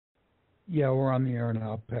Yeah, we're on the air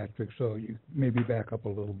now, Patrick, so you maybe back up a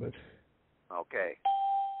little bit. Okay.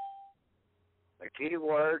 The key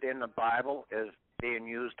word in the Bible is being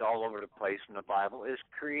used all over the place in the Bible is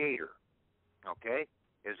creator. Okay?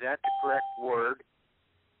 Is that the correct word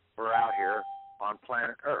for out here on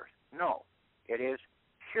planet Earth? No. It is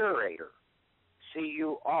curator.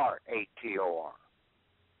 C-U-R-A-T-O-R.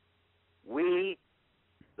 We,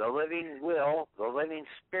 the living will, the living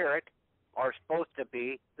spirit, are supposed to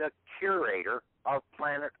be the curator of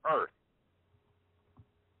planet Earth,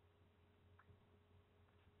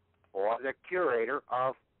 or the curator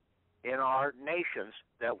of in our nations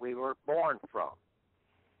that we were born from.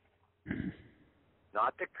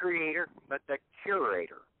 Not the creator, but the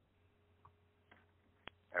curator.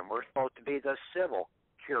 And we're supposed to be the civil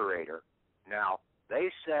curator. Now, they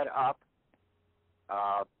set up,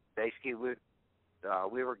 basically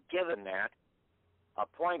we were given that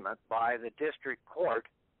appointment by the district court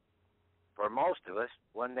for most of us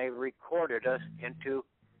when they recorded us into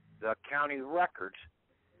the county records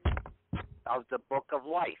of the Book of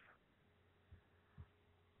Life.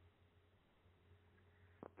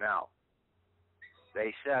 Now,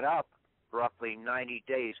 they set up roughly 90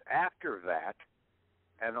 days after that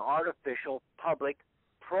an artificial public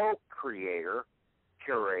procreator,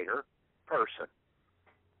 curator person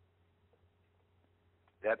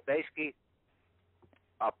that basically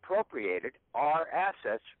appropriated our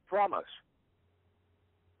assets from us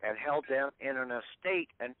and held them in an estate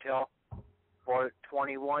until for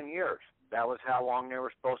 21 years. That was how long they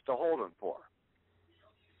were supposed to hold them for,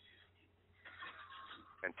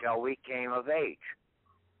 until we came of age.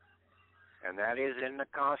 And that is in the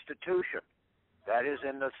Constitution. That is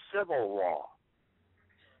in the civil law,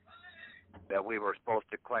 that we were supposed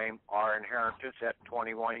to claim our inheritance at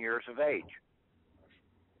 21 years of age.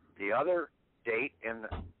 The other date in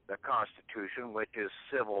the Constitution, which is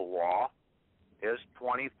civil law, is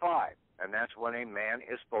 25, and that's when a man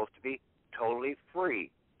is supposed to be totally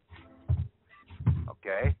free.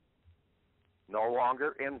 Okay? No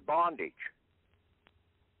longer in bondage.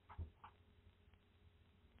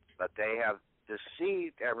 But they have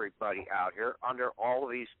deceived everybody out here under all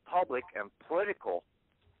of these public and political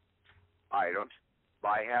items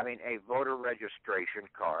by having a voter registration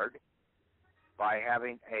card, by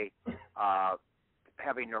having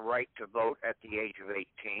having the right to vote at the age of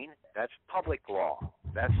 18. That's public law.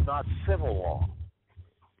 That's not civil law.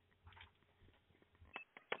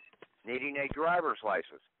 Needing a driver's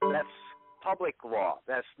license. That's public law.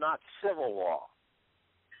 That's not civil law.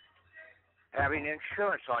 Having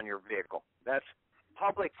insurance on your vehicle. That's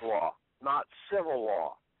public law, not civil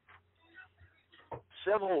law.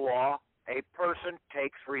 Civil law, a person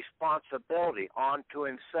takes responsibility onto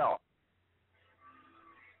himself.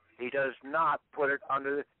 He does not put it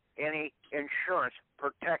under any insurance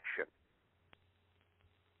protection.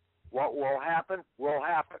 What will happen, will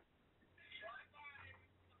happen.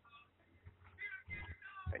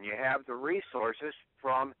 And you have the resources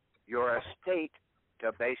from your estate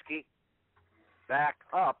to basically back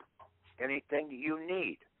up anything you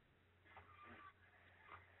need.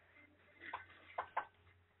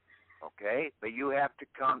 Okay? But you have to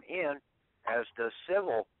come in as the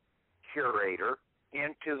civil curator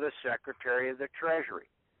into the Secretary of the Treasury.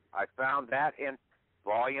 I found that in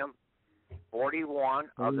volume 41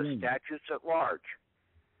 of the Statutes at Large,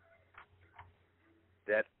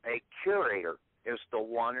 that a curator is the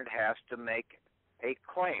one that has to make a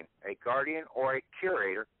claim, a guardian or a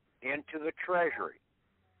curator into the Treasury.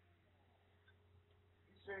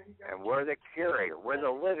 And we're the curator. We're the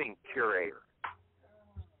living curator.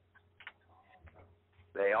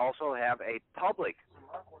 They also have a public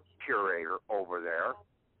curator over there,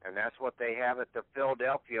 and that's what they have at the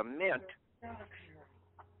Philadelphia Mint.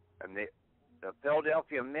 And the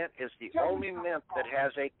Philadelphia Mint is the only mint that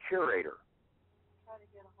has a curator.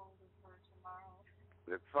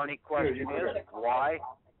 The funny question is, why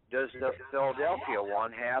does the Philadelphia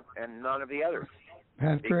one have and none of the others?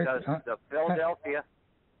 Patrick, because the Philadelphia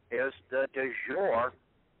is the de jure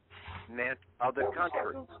mint of the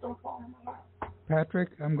country. Patrick,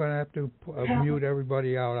 I'm going to have to mute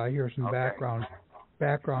everybody out. I hear some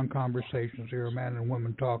background conversations here, men and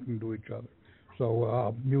women talking to each other.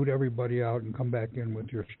 So mute everybody out and come back in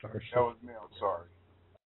with your stars. That was me. I'm sorry.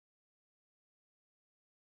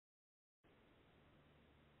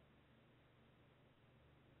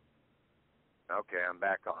 Okay, I'm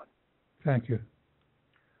back on. Thank you.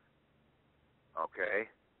 Okay.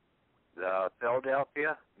 The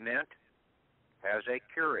Philadelphia Mint has a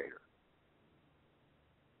curator.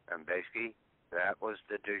 And basically, that was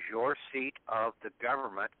the de jure seat of the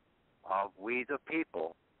government of we the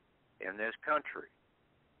people in this country.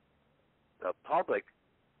 The public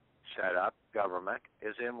setup, government,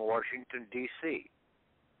 is in Washington, D.C.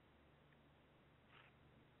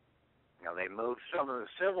 Now, they moved some of the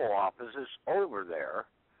civil offices over there,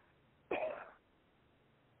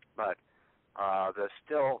 but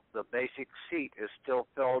the basic seat is still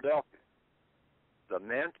Philadelphia. The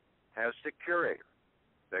Mint has the Curator.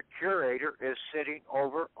 The Curator is sitting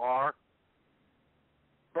over our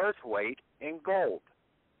birth weight in gold.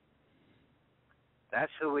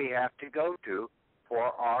 That's who we have to go to for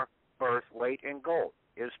our birth weight in gold,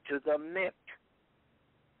 is to the Mint,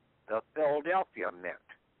 the Philadelphia Mint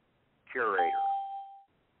Curator.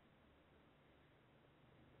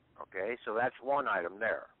 Okay, so that's one item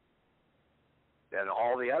there. Then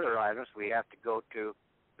all the other items, we have to go to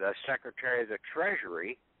the Secretary of the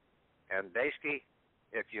Treasury, and basically,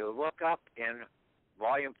 if you look up in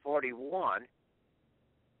Volume 41,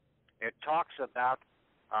 it talks about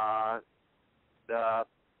the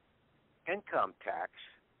Income Tax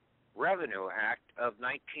Revenue Act of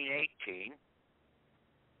 1918,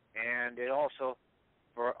 and it also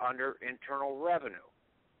for under Internal Revenue.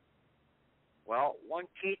 Well, one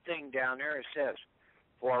key thing down there, it says,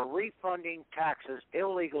 for refunding taxes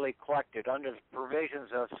illegally collected under the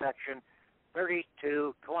provisions of Section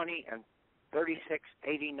 3220 and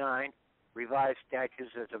 3689, revised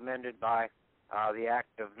statutes as amended by the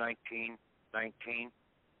Act of 1919.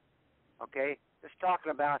 Okay? It's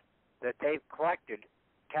talking about that they've collected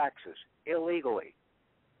taxes illegally.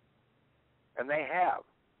 And they have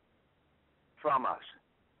from us,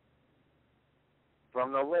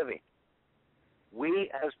 from the living.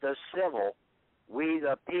 We as the civil, we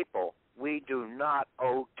the people, we do not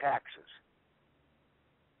owe taxes.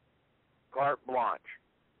 Carte blanche.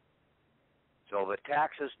 So the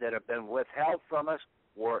taxes that have been withheld from us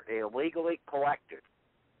were illegally collected.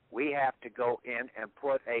 We have to go in and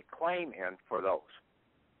put a claim in for those.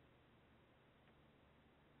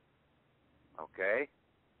 Okay?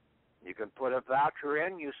 You can put a voucher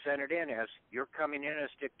in, you send it in as you're coming in as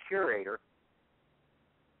the Curator,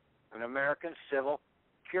 an American Civil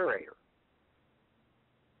Curator,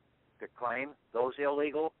 to claim those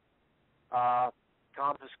illegal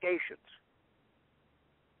confiscations.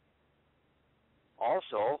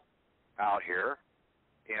 Also, out here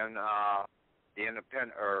in the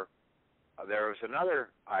independent, there was another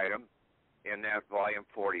item in that volume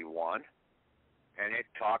 41, and it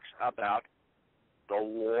talks about the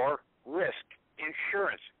War Risk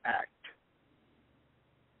Insurance Act.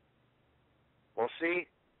 Well, see,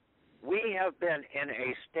 we have been in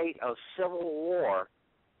a state of civil war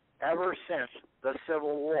ever since the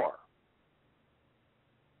Civil War.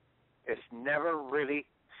 It's never really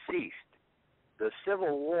ceased. The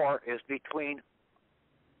Civil War is between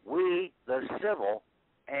we, the civil,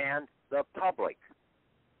 and the public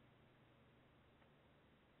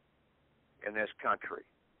in this country.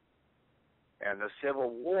 And the Civil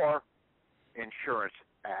War Insurance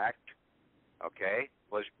Act, okay,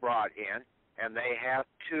 was brought in, and they have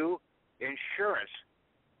two insurance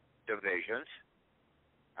divisions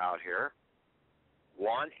out here.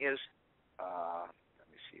 One is, let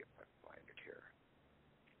me see if I can find it here.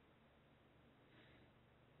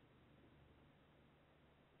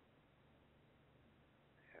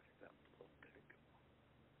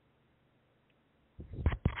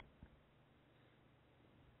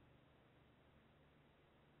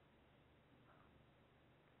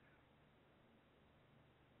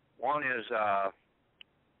 One is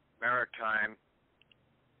maritime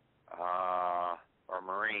or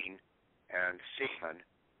marine and seaman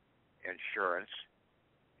insurance,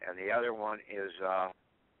 and the other one is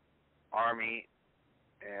Army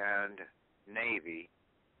and Navy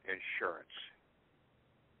insurance.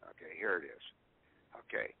 Okay, here it is.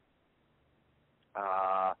 Okay.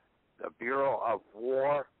 The Bureau of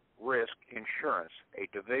War Risk Insurance, a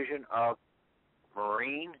division of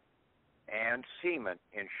Marine and Seaman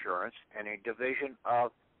Insurance, and a division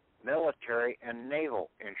of Military and Naval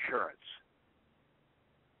Insurance.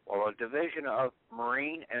 Well, a division of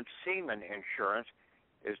Marine and Seaman Insurance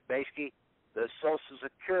is basically the Social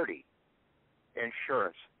Security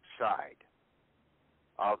insurance side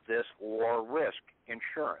of this war risk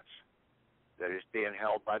insurance that is being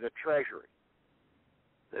held by the Treasury.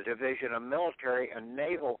 The division of Military and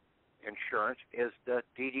Naval Insurance is the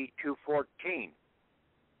DD-214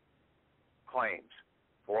 claims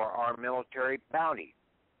for our military bounty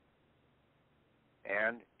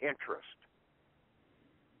and interest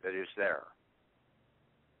that is there.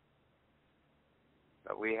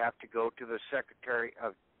 But we have to go to the Secretary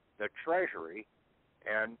of the Treasury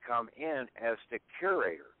and come in as the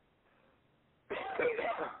Curator.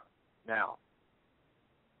 Now,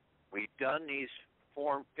 we've done these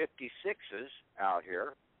Form 56s out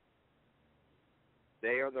here,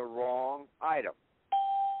 they are the wrong item.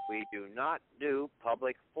 We do not do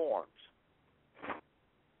public forms.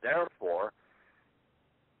 Therefore,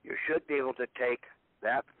 you should be able to take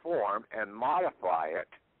that form and modify it,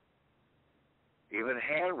 even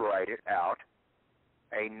handwrite it out,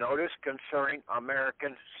 a notice concerning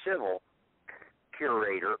American civil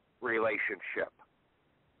curator relationship,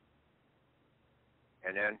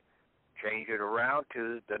 and then change it around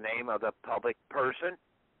to the name of the public person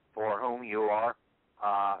for whom you are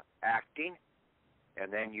acting,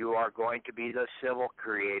 and then you are going to be the civil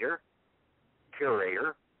curator,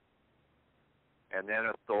 and then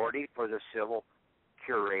authority for the civil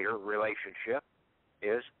curator relationship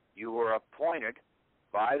is you were appointed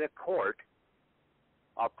by the court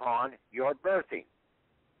upon your birthing.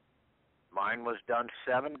 Mine was done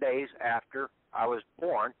 7 days after I was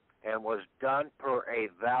born and was done per a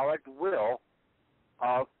valid will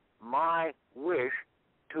of my wish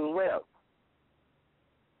to live.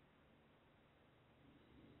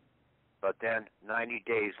 But then 90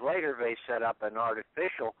 days later, they set up an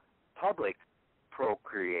artificial public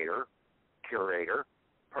procurator, curator,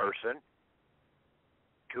 person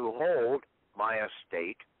to hold my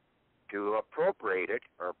estate, to appropriate it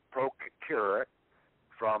or procure it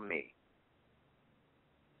from me.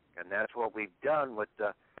 And that's what we've done with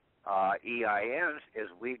the EINs,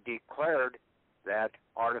 is we've declared that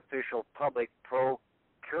artificial public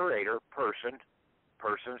procurator person's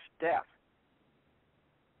death.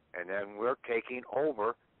 And then we're taking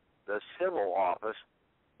over the civil office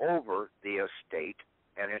over the estate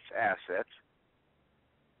and its assets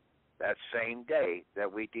that same day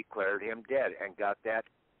that we declared him dead and got that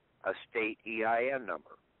estate EIN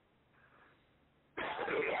number.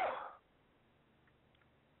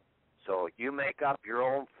 So you make up your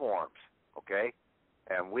own forms, okay?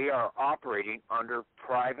 And we are operating under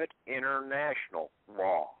private international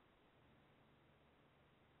law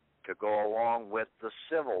to go along with the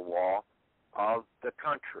civil law of the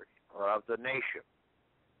country or of the nation.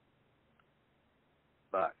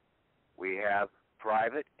 But we have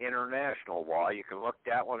private international law. You can look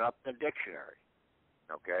that one up in the dictionary.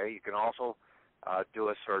 Okay? You can also do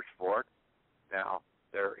a search for it. Now,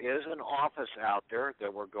 there is an office out there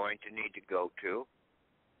that we're going to need to go to,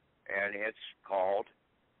 and it's called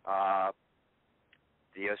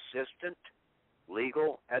the Assistant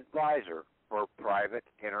Legal Advisor for Private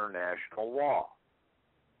International Law.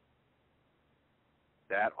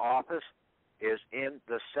 That office is in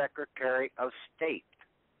the Secretary of State.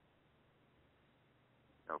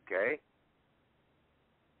 Okay?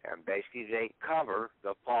 And basically they cover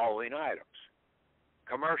the following items: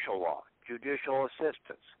 commercial law, judicial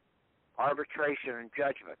assistance, arbitration and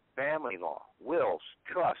judgment, family law, wills,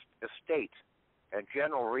 trust, estates, and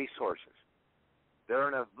general resources. They're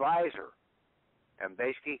an advisor, and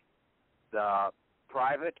basically the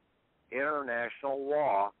private international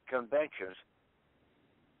law conventions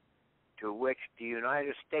to which the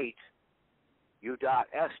United States,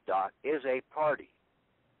 U.S. is a party.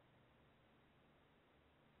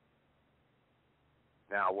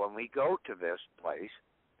 Now, when we go to this place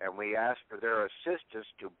and we ask for their assistance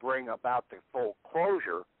to bring about the full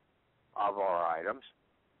closure of our items,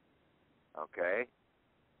 okay,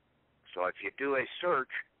 so if you do a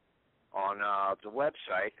search on the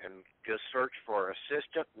website and just search for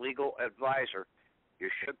Assistant Legal Advisor, you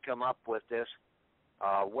should come up with this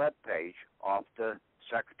web page off the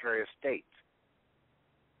Secretary of State.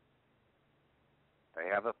 They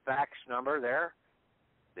have a fax number there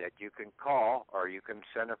that you can call, or you can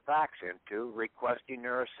send a fax into requesting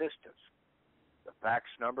their assistance. The fax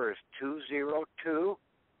number is 202-776-8482.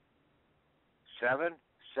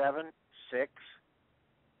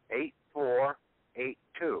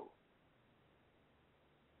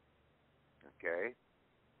 Okay?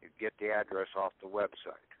 You get the address off the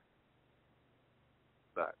website.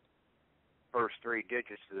 But first three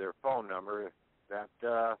digits of their phone number, that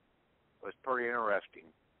was pretty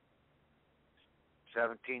interesting.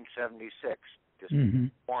 1776, just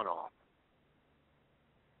one off.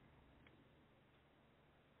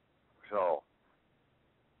 So,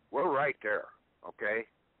 we're right there, okay?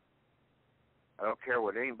 I don't care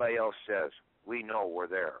what anybody else says. We know we're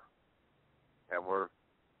there. And we're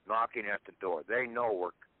knocking at the door. They know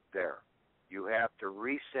we're there. You have to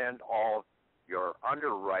resend all your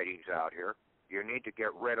underwritings out here. You need to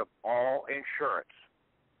get rid of all insurance.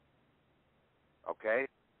 Okay?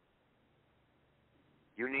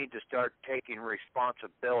 You need to start taking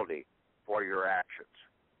responsibility for your actions.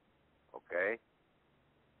 Okay?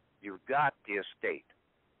 You've got the estate.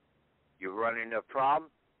 You run into a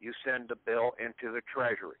problem, you send the bill into the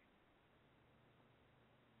Treasury.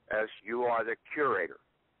 as you are the curator,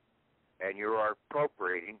 and you are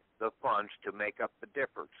appropriating the funds to make up the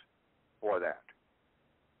difference for that.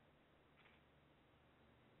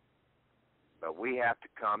 But we have to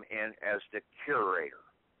come in as the curator,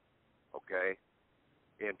 okay,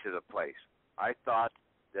 into the place. I thought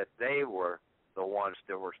that they were the ones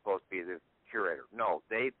that were supposed to be the curator. No,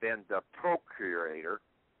 they've been the procurator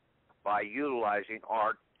by utilizing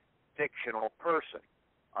our fictional person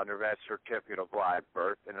under that certificate of live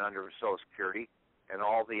birth and under Social Security and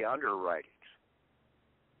all the underwritings.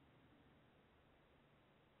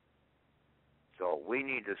 So we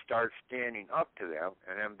need to start standing up to them,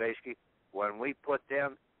 and then basically when we put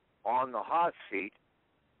them on the hot seat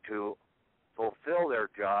to fulfill their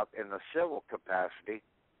job in the civil capacity,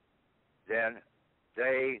 then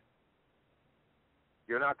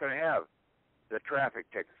you're not going to have the traffic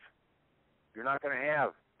tickets. You're not going to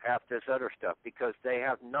have half this other stuff because they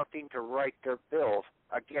have nothing to write their bills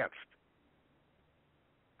against.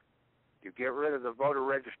 You get rid of the voter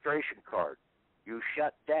registration card. You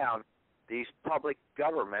shut down these public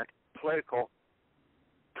government political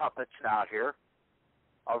puppets out here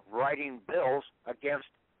of writing bills against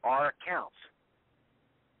our accounts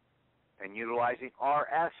and utilizing our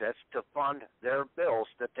assets to fund their bills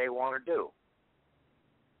that they want to do.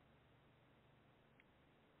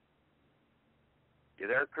 You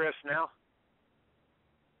there, Chris, now?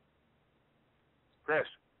 Chris?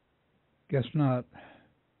 Guess not.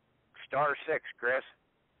 *6, Chris.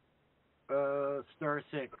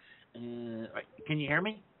 *6. Can you hear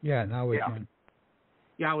me? Yeah, now we can.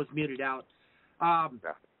 Yeah, I was muted out. I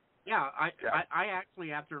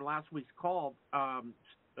actually, after last week's call,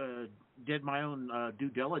 did my own due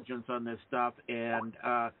diligence on this stuff, and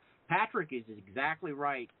Patrick is exactly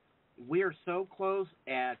right. We are so close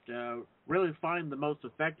at really finding the most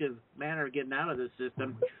effective manner of getting out of this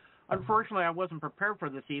system. Unfortunately, I wasn't prepared for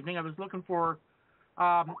this evening. I was looking for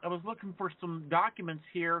some documents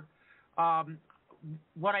here.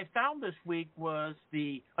 What I found this week was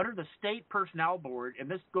under the state personnel board, and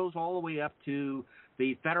this goes all the way up to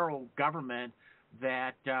the federal government,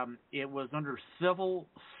 that it was under civil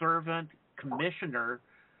servant commissioner,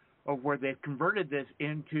 where they've converted this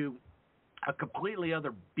into a completely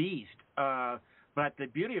other beast. But the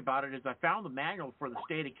beauty about it is I found the manual for the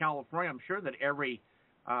state of California. I'm sure that every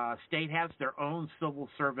state has their own civil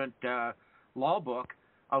servant law book,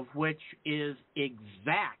 of which is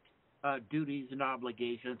exact duties and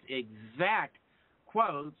obligations, exact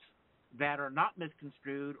quotes that are not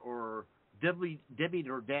misconstrued or divvied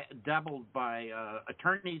or doubled by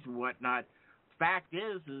attorneys and whatnot. Fact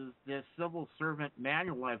is this civil servant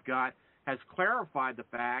manual I've got has clarified the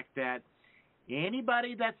fact that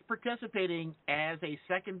anybody that's participating as a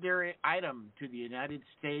secondary item to the United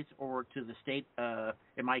States or to the state,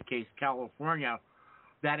 in my case, California,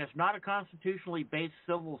 that is not a constitutionally based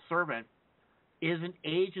civil servant is an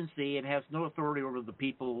agency and has no authority over the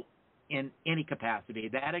people in any capacity.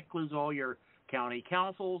 That includes all your county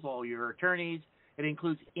councils, all your attorneys. It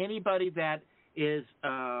includes anybody that is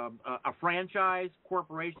a franchise,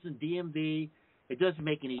 corporation, DMV. It doesn't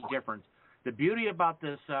make any difference. The beauty about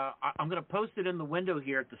this, I'm going to post it in the window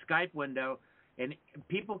here at the Skype window, and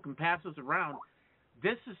people can pass this around.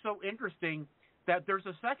 This is so interesting that there's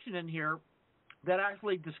a section in here that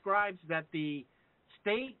actually describes that the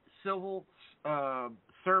state civil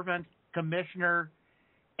servant commissioner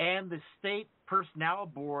and the state personnel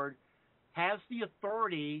board has the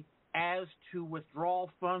authority as to withdraw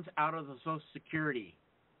funds out of the Social Security.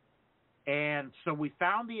 And so we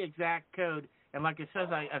found the exact code. And like I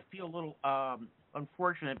said, I feel a little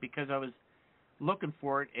unfortunate because I was looking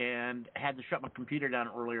for it and had to shut my computer down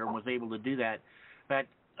earlier and was able to do that. But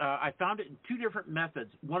I found it in two different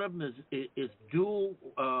methods. One of them is dual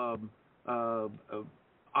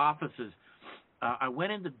offices. I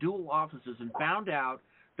went into dual offices and found out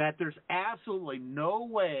that there's absolutely no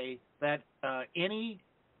way that any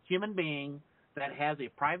human being that has a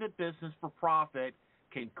private business for profit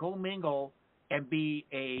can commingle and be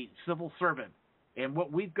a civil servant. And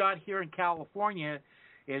what we've got here in California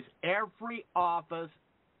is every office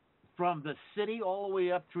from the city all the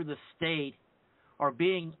way up through the state are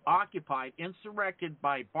being occupied, insurrected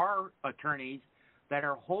by bar attorneys that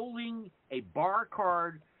are holding a bar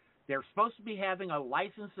card. They're supposed to be having a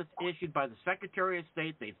license that's issued by the Secretary of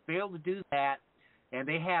State. They failed to do that, and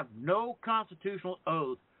they have no constitutional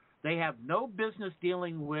oath. They have no business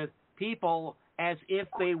dealing with people as if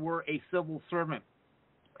they were a civil servant.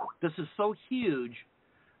 This is so huge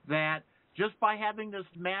that just by having this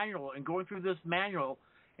manual and going through this manual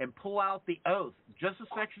and pull out the oath, just a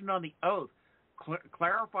section on the oath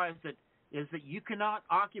clarifies that is that you cannot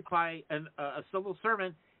occupy a civil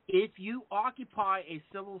servant If you occupy a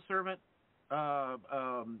civil servant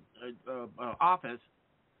office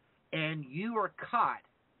and you are caught,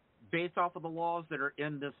 based off of the laws that are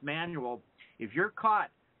in this manual, if you're caught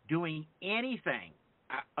doing anything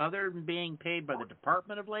other than being paid by the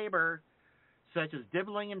Department of Labor, such as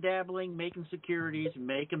dibbling and dabbling, making securities,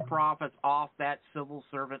 making profits off that civil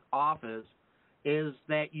servant office, is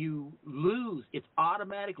that you lose, it's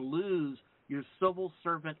automatic lose your civil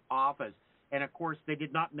servant office. And, of course, they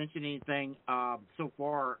did not mention anything so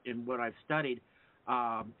far in what I've studied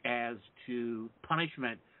as to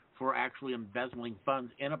punishment for actually embezzling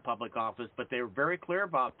funds in a public office. But they were very clear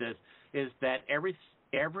about this, is that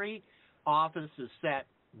every office is set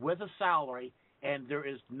with a salary, and there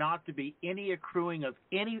is not to be any accruing of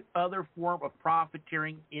any other form of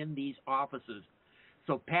profiteering in these offices.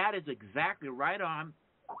 So Pat is exactly right on.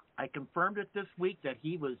 I confirmed it this week that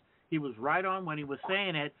he was right on when he was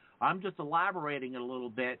saying it. I'm just elaborating it a little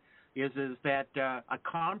bit, is that a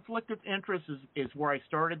conflict of interest is where I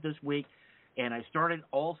started this week, and I started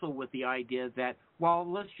also with the idea that, well,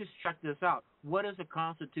 let's just check this out. What is a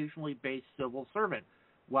constitutionally based civil servant?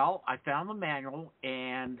 Well, I found the manual,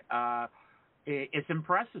 and it's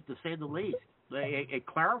impressive, to say the least. It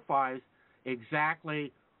clarifies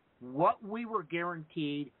exactly what we were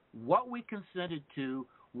guaranteed, what we consented to,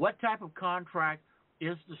 what type of contract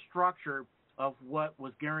is the structure of what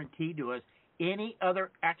was guaranteed to us. Any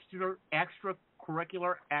other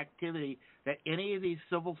extracurricular activity that any of these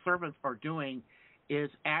civil servants are doing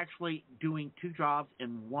is actually doing two jobs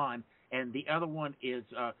in one, and the other one is,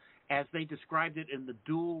 as they described it in the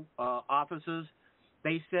dual offices,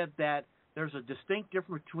 they said that there's a distinct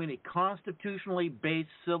difference between a constitutionally based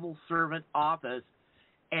civil servant office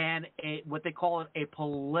and what they call a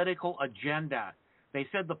political agenda. They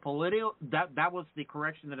said the political, that was the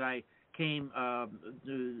correction that I came,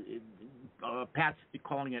 Pat's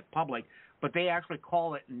calling it public, but they actually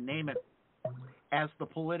call it and name it as the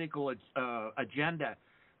political agenda.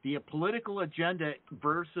 The political agenda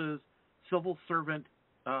versus civil servant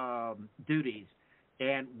duties.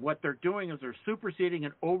 And what they're doing is they're superseding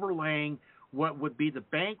and overlaying what would be the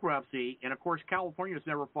bankruptcy. And, of course, California's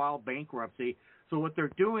never filed bankruptcy. So what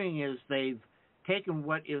they're doing is they've taken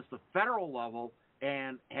what is the federal level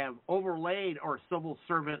and have overlaid our civil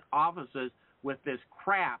servant offices with this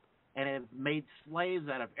crap and have made slaves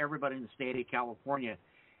out of everybody in the state of California.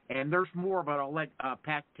 And there's more, but I'll let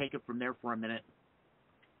Pat take it from there for a minute.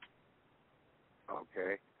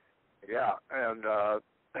 Okay. Yeah, and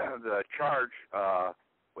the charge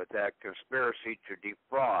with that conspiracy to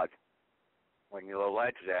defraud, when you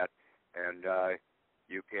allege that, and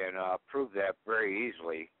you can prove that very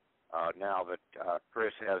easily now that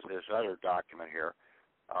Chris has this other document here,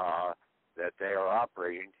 that they are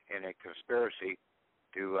operating in a conspiracy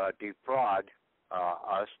to defraud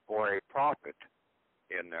us for a profit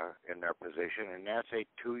in their position, and that's a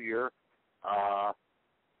 2-year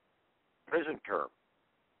prison term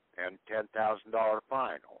and $10,000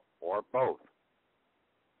 fine, or both.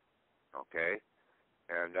 Okay,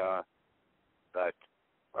 and but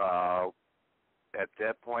at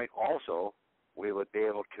that point also we would be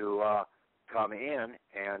able to come in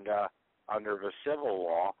and under the civil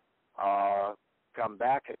law come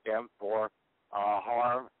back at them for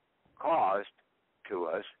harm caused to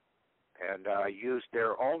us, and use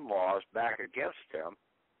their own laws back against them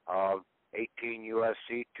of 18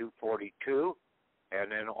 U.S.C. 242,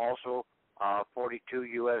 and then also 42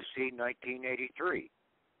 U.S.C. 1983,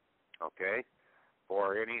 okay,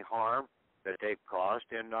 for any harm that they've caused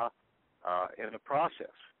in the process.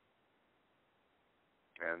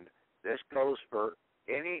 And this goes for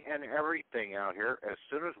any and everything out here. As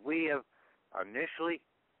soon as we have initially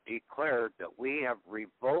declared that we have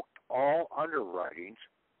revoked all underwritings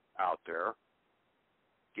out there,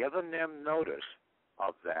 given them notice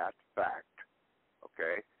of that fact,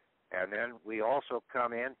 okay, and then we also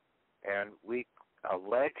come in and we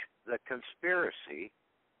allege the conspiracy,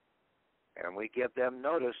 and we give them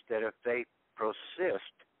notice that if they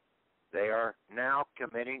persist, they are now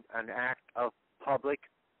committing an act of public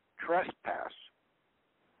trespass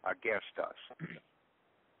against us.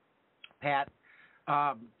 Pat,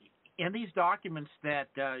 in these documents that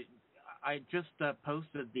I just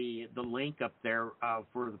posted the link up there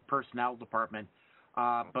for the personnel department,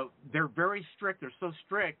 but they're very strict. They're so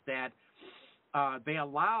strict that they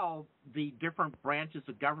allow the different branches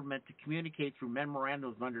of government to communicate through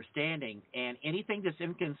memorandums of understanding, and anything that's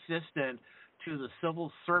inconsistent to the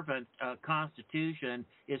civil servant constitution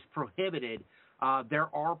is prohibited. There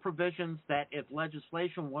are provisions that if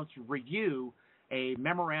legislation wants to review A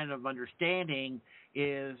memorandum of understanding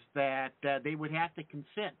is that they would have to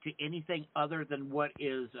consent to anything other than what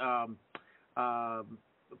is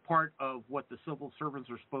part of what the civil servants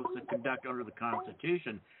are supposed to conduct under the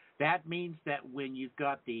Constitution. That means that when you've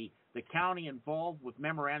got the county involved with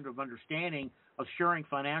memorandum of understanding of sharing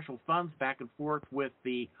financial funds back and forth with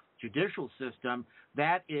the judicial system,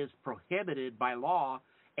 that is prohibited by law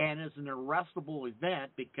and is an arrestable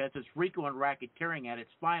event because it's RICO and racketeering at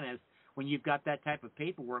its finest when you've got that type of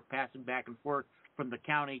paperwork passing back and forth from the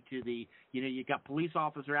county to the, you've got police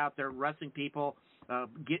officer out there arresting people,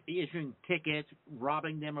 issuing tickets,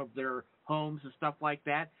 robbing them of their homes and stuff like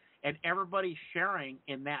that, and everybody's sharing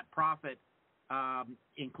in that profit,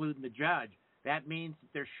 including the judge. That means that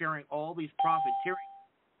they're sharing all these profiteering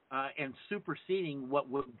and superseding what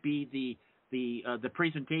would be the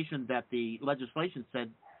presentation that the legislation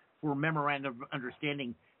said for memorandum of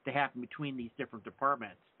understanding to happen between these different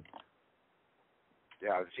departments.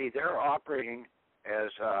 Yeah, see, they're operating as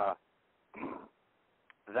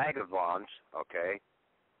vagabonds, okay,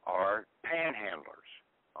 or panhandlers,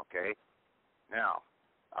 okay. Now,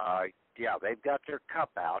 yeah, they've got their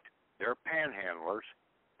cup out. They're panhandlers,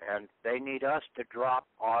 and they need us to drop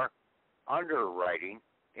our underwriting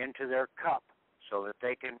into their cup so that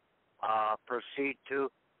they can proceed to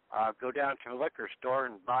go down to the liquor store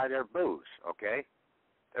and buy their booze, okay?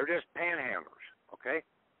 They're just panhandlers, okay?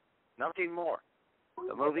 Nothing more.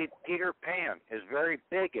 The movie Peter Pan is very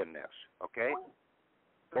big in this, okay?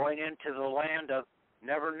 Going into the land of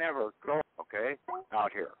never, never go, okay,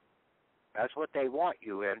 out here. That's what they want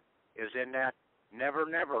you in, is in that never,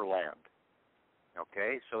 never land,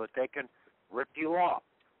 okay, so that they can rip you off.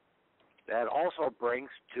 That also brings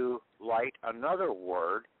to light another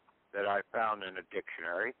word that I found in a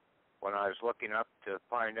dictionary when I was looking up to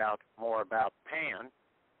find out more about pan.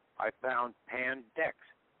 I found PANDECTS,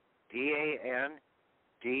 PANDECTS.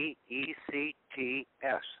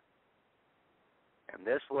 And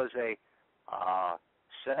this was a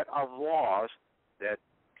set of laws that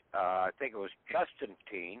I think it was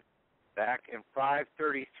Justinian back in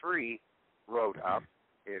 533 wrote up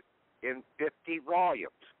in 50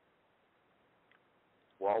 volumes.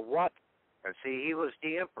 Well, what? And see, he was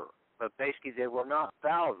the emperor, but basically they were not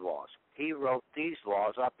valid laws. He wrote these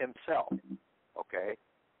laws up himself, okay?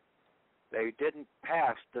 They didn't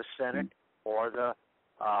pass the Senate or the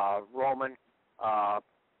Roman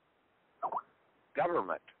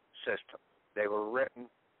government system. They were written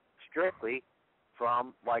strictly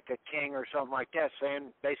from like a king or something like that,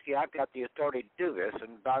 saying basically I've got the authority to do this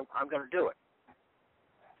and I'm going to do it.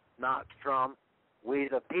 Not from we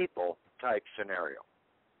the people type scenario,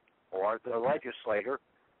 or the legislator,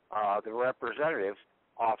 the representatives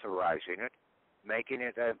authorizing it, making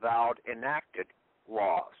it a valid enacted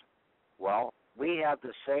laws. Well, we have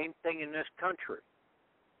the same thing in this country.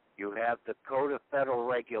 You have the Code of Federal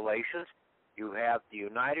Regulations, you have the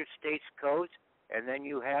United States codes, and then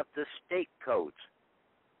you have the state codes.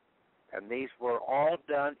 And these were all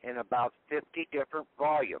done in about 50 different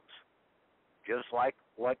volumes, just like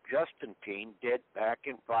what Justinian did back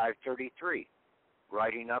in 533,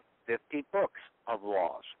 writing up 50 books of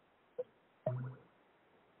laws.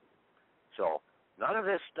 So none of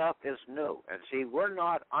this stuff is new. And see, we're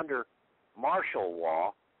not under martial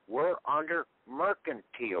law, we're under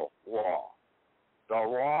mercantile law, the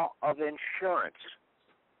law of insurance,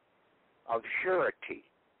 of surety,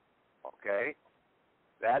 okay?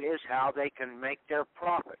 That is how they can make their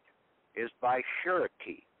profit, is by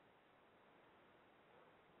surety.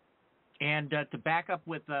 And to back up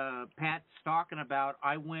with Pat's talking about,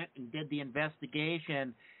 I went and did the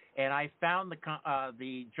investigation, and I found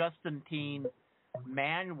the Justinian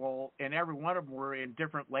manual, and every one of them were in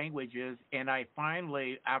different languages, and I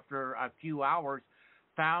finally, after a few hours,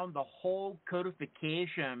 found the whole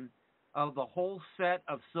codification of the whole set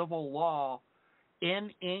of civil law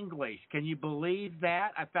in English. Can you believe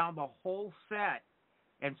that? I found the whole set.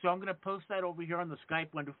 And so I'm going to post that over here on the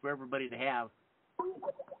Skype window for everybody to have.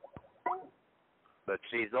 But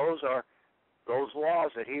see, those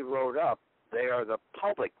laws that he wrote up, they are the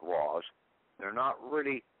public laws. They're not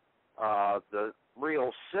really the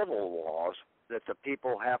real civil laws that the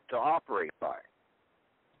people have to operate by.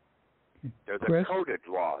 They're the Chris? coded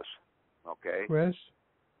laws, okay? Chris?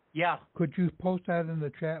 Yeah. Could you post that in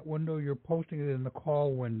the chat window? You're posting it in the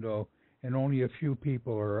call window, and only a few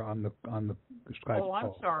people are on the Skype call. Oh,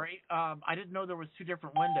 I'm sorry. I didn't know there was two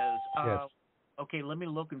different windows. Yes. Okay, let me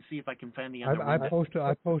look and see if I can find the other I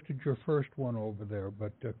posted your first one over there,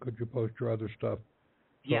 but could you post your other stuff? So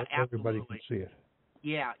yeah, absolutely. Everybody can see it.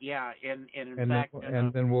 Yeah, and in And fact,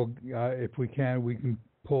 then we'll, if we can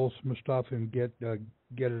pull some stuff and get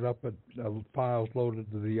it up at files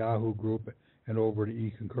loaded to the Yahoo group and over to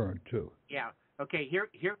eConcurrent too. Yeah. Okay.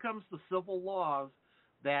 Here comes the civil laws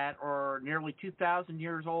that are nearly 2,000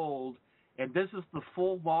 years old, and this is the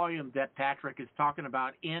full volume that Patrick is talking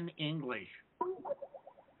about in English.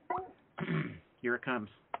 Here it comes.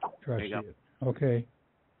 There you go. Okay.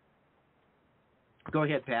 Go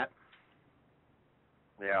ahead, Pat.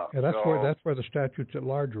 Yeah. That's where the statutes at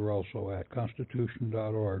large are also at,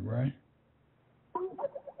 constitution.org, right?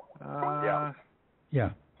 Yeah. Yeah.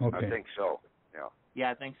 Okay. I think so. Yeah.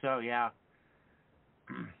 Yeah, I think so. Yeah.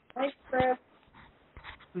 Thanks, Chris.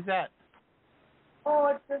 Who's that?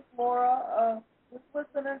 Oh, it's just Laura. Just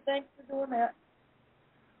listening. Thanks for doing that.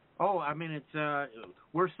 Oh, I mean, it's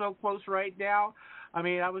we're so close right now. I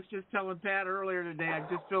mean, I was just telling Pat earlier today.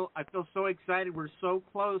 I feel so excited. We're so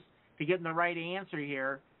close to getting the right answer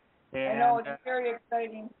here. And, I know, it's very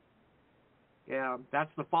exciting. Yeah,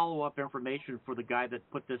 that's the follow-up information for the guy that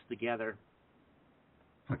put this together.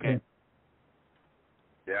 Okay.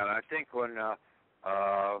 Yeah, and I think when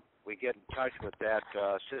we get in touch with that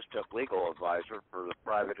assistant legal advisor for the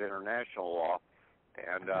private international law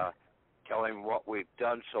and tell him what we've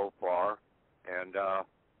done so far and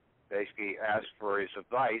basically ask for his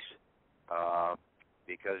advice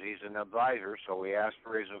because he's an advisor, so we ask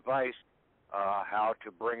for his advice how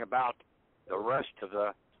to bring about the rest of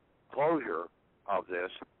the closure of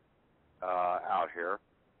this out here.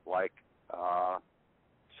 Like,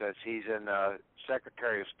 since he's in the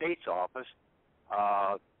Secretary of State's office,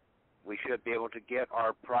 we should be able to get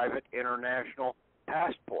our private international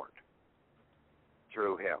passport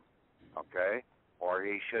through him, okay? Or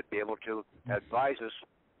he should be able to advise us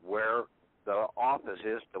where the office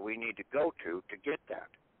is that we need to go to get that.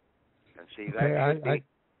 And see, that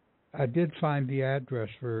I did find the address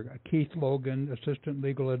for Keith Logan, Assistant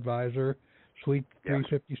Legal Advisor, Suite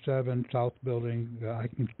 357, South Building.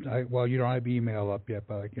 Well, you don't have email up yet,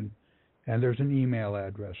 but I can. And there's an email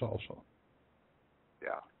address also.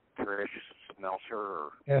 Yeah, Trish Smeltzer. Or,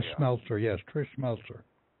 S. Smeltzer, yes, Trish Smeltzer.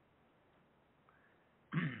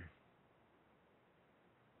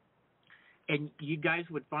 And you guys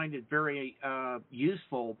would find it very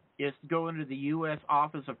useful is to go into the U.S.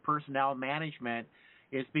 Office of Personnel Management,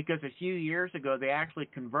 is because a few years ago they actually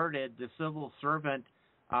converted the civil servant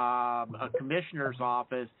commissioner's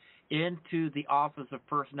office into the Office of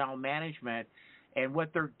Personnel Management. And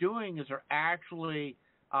what they're doing is they're actually,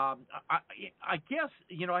 I guess,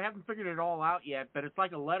 I haven't figured it all out yet, but it's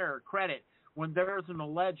like a letter of credit. When there's an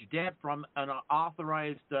alleged debt from an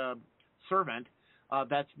authorized servant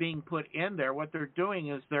that's being put in there, what they're doing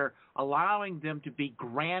is they're allowing them to be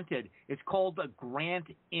granted. It's called a grant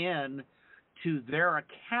in to their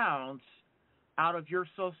accounts out of your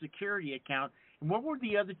Social Security account. And what were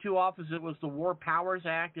the other two offices? It was the War Powers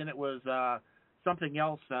Act, and it was something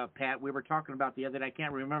else, Pat, we were talking about the other day. I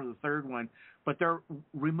can't remember the third one. But they're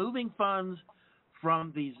removing funds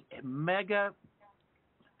from these mega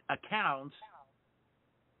accounts,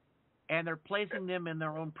 and they're placing them in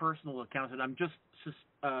their own personal accounts. And I'm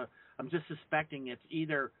just suspecting it's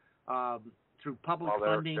either through public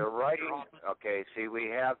funding. They're writing. Okay, see, we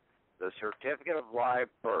have the certificate of live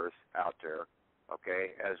birth out there,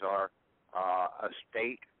 okay, as our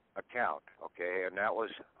estate account, okay, and that was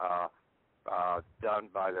done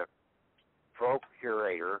by the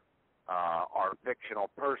procurator, our fictional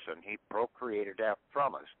person. He procreated that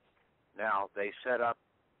from us. Now, they set up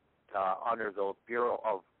under the Bureau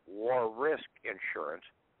of War Risk Insurance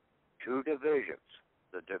 2 divisions,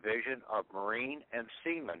 the Division of Marine and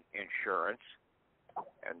Seaman Insurance,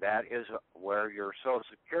 and that is where your Social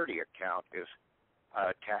Security account is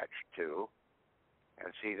attached to.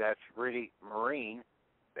 And see, that's really Marine,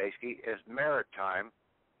 basically, is maritime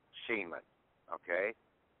seaman, okay?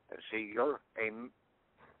 And see, you're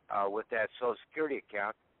with that Social Security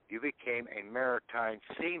account, you became a maritime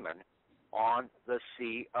seaman on the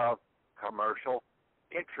sea of commercial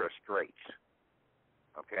interest rates,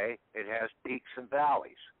 okay? It has peaks and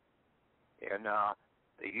valleys in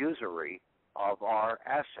the usury of our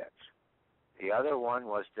assets. The other one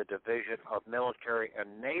was the Division of Military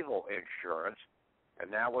and Naval Insurance,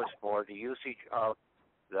 and that was for the usage of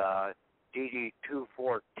the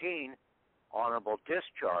DD-214 honorable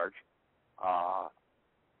discharge,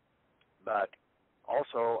 but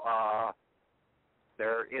also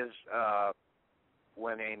there is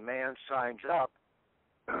when a man signs up,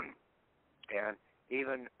 and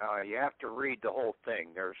even you have to read the whole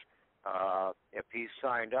thing. There's if he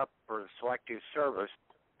signed up for the selective service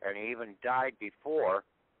and he even died before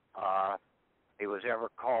he was ever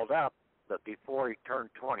called up, but before he turned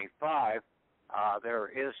 25, there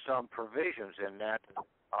is some provisions in that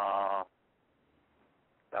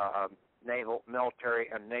naval, military,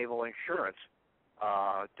 and naval insurance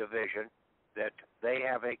division that they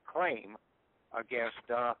have a claim against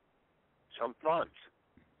some funds.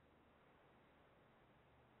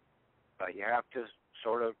 But you have to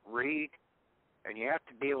sort of read, and you have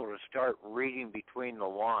to be able to start reading between the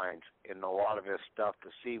lines in a lot of this stuff to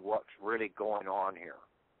see what's really going on here.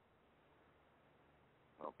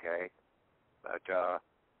 Okay? But,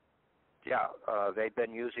 they've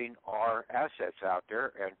been using our assets out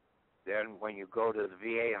there, and then when you go to the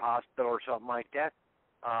VA hospital or something like that,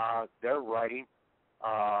 they're writing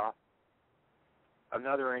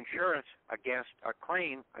another insurance against a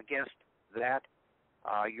claim against that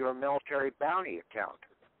your military bounty account.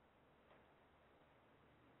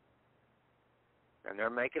 And they're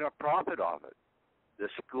making a profit off it. The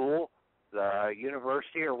school, the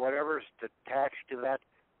university, or whatever is attached to that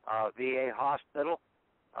VA hospital,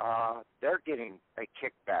 they're getting a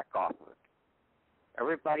kickback off of it.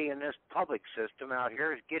 Everybody in this public system out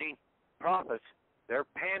here is getting profits. They're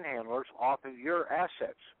panhandlers off of your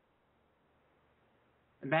assets.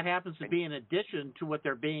 And that happens to be in addition to what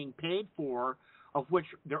they're being paid for, of which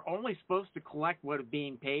they're only supposed to collect what is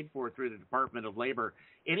being paid for through the Department of Labor.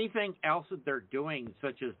 Anything else that they're doing,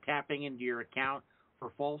 such as tapping into your account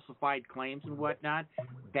for falsified claims and whatnot,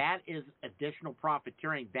 that is additional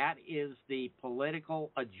profiteering. That is the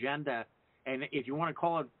political agenda. And if you want to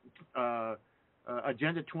call it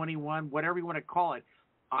Agenda 21, whatever you want to call it,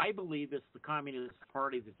 I believe it's the Communist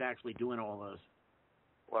Party that's actually doing all this.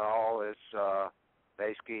 Well, it's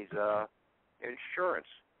basically the insurance,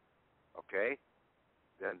 okay?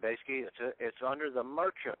 Then basically it's under the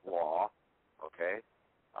merchant law, okay,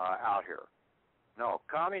 out here. No,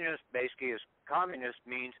 communist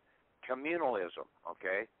means communalism,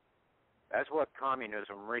 okay? That's what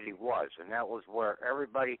communism really was, and that was where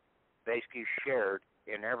everybody basically shared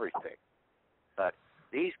in everything. But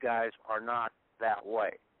these guys are not that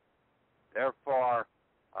way. They're far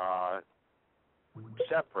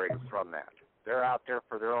separated from that. They're out there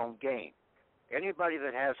for their own gain. Anybody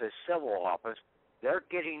that has a civil office, they're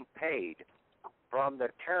getting paid from the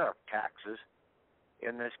tariff taxes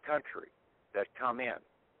in this country that come in.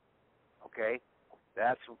 Okay?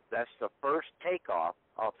 That's the first takeoff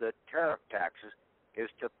of the tariff taxes, is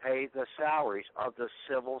to pay the salaries of the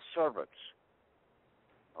civil servants.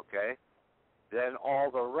 Okay? Then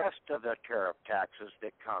all the rest of the tariff taxes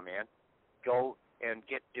that come in go and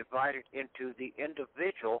get divided into the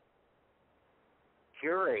individual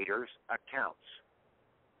curators' accounts.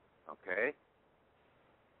 Okay?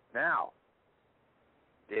 Now,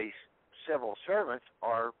 these civil servants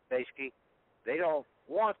are basically, they don't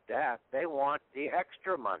want that. They want the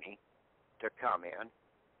extra money to come in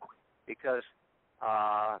because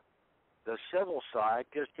the civil side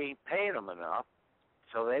just ain't paying them enough,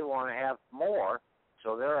 so they want to have more,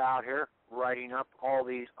 so they're out here writing up all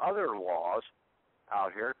these other laws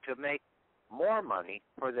out here to make more money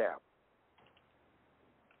for them.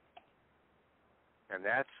 And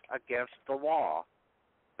that's against the law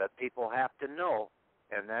that people have to know,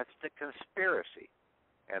 and that's the conspiracy.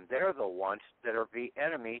 And they're the ones that are the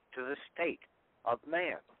enemy to the state of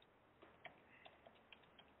man.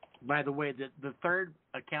 By the way, the third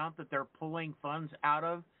account that they're pulling funds out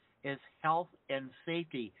of is health and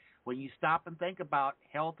safety. When you stop and think about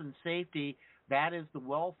health and safety, that is the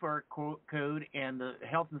welfare code and the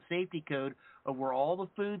health and safety code of where all the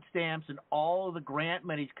food stamps and all of the grant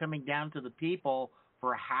money is coming down to the people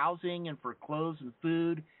for housing and for clothes and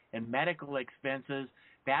food and medical expenses.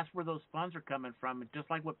 That's where those funds are coming from. And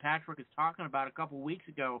just like what Patrick was talking about a couple of weeks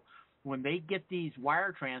ago, when they get these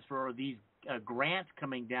wire transfer or these grants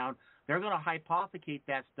coming down, they're going to hypothecate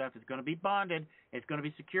that stuff. It's going to be bonded. It's going to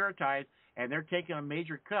be securitized, and they're taking a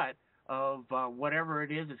major cut of whatever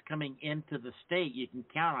it is that's coming into the state. You can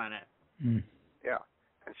count on it. Mm. Yeah.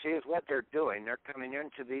 And see, is what they're doing. They're coming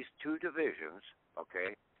into these two divisions,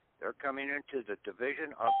 okay? They're coming into the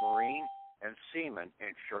Division of Marine and Seaman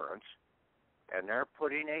Insurance, and they're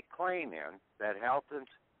putting a claim in that health and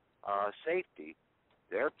safety.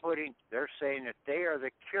 They're saying that they are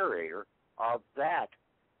the curator of that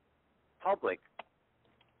public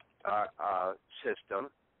system,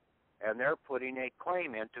 and they're putting a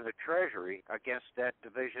claim into the Treasury against that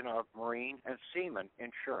Division of Marine and Seaman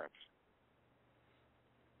Insurance.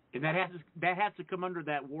 And that has to come under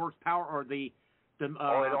that war's power or the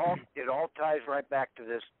it all ties right back to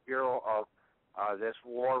this Bureau of this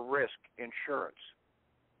War Risk Insurance.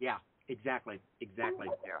 Yeah, exactly. Yeah.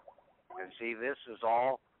 And see, this is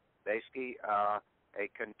all basically a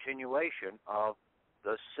continuation of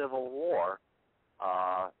the Civil War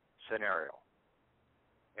scenario.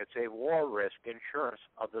 It's a war risk insurance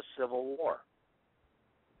of the Civil War.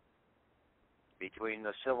 Between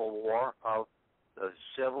the Civil War of the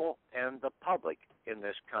civil and the public in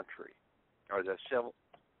this country, or the civil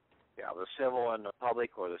and the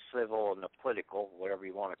public, or the civil and the political, whatever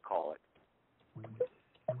you want to call it.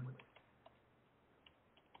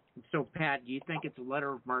 So, Pat, do you think it's a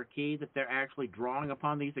letter of marque that they're actually drawing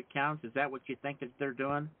upon these accounts? Is that what you think that they're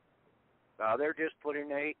doing? They're just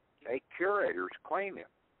putting a curator's claim in.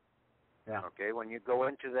 Yeah. Okay, when you go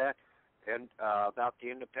into that and about the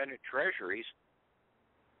independent treasuries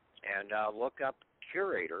and look up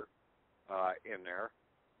curator in there,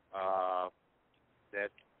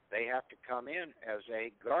 that they have to come in as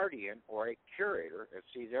a guardian or a curator. And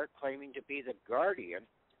see, they're claiming to be the guardian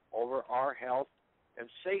over our health and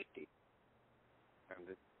safety, and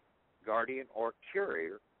the guardian or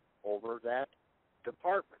curator over that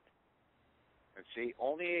department. And see,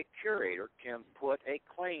 only a curator can put a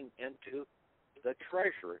claim into the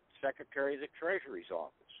treasurer, Secretary of the Treasury's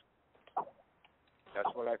office.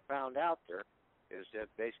 That's what I found out there, is that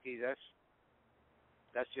basically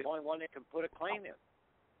that's the only one that can put a claim in.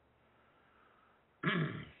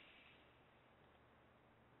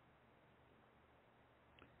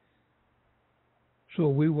 So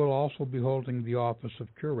we will also be holding the office of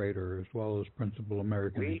curator as well as principal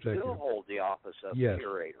American executive. We do hold the office of Yes.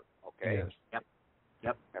 curator, okay? Yes.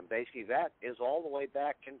 Yep. And basically that is all the way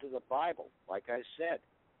back into the Bible. Like I said,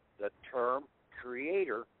 the term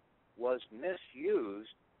creator was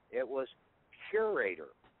misused. It was curator.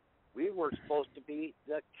 We were supposed to be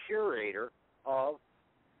the curator of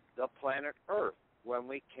the planet Earth when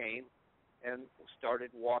we came and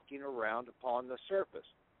started walking around upon the surface.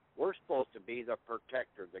 We're supposed to be the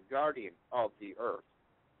protector, the guardian of the Earth.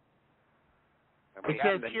 And we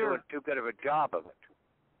haven't been doing too good of a job of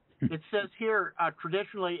it. It says here,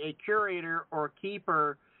 traditionally a curator or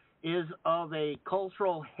keeper is of a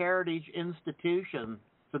cultural heritage institution.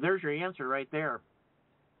 So there's your answer right there.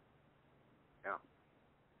 Yeah.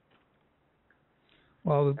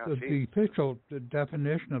 Well, the official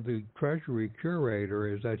definition of the Treasury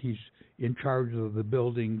curator is that he's in charge of the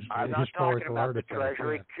buildings, I'm not talking historical about artifacts. the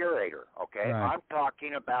Treasury curator, okay? Right. I'm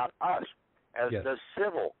talking about us as the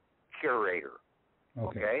civil curator,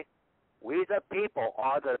 okay? We, the people,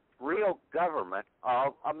 are the real government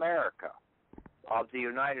of America, of the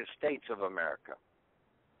United States of America,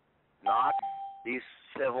 not these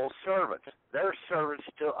civil servants. They're servants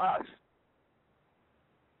to us.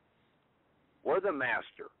 We're the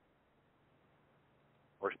master.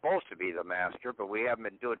 We're supposed to be the master, but we haven't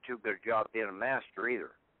been doing too good a job being a master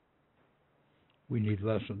either. We need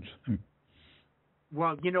lessons.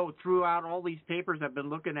 Well, you know, throughout all these papers I've been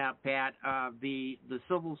looking at, Pat, the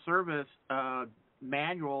civil service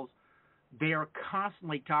manuals, they are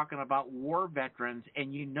constantly talking about war veterans,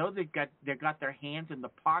 and you know they've got their hands in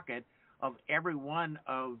the pocket of every one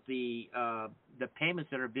of the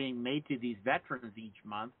payments that are being made to these veterans each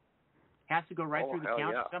month. Has to go right through the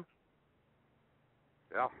county.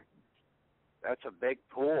 Yeah, that's a big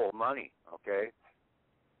pool of money. Okay,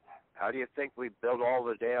 how do you think we build all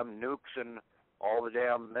the damn nukes and all the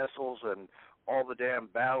damn missiles and all the damn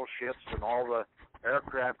battleships and all the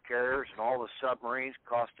aircraft carriers and all the submarines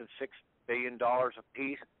costing $6 billion a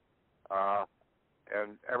piece,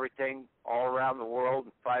 and everything all around the world,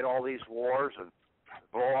 and fight all these wars and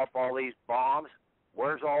blow up all these bombs?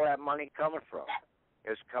 Where's all that money coming from?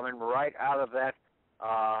 It's coming right out of that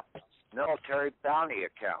military bounty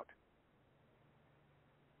account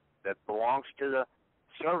that belongs to the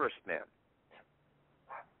servicemen.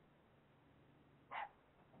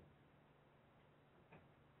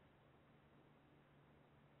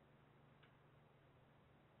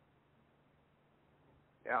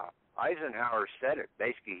 Yeah, Eisenhower said it.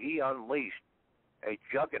 Basically, he unleashed a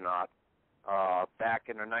juggernaut back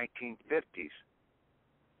in the 1950s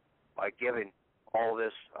by giving all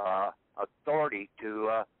this authority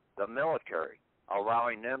to the military,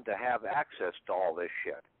 allowing them to have access to all this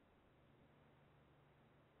shit.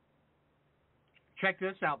 Check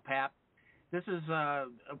this out, Pat. This is a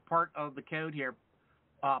part of the code here.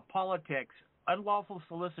 Politics, unlawful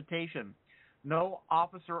solicitation. No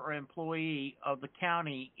officer or employee of the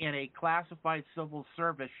county in a classified civil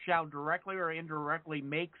service shall directly or indirectly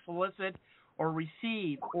make, solicit, or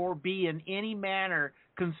receive, or be in any manner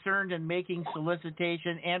concerned in making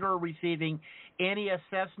solicitation and or receiving any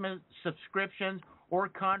assessment, subscriptions, or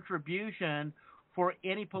contribution for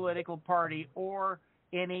any political party or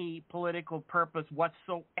any political purpose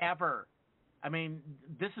whatsoever. I mean,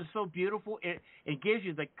 this is so beautiful. It gives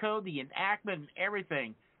you the code, the enactment, and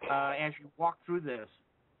everything as you walk through this.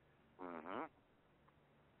 Mm-hmm.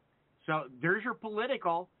 So there's your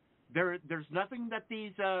political. There's nothing that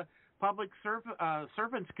these public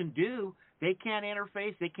servants can do. They can't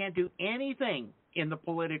interface. They can't do anything in the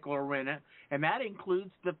political arena, and that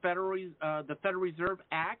includes the Federal Reserve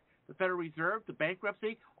Act, the Federal Reserve, the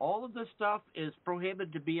bankruptcy. All of this stuff is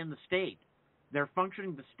prohibited to be in the state. They're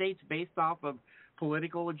functioning the states based off of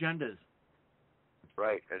political agendas.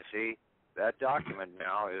 Right, and see, that document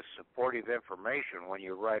now is supportive information when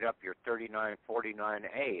you write up your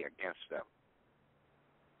 3949A against them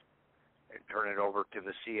and turn it over to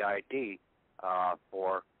the CID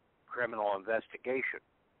for criminal investigation.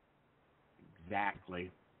 Exactly.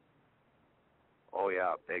 Oh,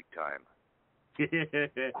 yeah, big time.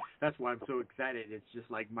 That's why I'm so excited. It's just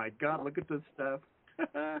like, my God, look at this stuff.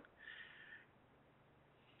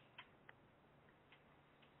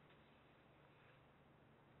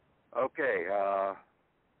 Okay, I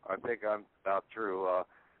think I'm about through.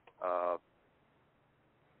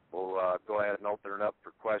 We'll go ahead and open it up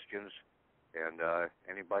for questions, and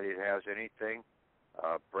anybody that has anything,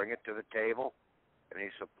 bring it to the table, any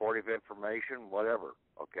supportive information, whatever,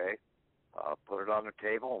 okay? Put it on the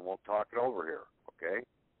table, and we'll talk it over here, okay?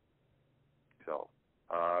 So,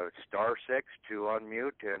 *6 to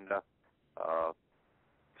unmute and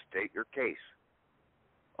state your case.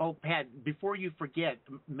 Oh, Pat, before you forget,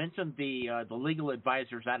 mention the legal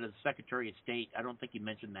advisors out of the Secretary of State. I don't think you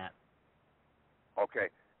mentioned that. Okay.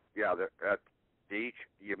 Yeah, at each,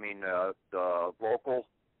 you mean the local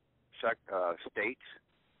states?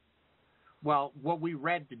 Well, what we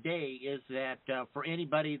read today is that for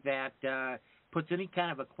anybody that puts any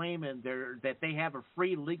kind of a claim in there, that they have a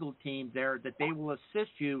free legal team there, that they will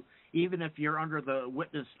assist you even if you're under the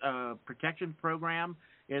witness protection program,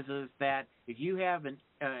 is that if you have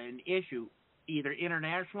an issue, either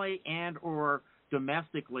internationally and or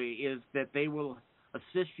domestically, is that they will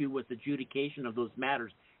assist you with adjudication of those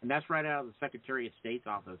matters. And that's right out of the Secretary of State's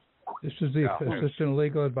office. This is the assistant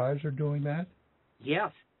legal advisor doing that?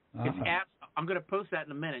 Yes. I'm going to post that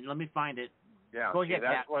in a minute. Let me find it. Yeah, go ahead,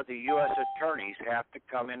 that's Pat. where the U.S. attorneys have to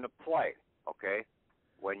come into play, okay?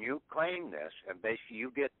 When you claim this, and basically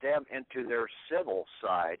you get them into their civil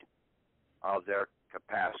side of their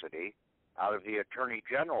capacity out of the Attorney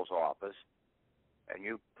General's office, and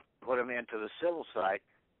you put them into the civil side,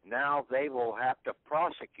 now they will have to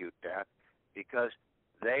prosecute that because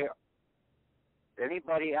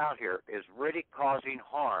anybody out here is really causing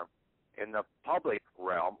harm in the public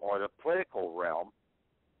realm or the political realm.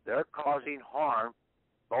 They're causing harm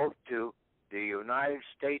both to the United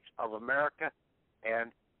States of America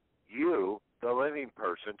and you, the living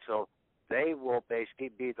person. So they will basically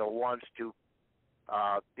be the ones to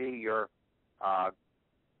be your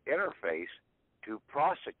interface to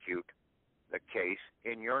prosecute the case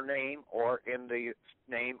in your name or in the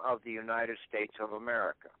name of the United States of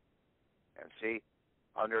America. And see,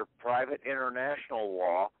 under private international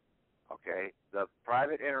law, okay, the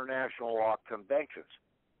private international law conventions,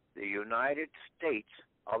 the United States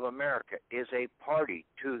of America is a party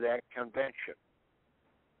to that convention.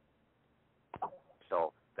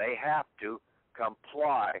 So they have to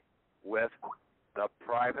comply with the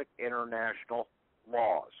private international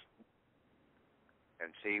laws.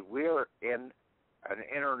 And see, we're in an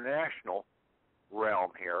international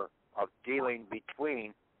realm here of dealing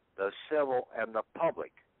between the civil and the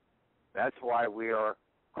public. That's why we are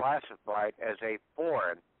classified as a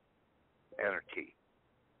foreign entity.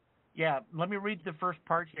 Yeah, let me read the first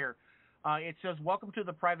part here. It says, welcome to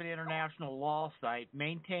the private international law site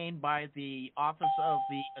maintained by the Office of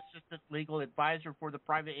the Assistant Legal Advisor for the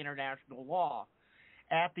Private International Law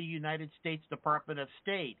at the United States Department of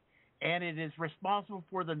State, and it is responsible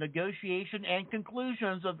for the negotiation and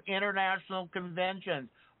conclusions of international conventions,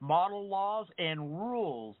 model laws and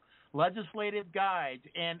rules, legislative guides,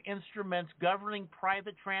 and instruments governing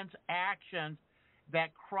private transactions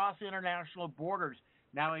that cross international borders.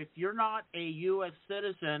 Now, if you're not a U.S.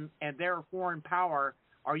 citizen and they're a foreign power,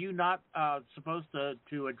 are you not supposed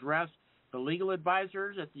to address the legal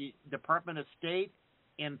advisors at the Department of State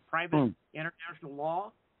in private international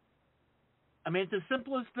law? I mean, it's as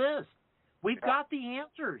simple as this. We've got the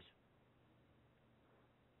answers.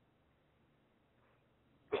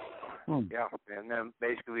 Yeah, and then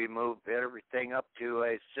basically we move everything up to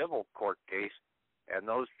a civil court case, and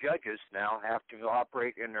those judges now have to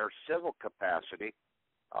operate in their civil capacity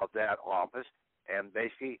of that office, and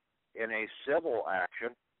basically in a civil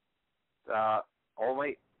action,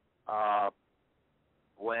 only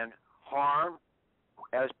when harm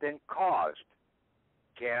has been caused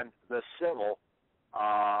can the civil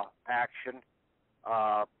action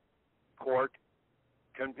court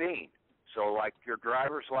convene. So like your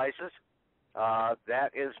driver's license,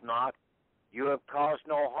 that is not You have caused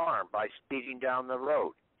no harm by speeding down the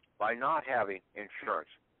road, by not having insurance.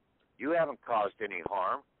 You haven't caused any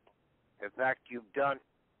harm. In fact, you've done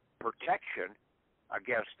protection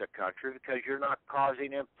against the country because you're not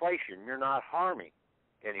causing inflation. You're not harming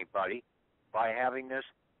anybody by having this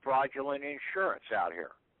fraudulent insurance out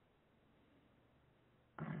here.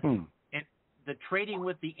 And the Trading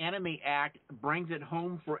with the Enemy Act brings it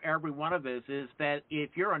home for every one of us, is that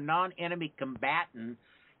if you're a non-enemy combatant,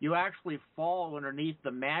 you actually fall underneath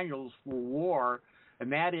the manuals for war,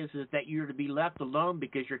 and that is that you're to be left alone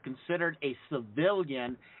because you're considered a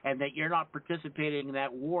civilian and that you're not participating in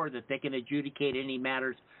that war, that they can adjudicate any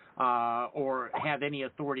matters or have any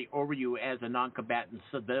authority over you as a non-combatant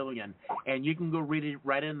civilian. And you can go read it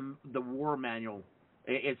right in the war manual.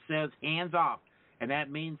 It says hands off, and that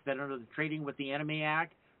means that under the Trading with the Enemy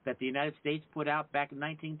Act that the United States put out back in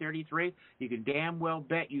 1933, you can damn well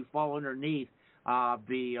bet you fall underneath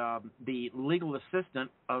the legal assistant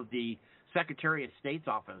of the Secretary of State's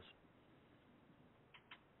office.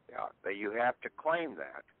 Yeah, but you have to claim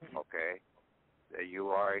that, okay, that you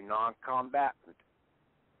are a non-combatant,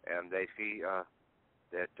 and they see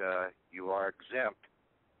that you are exempt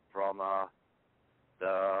from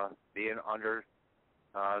the being under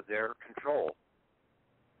their control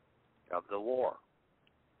of the war,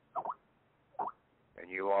 and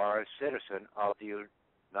you are a citizen of the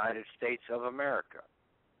United States of America.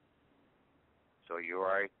 So you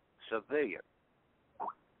are a civilian,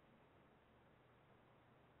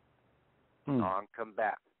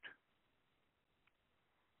 non-combatant.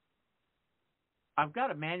 I've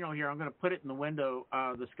got a manual here. I'm going to put it in the window,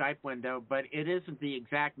 the Skype window, but it isn't the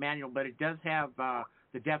exact manual, but it does have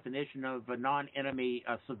the definition of a non-enemy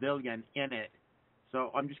civilian in it. So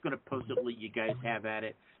I'm just going to post it, let you guys have at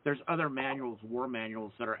it. There's other manuals, war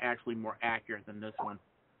manuals, that are actually more accurate than this one.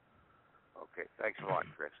 Okay, thanks a lot,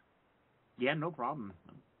 Chris. Yeah, no problem.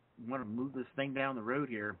 I want to move this thing down the road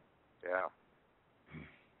here. Yeah.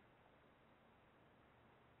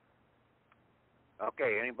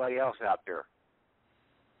 Okay, anybody else out there?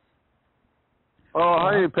 Oh,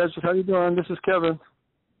 hi, Patrick. How you doing? This is Kevin.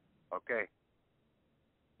 Okay.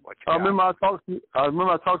 What you I remember I talked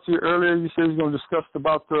to you earlier. You said you were going to discuss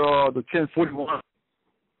about the 1041.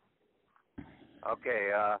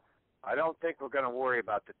 Okay, I don't think we're going to worry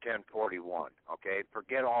about the 1041, okay?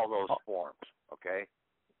 Forget all those forms, okay?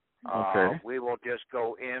 Okay. We will just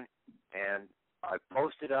go in, and I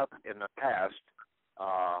posted up in the past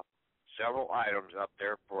several items up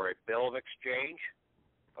there for a bill of exchange,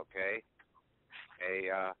 okay?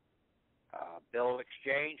 A bill of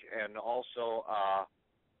exchange, and also,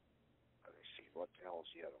 let me see, what the hell is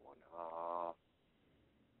the other one?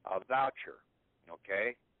 A voucher,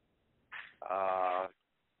 okay?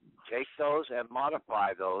 Take those and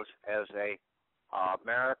modify those as a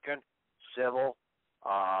American Civil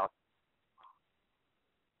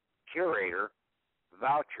Curator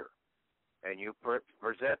voucher, and you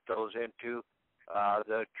present those into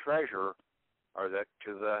the treasurer or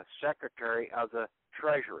to the Secretary of the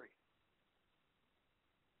Treasury.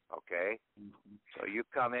 Okay, so you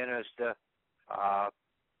come in as the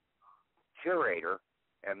curator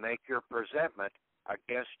and make your presentment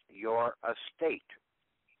against your estate,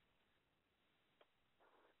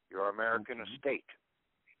 your American estate.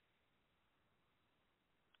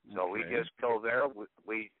 So we just go there.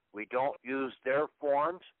 We don't use their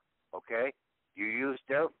forms, okay? You use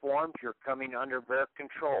their forms, you're coming under their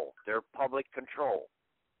control, their public control.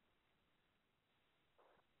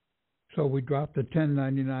 So we drop the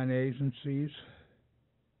 1099As and Cs?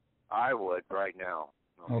 I would right now,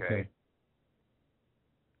 Okay.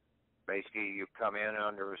 Basically, you come in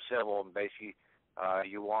under a civil, and basically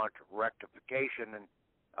you want rectification and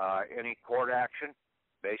any court action.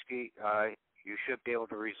 Basically, you should be able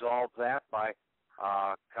to resolve that by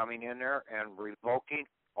coming in there and revoking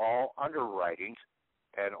all underwritings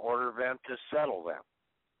and order them to settle them.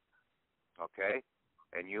 Okay?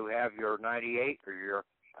 And you have your 98 or your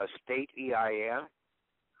estate EIN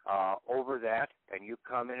over that, and you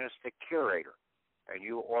come in as the curator, and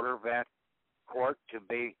you order that court to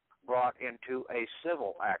be brought into a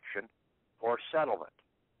civil action for settlement,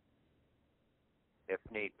 if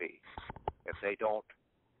need be, if they don't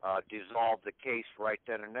dissolve the case right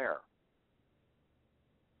then and there.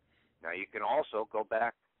 Now, you can also go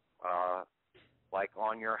back, like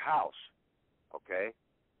on your house, okay?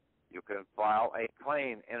 You can file a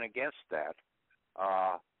claim in against that,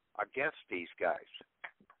 against these guys,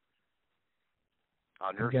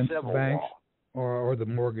 under against civil the banks, law. or the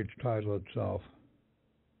mortgage title itself?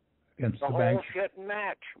 Against the the whole banks? shit and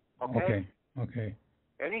match, okay? Okay.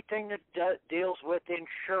 Anything that deals with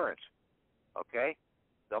insurance, okay?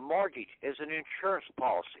 The mortgage is an insurance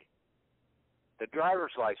policy. The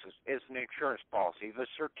driver's license is an insurance policy. The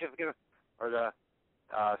certificate or the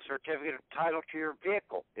certificate of title to your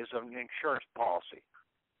vehicle is an insurance policy.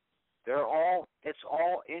 It's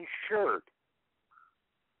all insured.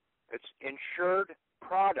 It's insured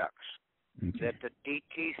products that the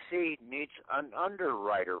DTC needs an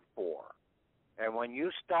underwriter for. And when you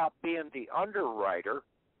stop being the underwriter,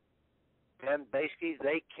 then basically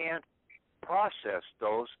they can't process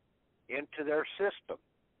those into their system.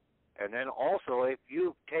 And then also, if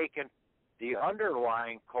you've taken the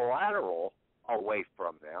underlying collateral away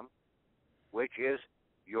from them, which is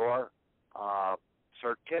your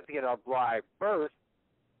certificate of live birth,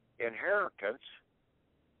 inheritance,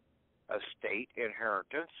 estate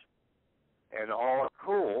inheritance, and all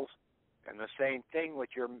accruals, and the same thing with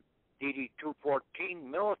your DD-214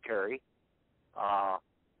 military,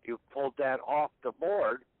 you pulled that off the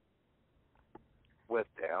board with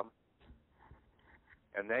them,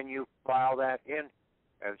 and then you file that in.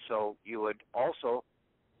 And so you would also,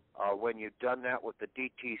 when you've done that with the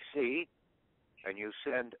DTC, and you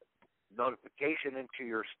send notification into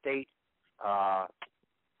your state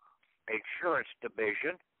insurance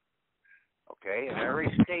division, okay, and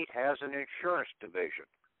every state has an insurance division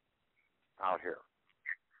out here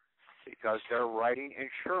because they're writing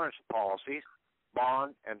insurance policies.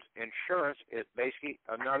 Bond and insurance is basically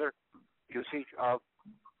another usage of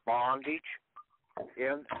bondage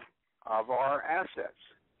of our assets.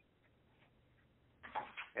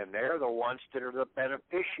 And they're the ones that are the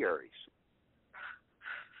beneficiaries.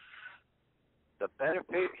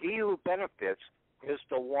 He who benefits is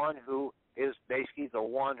the one who is basically the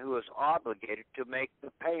one who is obligated to make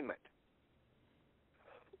the payment.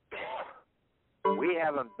 We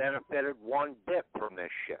haven't benefited one bit from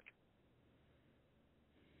this shit.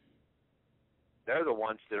 They're the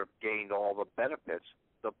ones that have gained all the benefits,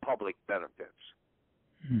 the public benefits.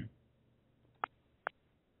 And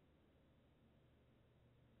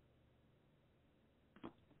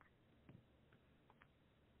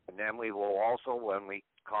then we will also, when we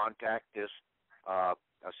contact this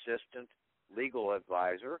assistant legal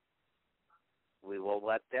advisor, we will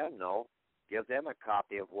let them know, give them a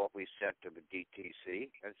copy of what we sent to the DTC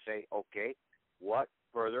and say, okay, what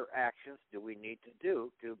further actions do we need to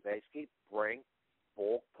do to basically bring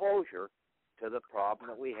full closure to the problem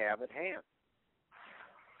that we have at hand?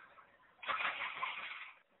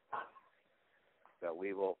 That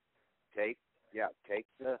we will take the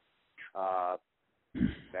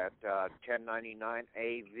that 1099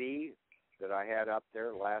 AV that I had up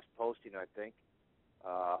there, last posting, I think,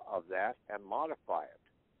 of that, and modify it.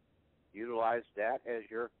 Utilize that as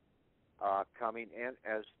your coming in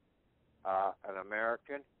as an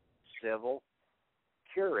American civil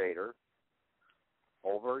curator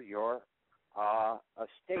over your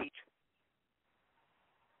estate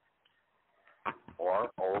or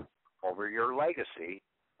over your legacy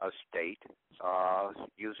estate,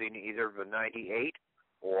 using either the 98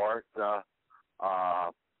 or the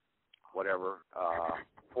whatever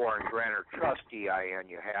foreign grantor trust EIN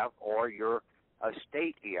you have, or your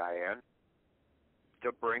estate EIN,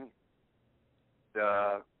 to bring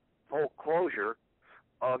the full closure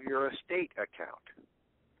of your estate account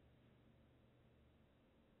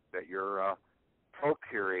that your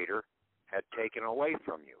procurator had taken away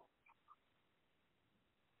from you.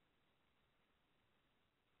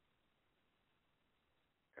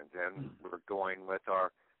 And then we're going with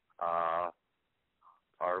our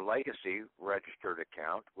legacy registered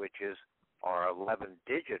account, which is our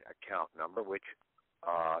 11-digit account number, which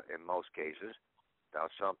in most cases, now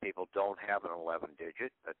some people don't have an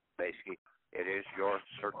 11-digit, but basically it is your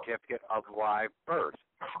certificate of live birth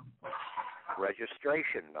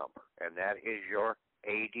registration number, and that is your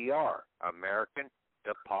ADR, American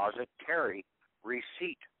Depositary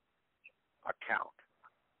Receipt account.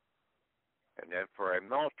 And then for a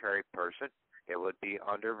military person, it would be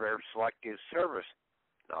under their selective service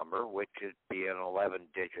number, which would be an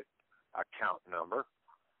 11-digit account number,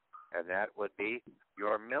 and that would be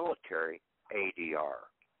your military ADR.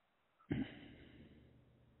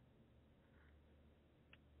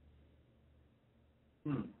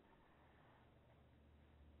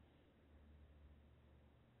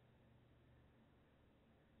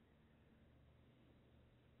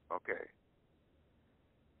 Okay.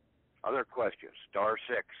 Other questions? Star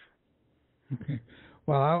 6. Okay.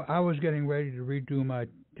 Well, I was getting ready to redo my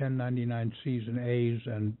 1099 C's and A's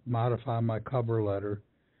and modify my cover letter,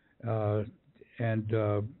 but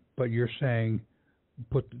you're saying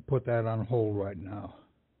put that on hold right now.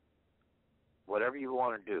 Whatever you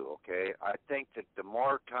want to do, okay? I think that the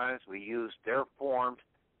more times we use their forms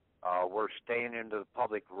we're staying into the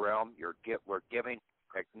public realm. We're giving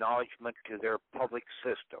acknowledgement to their public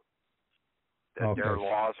system that their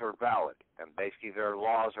laws are valid, and basically their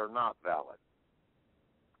laws are not valid.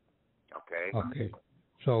 Okay. Okay.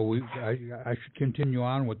 So I should continue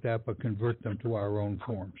on with that, but convert them to our own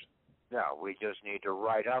forms. No, we just need to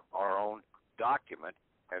write up our own document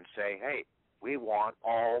and say, hey, we want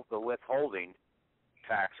all the withholding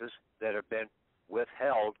taxes that have been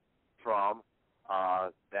withheld from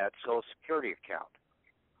that Social Security account.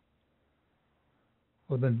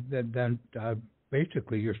 Well, then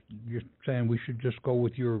basically you're saying we should just go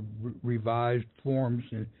with your revised forms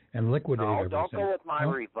and liquidate everything. No, don't go with my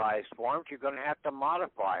revised forms. You're going to have to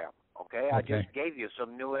modify them. Okay? I just gave you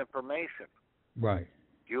some new information. Right.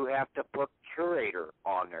 You have to put curator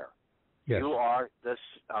on there. Yes. You are the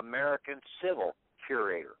American Civil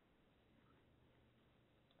Curator.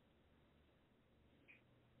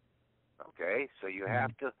 Okay? So you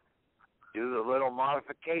have to do the little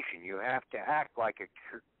modification. You have to act like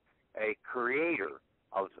a creator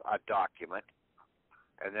of a document,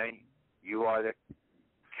 and then you are the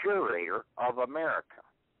curator of America.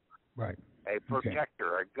 Right. A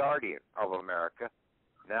protector, a guardian of America.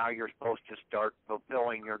 Now you're supposed to start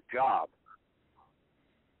fulfilling your job.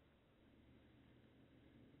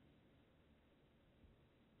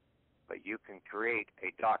 But you can create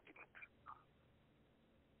a document.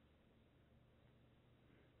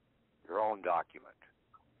 Your own document.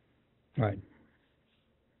 Right.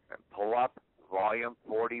 And pull up volume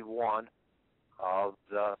 41 of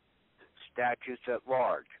the statutes at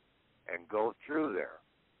large and go through there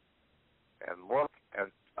and look at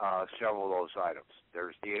several of those items.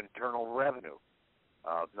 There's the Internal Revenue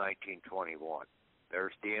of 1921.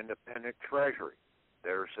 There's the Independent Treasury.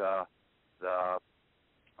 There's the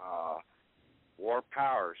War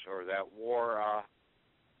Powers, or that War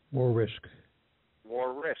Risk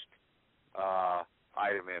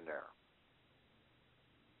item in there.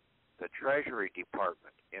 The Treasury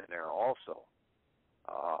Department in there also.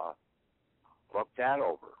 Look that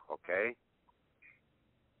over, okay?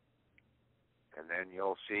 And then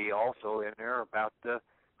you'll see also in there about the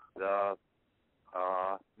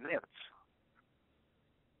mints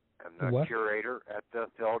and the curator at the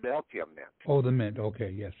Philadelphia Mint. Oh, the Mint. Okay,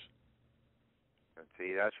 yes. And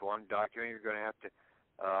see, that's one document you're going to have to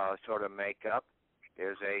sort of make up,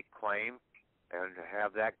 is a claim, and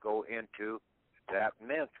have that go into that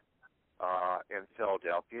mint in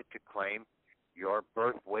Philadelphia to claim your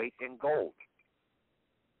birth weight in gold.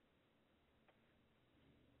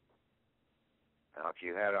 Now, if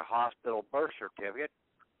you had a hospital birth certificate,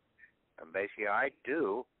 and basically I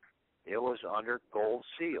do, it was under gold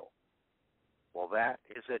seal. Well, that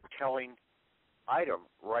is a telling item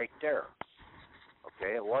right there.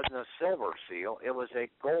 Okay, it wasn't a silver seal, it was a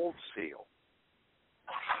gold seal.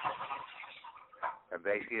 And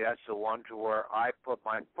basically that's the one to where I put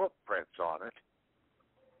my footprints on it.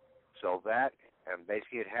 So that, and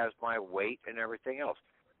basically it has my weight and everything else.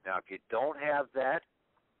 Now, if you don't have that,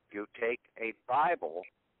 you take a Bible,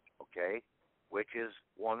 okay, which is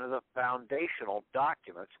one of the foundational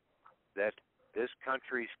documents that this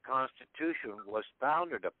country's Constitution was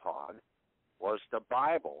founded upon, was the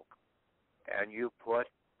Bible, and you put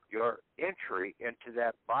your entry into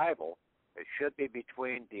that Bible. It should be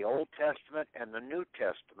between the Old Testament and the New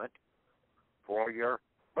Testament for your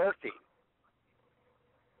birthing.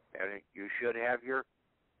 And you should have your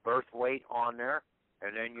birth weight on there,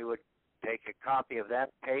 and then you would take a copy of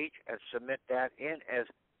that page and submit that in as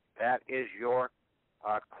that is your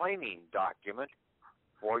claiming document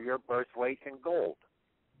for your birth weight in gold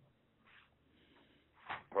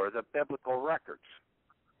for the biblical records.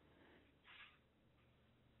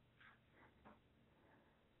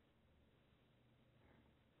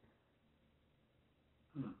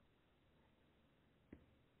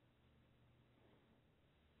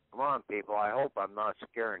 Come on, people. I hope I'm not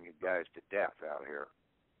scaring you guys to death out here.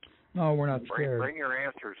 No, we're not scared. Bring your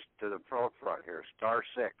answers to the forefront here.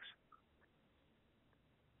 *6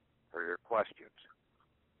 for your questions.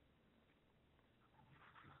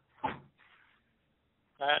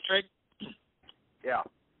 Patrick? Yeah.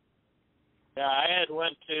 Yeah, I had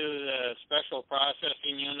went to the special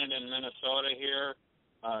processing unit in Minnesota here,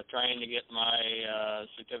 trying to get my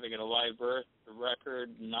certificate of live birth record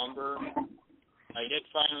number. I did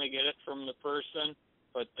finally get it from the person,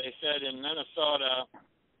 but they said in Minnesota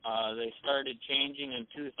they started changing in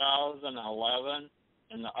 2011.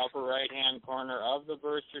 In the upper right-hand corner of the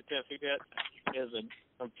birth certificate is a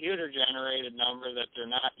computer-generated number that they're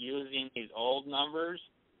not using these old numbers.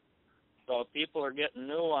 So if people are getting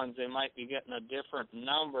new ones, they might be getting a different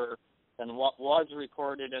number than what was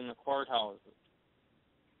recorded in the courthouses.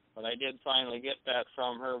 But I did finally get that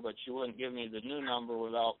from her, but she wouldn't give me the new number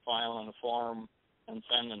without filing a form and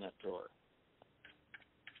sending it to her.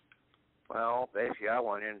 Well, basically, I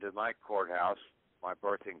went into my courthouse, my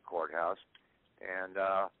birthing courthouse, and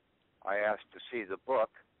I asked to see the book,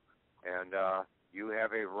 and you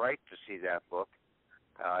have a right to see that book.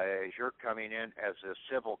 As you're coming in as a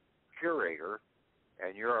civil curator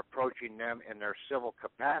and you're approaching them in their civil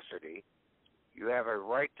capacity, you have a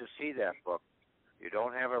right to see that book. You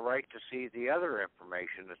don't have a right to see the other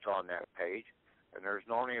information that's on that page, and there's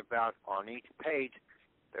only about, on each page,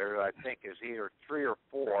 there I think is either 3 or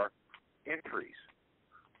 4 entries,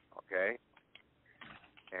 okay?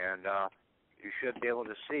 And you should be able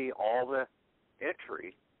to see all the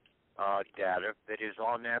entry data that is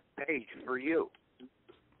on that page for you.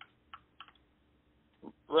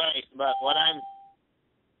 Right, but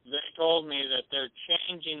they told me that they're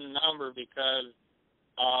changing the number because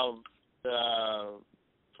of the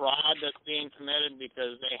fraud that's being committed,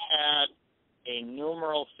 because they had a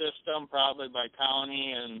numeral system, probably by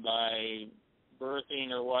county and by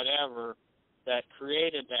birthing or whatever, that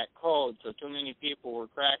created that code. So too many people were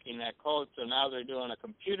cracking that code, so now they're doing a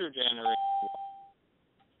computer generated.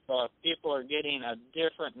 So if people are getting a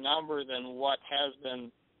different number than what has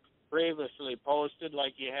been previously posted,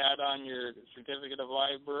 like you had on your certificate of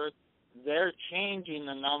live birth, they're changing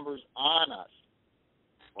the numbers on us.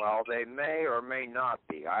 Well, they may or may not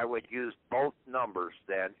be. I would use both numbers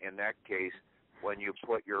then in that case when you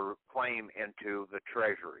put your claim into the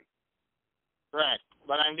Treasury. Correct.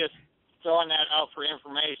 But I'm just throwing that out for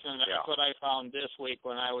information. That's what I found this week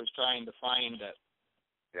when I was trying to find it.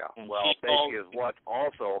 Yeah. And well, basically is what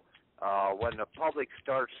also, when the public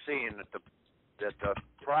starts seeing that the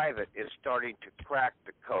private is starting to crack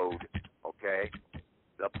the code, okay,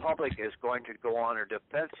 the public is going to go on a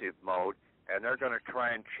defensive mode, and they're going to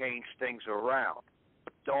try and change things around.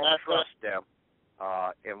 Don't trust them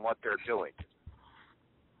in what they're doing.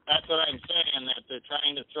 That's what I'm saying, that they're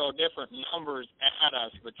trying to throw different numbers at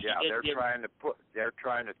us. But they're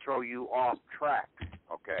trying to throw you off track,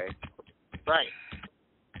 okay? Right.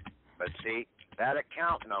 But see, that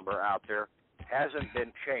account number out there hasn't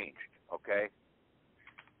been changed, okay?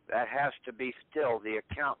 That has to be still the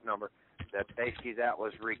account number that basically that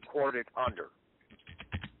was recorded under.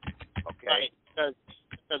 Okay. Right,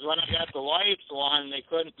 because when I got the wife's one, they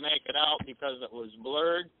couldn't make it out because it was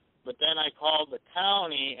blurred. But then I called the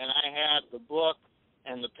county, and I had the book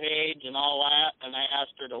and the page and all that, and I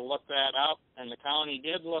asked her to look that up, and the county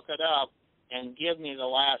did look it up and give me the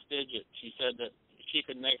last digit. She said that she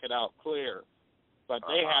could make it out clear. But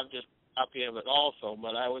they have just a copy of it also.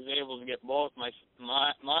 But I was able to get both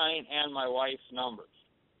mine and my wife's numbers.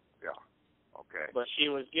 Yeah. Okay. But she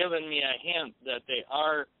was giving me a hint that they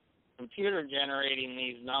are computer generating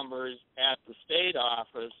these numbers at the state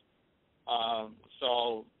office,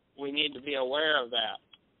 so we need to be aware of that.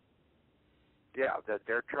 Yeah, that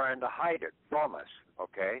they're trying to hide it from us,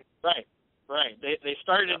 okay? Right. They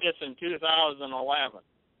started this in 2011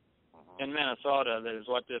 in Minnesota, that is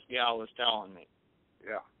what this gal was telling me.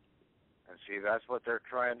 Yeah. And see, that's what they're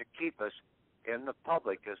trying to keep us in the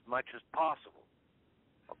public as much as possible,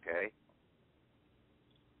 okay?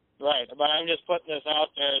 Right, but I'm just putting this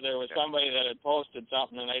out there. There was somebody that had posted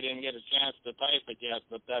something, and I didn't get a chance to type it yet,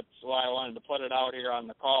 but that's why I wanted to put it out here on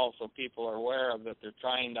the call so people are aware of it. They're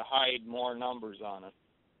trying to hide more numbers on it.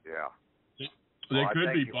 Yeah. They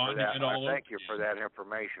could be bonding it all over. I thank you for that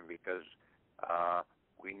information, because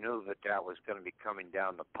we knew that was going to be coming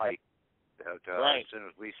down the pipe. That as soon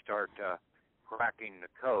as we start cracking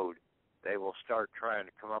the code, they will start trying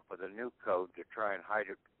to come up with a new code to try and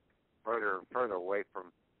hide it further and further away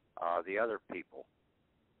from the other people.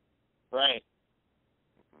 Right.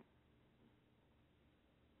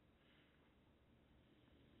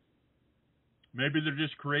 Maybe they're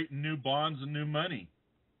just creating new bonds and new money.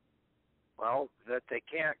 Well, that they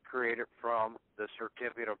can't create it from the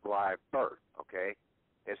certificate of live birth, okay?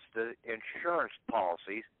 It's the insurance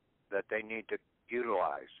policies that they need to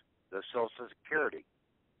utilize, the Social Security.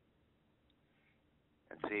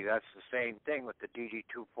 And see, that's the same thing with the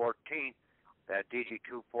DD-214. That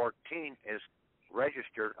DD-214 is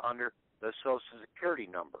registered under the Social Security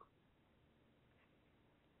number.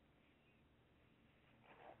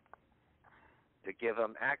 To give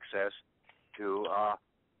them access to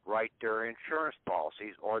write their insurance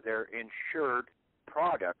policies or their insured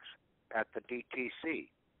products at the DTC.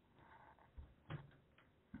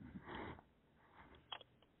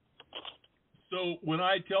 So when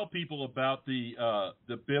I tell people about the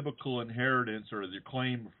biblical inheritance or the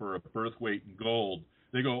claim for a birth weight in gold,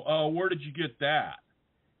 they go, "Oh, where did you get that?"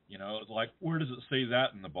 You know, it's like, where does it say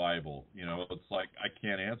that in the Bible? You know, it's like I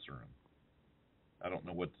can't answer him. I don't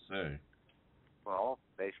know what to say. Well,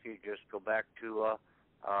 basically, just go back to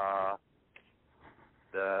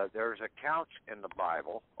there's accounts in the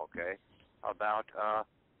Bible, okay, about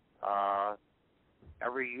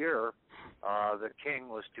every year the king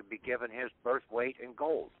was to be given his birth weight in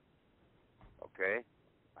gold. Okay,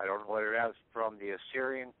 I don't know whether that's from the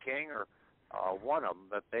Assyrian king or one of them,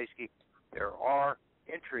 but basically there are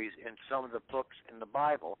entries in some of the books in the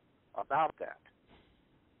Bible about that.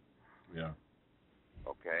 Yeah.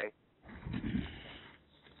 Okay.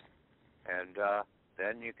 And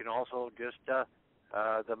then you can also just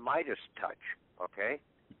the Midas touch. Okay,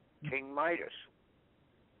 King Midas.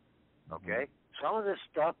 Okay, some of this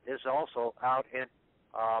stuff is also out in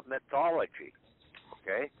mythology.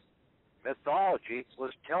 Okay, mythology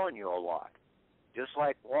was telling you a lot, just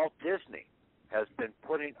like Walt Disney has been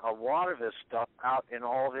putting a lot of his stuff out in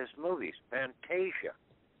all of his movies. Fantasia,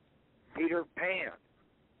 Peter Pan,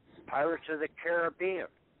 Pirates of the Caribbean,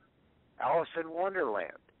 Alice in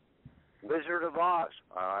Wonderland, Wizard of Oz.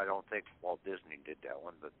 I don't think Walt Disney did that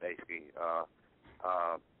one, but basically,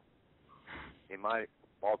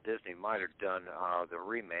 Walt Disney might have done the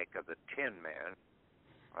remake of the Tin Man.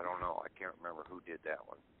 I don't know. I can't remember who did that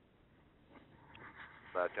one.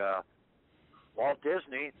 But Walt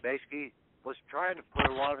Disney basically was trying to put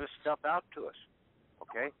a lot of his stuff out to us.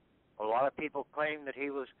 Okay, a lot of people claim that he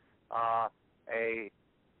was a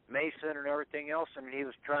Mason and everything else, and he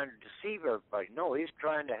was trying to deceive everybody. No, he's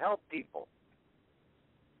trying to help people.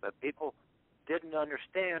 But people didn't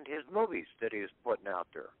understand his movies that he was putting out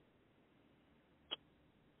there.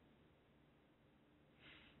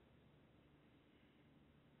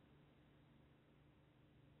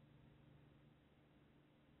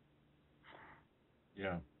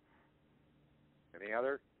 Yeah. Any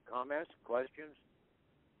other comments, questions?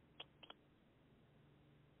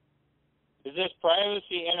 Is this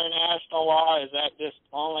privacy international law, is that just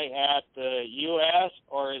only at the U.S.,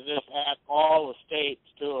 or is this at all the states,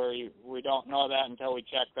 too, or we don't know that until we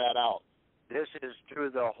check that out? This is through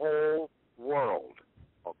the whole world,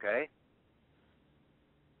 okay?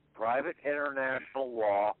 Private international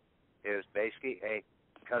law is basically a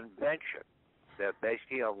convention that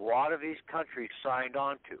basically a lot of these countries signed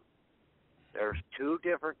on to. There's two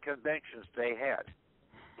different conventions they had: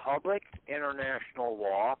 public international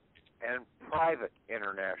law and private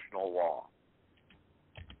international law.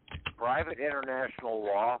 Private international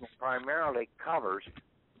law primarily covers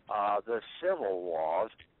the civil laws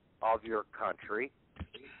of your country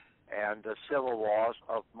and the civil laws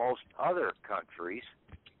of most other countries,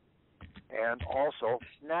 and also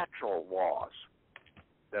natural laws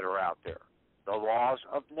that are out there, the laws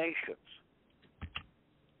of nations.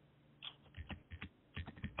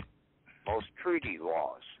 Most treaty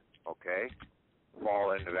laws, okay,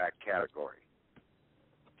 fall into that category.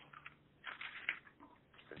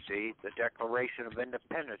 And see, the Declaration of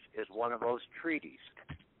Independence is one of those treaties.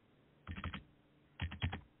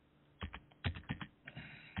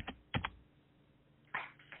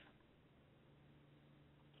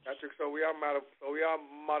 Patrick, so we are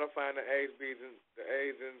modifying the A's, B's, and the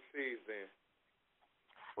A's and C's then.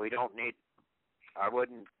 We don't need. I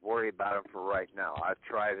wouldn't worry about them for right now. I'd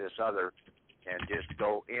try this other and just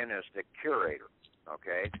go in as the curator.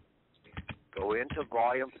 Okay? Go into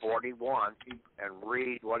volume 41 and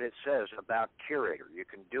read what it says about curator. You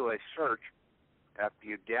can do a search after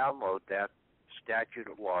you download that statute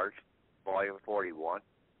at large, volume 41,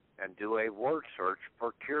 and do a word search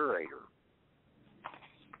for curator.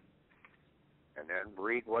 And then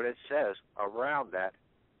read what it says around that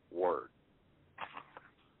word.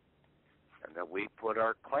 And then we put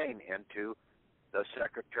our claim into the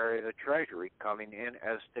Secretary of the Treasury coming in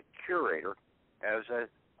as the curator, as an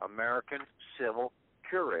American civil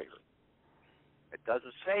curator. It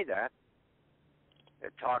doesn't say that.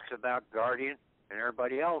 It talks about guardian and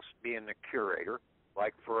everybody else being the curator,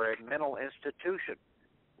 like for a mental institution.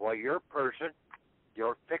 Well, your person,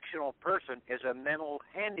 your fictional person, is a mental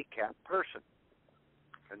handicapped person.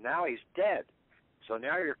 And now he's dead. So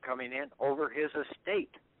now you're coming in over his estate.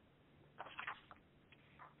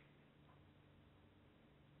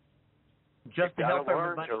 Just to help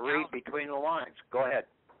learn everybody to read out, between the lines. Go ahead.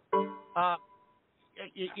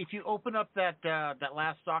 If you open up that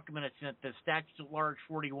last document, it's at the Statutes at Large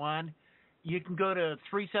 41, you can go to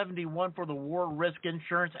 371 for the War Risk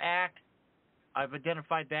Insurance Act. I've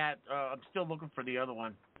identified that. I'm still looking for the other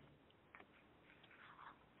one.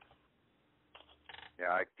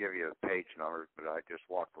 Yeah, I could give you the page numbers, but I just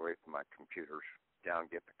walked away from my computer down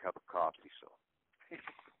getting a cup of coffee. So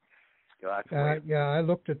Yeah, I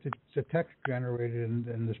looked at the text generated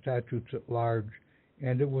in the statutes at large,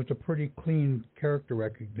 and it was a pretty clean character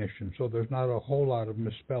recognition, so there's not a whole lot of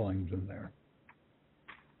misspellings in there.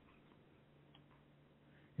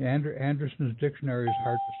 Anderson's dictionary is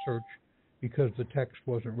hard to search because the text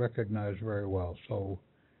wasn't recognized very well, so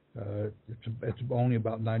it's only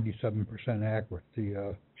about 97% accurate.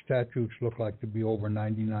 The statutes look like to be over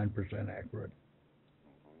 99% accurate.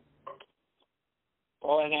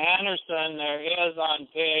 Well, in Anderson, there is on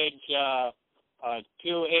page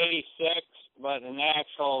 286, but in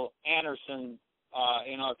actual Anderson,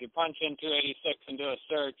 if you punch in 286 and do a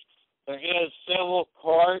search, there is civil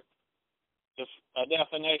court, a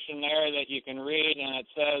definition there that you can read, and it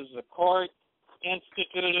says the court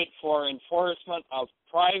instituted for enforcement of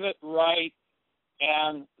private right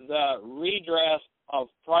and the redress of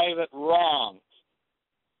private wrongs.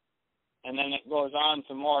 And then it goes on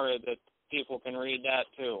some more that people can read that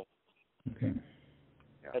too. Okay.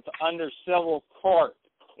 It's under civil court.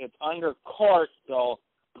 It's under court, though.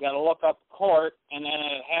 You got to look up court, and then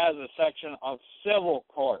it has a section of civil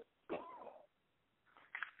court.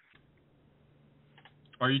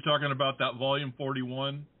 Are you talking about that volume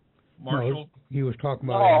 41, Marshall? No, he was talking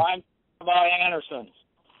about. Oh, I'm about Anderson's.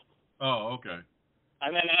 Oh, okay.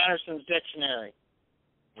 I'm in Anderson's dictionary.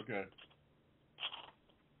 Okay.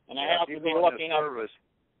 And I have to be looking up.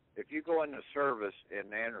 If you go into service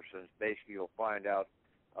in Anderson's, basically you'll find out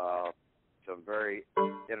some very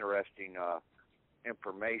interesting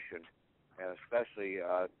information, and especially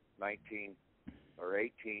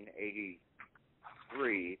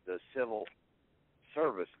 1883, the Civil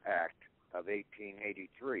Service Act of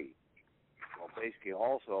 1883. Well, basically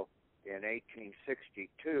also in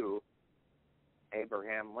 1862,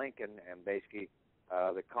 Abraham Lincoln and basically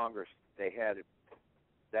the Congress they had at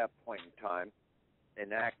that point in time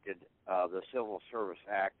enacted the Civil Service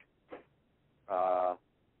Act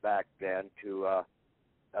back then to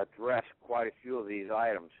address quite a few of these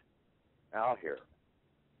items out here.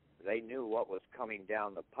 They knew what was coming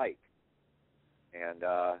down the pike, and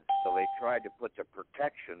so they tried to put the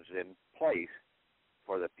protections in place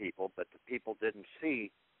for the people, but the people didn't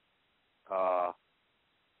see all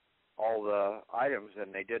the items,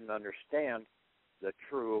 and they didn't understand the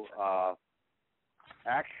true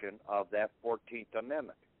action of that 14th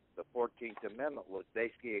Amendment. The 14th Amendment was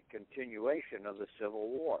basically a continuation of the Civil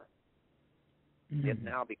War. Mm-hmm. It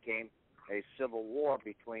now became a civil war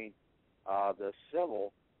between the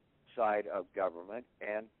civil side of government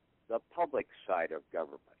and the public side of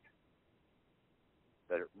government.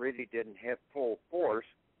 But it really didn't hit full force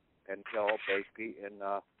until basically in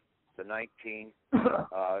the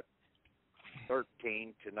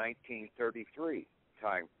 1913 to 1933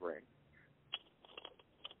 time frame.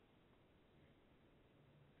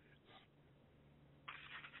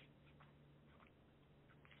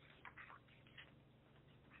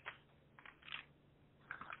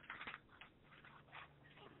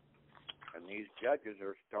 And these judges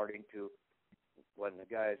are starting to, when the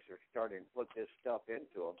guys are starting to put this stuff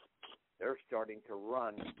into them, they're starting to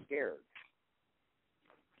run scared.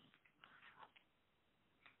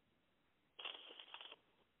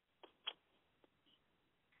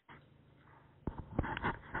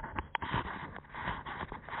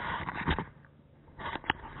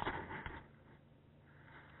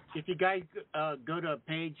 If you guys go to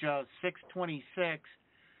page 626,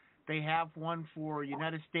 they have one for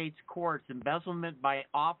United States courts, embezzlement by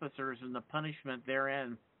officers and the punishment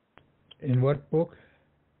therein. In what book?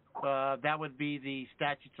 That would be the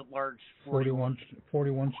statutes at large. 41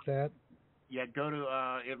 stat? Yeah, go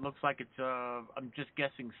to, it looks like it's, I'm just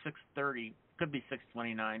guessing 630. Could be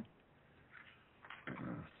 629.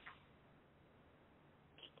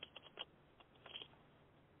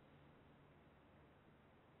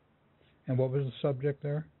 And what was the subject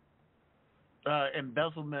there?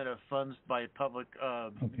 Embezzlement of funds by public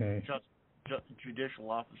judicial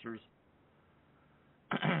officers.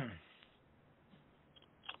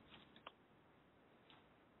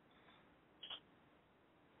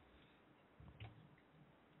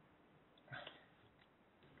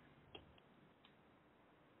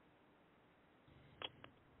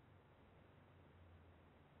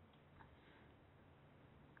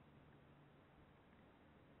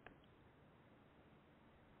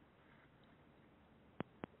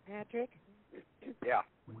 Patrick? Yeah.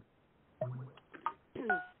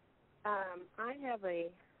 I have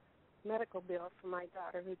a medical bill for my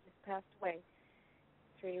daughter who just passed away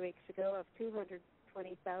 3 weeks ago of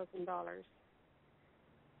 $220,000.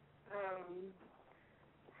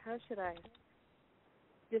 How should I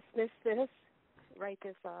dismiss this, write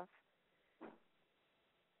this off?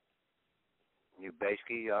 You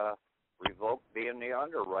basically Revoke being the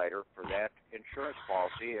underwriter for that insurance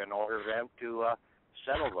policy and order them to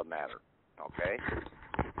settle the matter. Okay?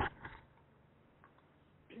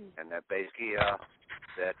 And that basically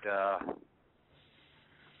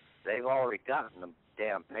they've already gotten the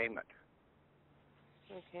damn payment.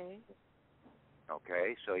 Okay.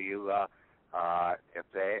 Okay, so you if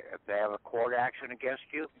they have a court action against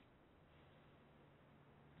you,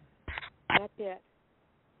 That's it.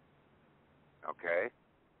 okay,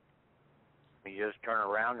 you just turn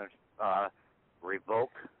around and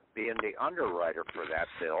revoke being the underwriter for that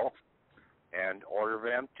bill and order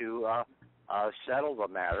them to settle the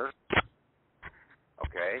matter.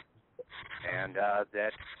 Okay, and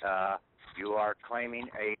that you are claiming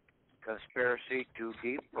a conspiracy to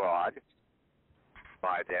defraud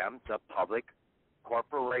by them, the public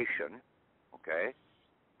corporation, okay,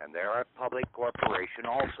 and they're a public corporation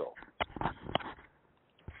also,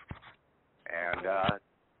 and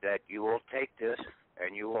that you will take this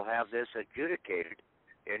and you will have this adjudicated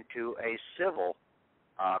into a civil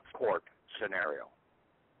court scenario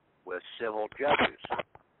with civil judges,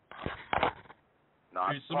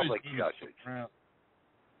 not public judges.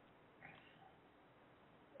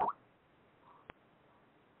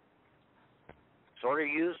 Sort of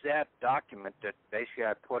use that document that basically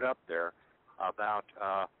I put up there about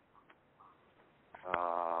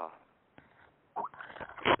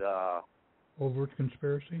the overt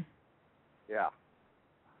conspiracy. Yeah,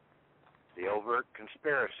 the overt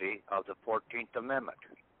conspiracy of the 14th Amendment.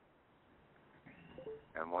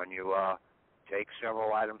 And when you take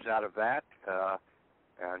several items out of that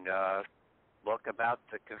and look about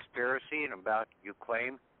the conspiracy and about you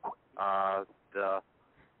claim the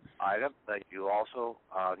item, that you also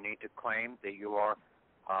need to claim that you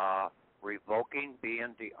are revoking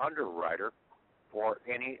being the underwriter for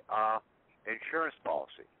any insurance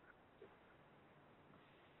policy.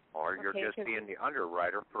 Or you're just being the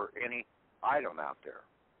underwriter for any item out there.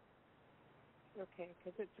 Okay,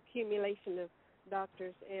 because it's accumulation of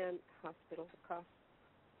doctors and hospital costs.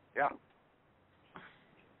 Yeah.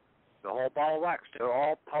 The whole ball of wax. They're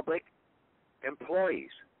all public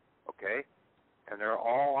employees, okay? And they're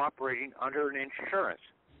all operating under an insurance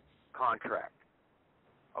contract,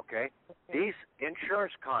 okay? These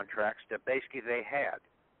insurance contracts that basically they had,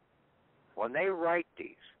 when they write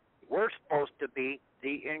these, we're supposed to be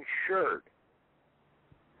the insured,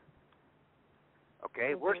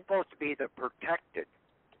 okay? We're supposed to be the protected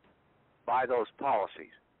by those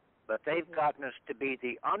policies, but they've gotten us to be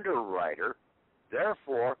the underwriter.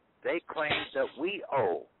 Therefore, they claim that we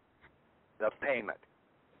owe the payment.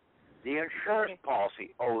 The insurance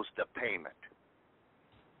policy owes the payment.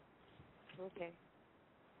 Okay.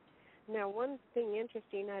 Now, one thing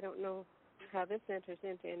interesting, I don't know how this enters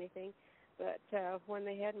into anything, but when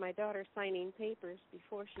they had my daughter signing papers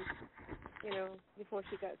before she, before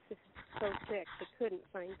she got so sick she couldn't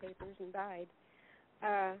sign papers and died,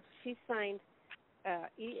 she signed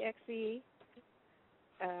EXE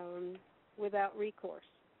without recourse.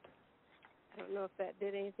 I don't know if that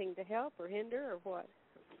did anything to help or hinder or what.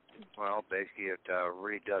 Well, basically, it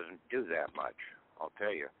really doesn't do that much. I'll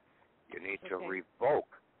tell you. You need to revoke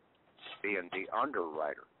being the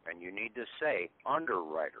underwriter, and you need to say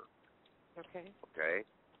underwriter. Okay. Okay?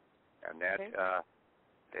 And that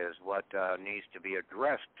is what needs to be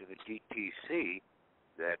addressed to the DTC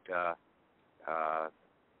that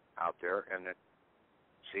out there. And that,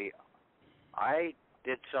 see, I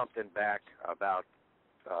did something back about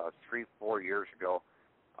 3-4 years ago.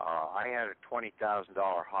 I had a $20,000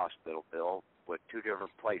 hospital bill with 2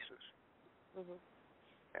 different places.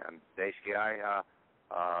 And basically,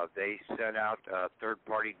 they sent out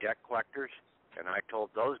third-party debt collectors, and I told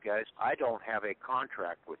those guys, I don't have a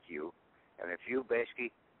contract with you, and if you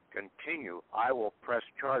basically continue, I will press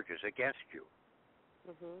charges against you.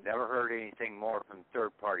 Never heard anything more from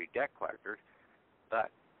third-party debt collectors, but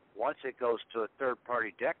once it goes to a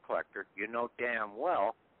third-party debt collector, you know damn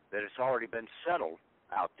well that it's already been settled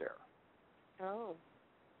out there. Oh.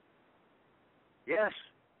 Yes.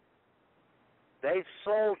 They've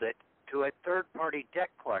sold it to a third-party debt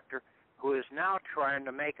collector who is now trying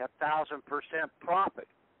to make 1,000% profit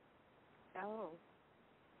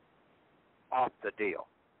off the deal.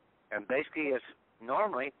 And basically it's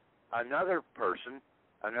normally another person,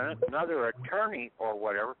 another attorney or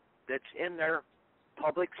whatever, that's in their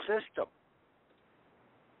public system.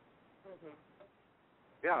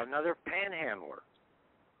 Yeah, another panhandler.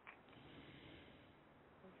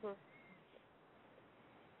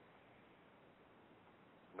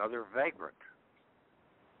 Another vagrant.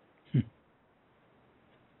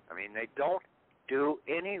 I mean, they don't do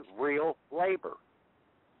any real labor.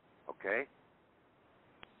 Okay?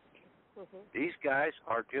 These guys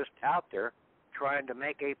are just out there trying to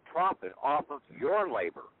make a profit off of your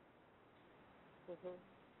labor.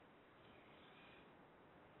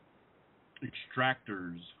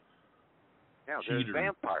 Extractors. Yeah, Cheaters. they're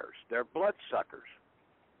vampires. They're bloodsuckers.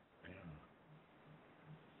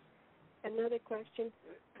 Another question.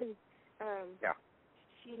 Yeah.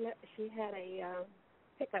 She had a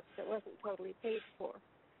pickup that wasn't totally paid for.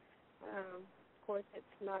 Of course,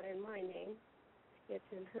 it's not in my name. It's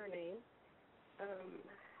in her name.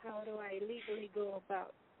 How do I legally go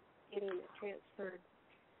about getting it transferred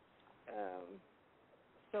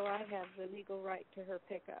so I have the legal right to her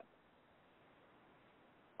pickup?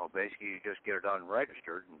 Well, basically, you just get it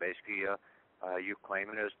unregistered, and basically, you claim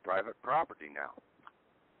it as private property now.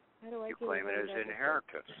 How do I You claim it as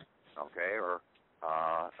inheritance, okay, or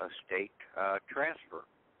estate transfer.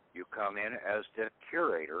 You come in as the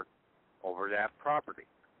curator over that property.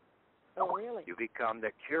 Oh, really? You become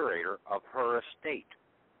the curator of her estate.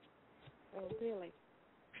 Oh, really?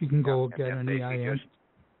 She can go And get then an basically EIN.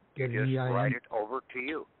 Just write it over to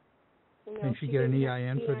you. No, Can she get an didn't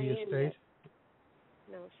EIN have for the EIN estate? yet.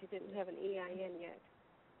 No, she didn't have an EIN yet.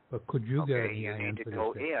 But could you get an you EIN need to for the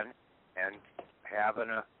go estate? in and have an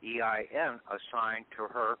EIN assigned to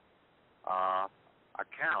her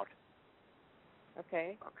account.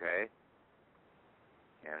 Okay. Okay.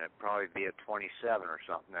 And it'd probably be a 27 or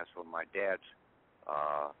something. That's what my dad's,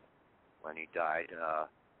 when he died,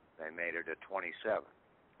 they made it a 27.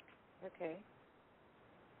 Okay.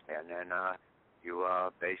 And then you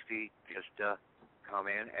basically just come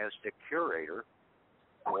in as the curator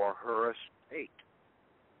for her estate.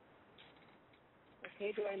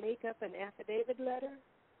 Okay, do I make up an affidavit letter?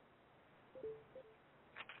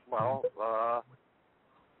 Well,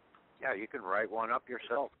 yeah, you can write one up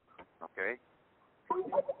yourself, okay?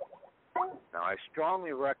 Now, I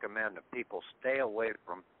strongly recommend that people stay away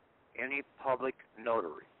from any public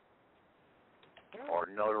notary or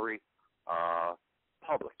notary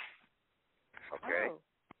public, okay? Oh.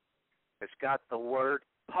 It's got the word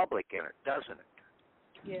public in it, doesn't it?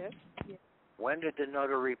 Yes. When did the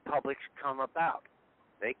notary publics come about?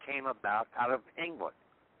 They came about out of England.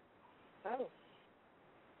 Oh.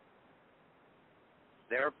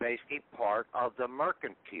 They're basically part of the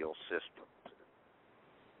mercantile system,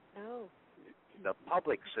 Oh. the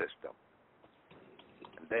public system.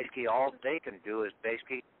 And basically all they can do is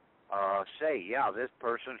basically say, yeah, this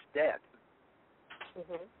person's dead.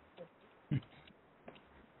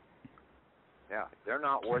 Yeah, they're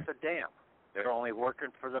not worth a damn. They're only working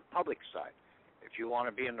for the public side. If you want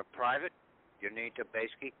to be in the private, you need to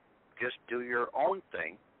basically just do your own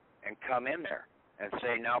thing and come in there and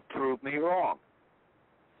say, now prove me wrong.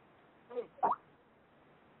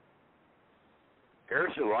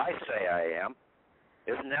 Here's who I say I am.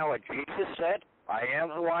 Isn't that what Jesus said? I am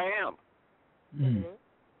who I am.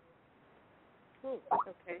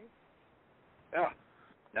 Okay. Yeah.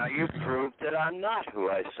 Now you've proved that I'm not who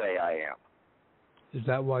I say I am. Is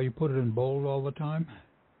that why you put it in bold all the time?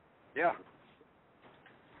 Yeah.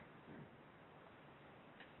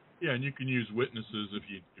 Yeah, and you can use witnesses if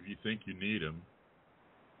you think you need them.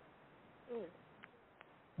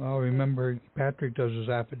 Well, remember, Patrick does his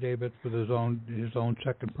affidavit with his own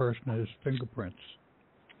second person as fingerprints.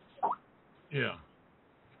 Yeah.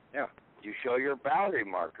 Yeah. You show your boundary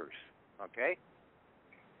markers, okay?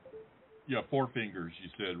 Yeah, four fingers, you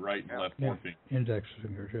said, right and left forefinger. Index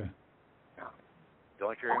fingers, yeah.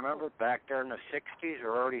 Don't you remember back there in the 60s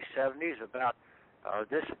or early 70s about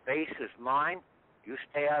this space is mine, you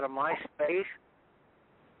stay out of my space?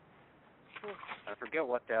 I forget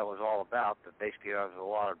what that was all about, but basically there was a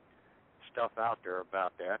lot of stuff out there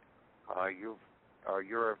about that.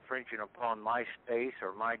 You're infringing upon my space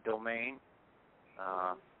or my domain.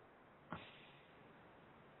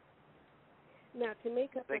 Now, to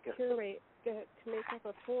make up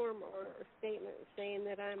a form or a statement saying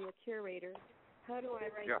that I'm the curator, how do I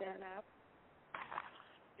write that up?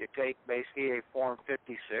 You take basically a Form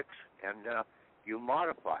 56 and you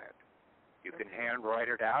modify it. You can handwrite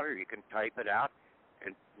it out or you can type it out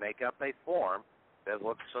and make up a form that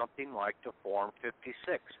looks something like the Form 56.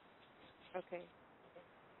 Okay.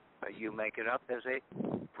 But you make it up as a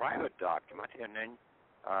private document and then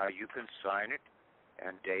you can sign it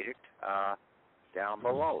and date it down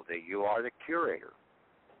below that you are the curator.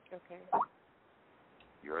 Okay.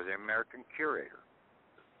 You're the American Curator.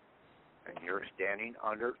 And you're standing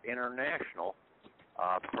under international,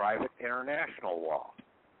 private international law.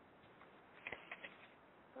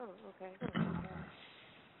 Oh, okay.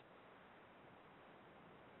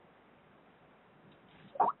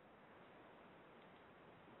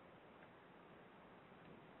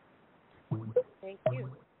 Thank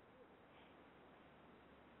you.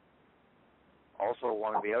 also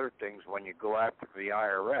one of the other things when you go after the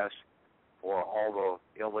IRS for all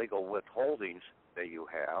the illegal withholdings that you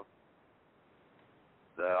have,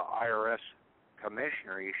 the IRS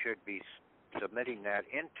commissioner you should be submitting that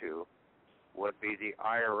into would be the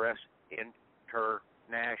IRS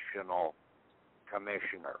International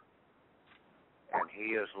Commissioner, and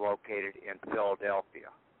he is located in Philadelphia.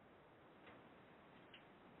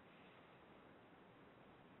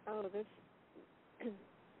 Oh, this.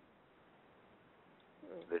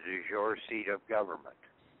 This is your seat of government.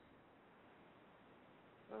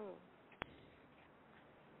 Oh.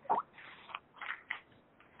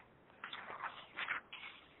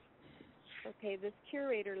 Okay, this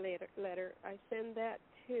curator letter, I send that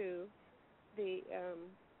to the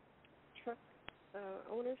truck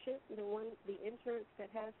ownership, the insurance that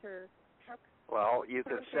has her truck. Well, you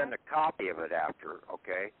can send a copy of it after,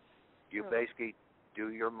 okay? You basically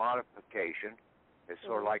do your modification. It's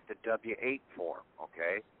sort of like the W-8 form,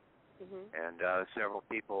 okay? And several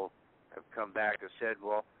people have come back and said,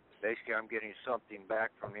 well, basically I'm getting something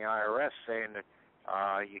back from the IRS saying that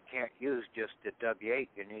you can't use just the W-8.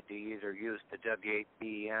 You need to either use the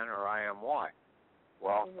W-8-BEN or IMY.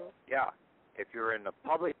 Well, yeah, if you're in the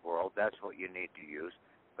public world, that's what you need to use.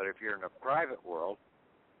 But if you're in the private world,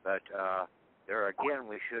 there again,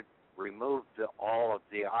 we should remove all of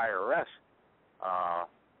the IRS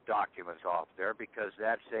documents off there because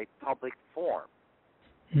that's a public form.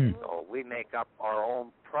 So we make up our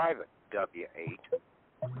own private W-8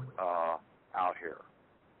 out here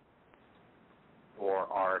for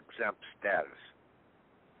our exempt status.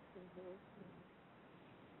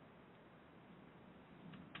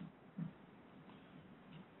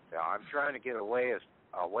 Now, I'm trying to get away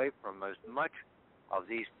from as much of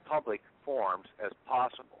these public forms as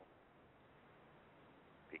possible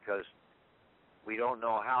because we don't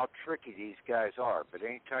know how tricky these guys are. But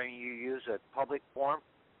anytime you use a public form,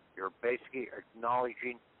 you're basically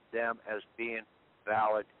acknowledging them as being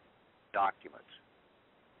valid documents,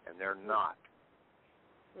 and they're not.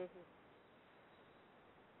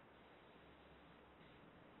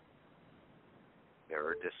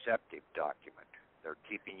 They're a deceptive document. They're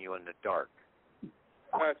keeping you in the dark.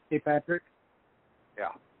 Hey, Patrick.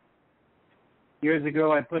 Yeah. Years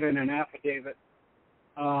ago, I put in an affidavit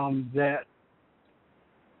that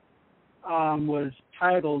was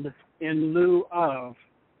titled in lieu of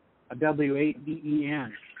a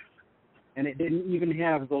W-8-BEN, and it didn't even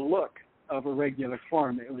have the look of a regular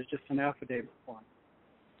form. It was just an affidavit form.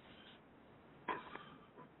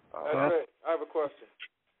 That's it. I have a question.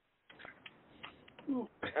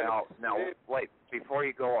 Now, wait, before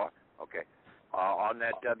you go on, okay, on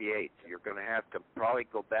that W-8, you're going to have to probably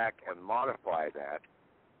go back and modify that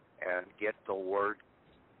and get the word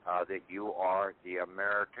that you are the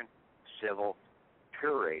American Civil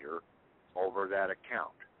Curator over that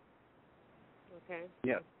account. Okay.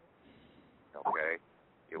 Yes. Okay.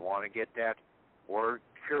 You want to get that word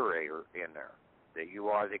curator in there, that you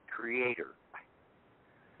are the creator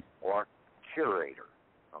or curator.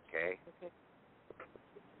 Okay?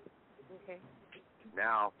 Okay.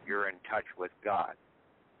 Now you're in touch with God.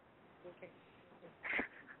 Okay.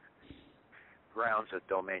 Grounds of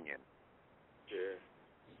dominion. Yeah.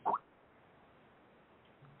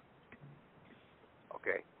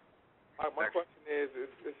 Okay. My question is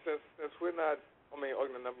since we're not, let me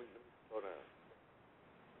slow down.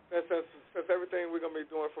 Since everything we're going to be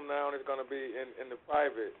doing from now on is going to be in the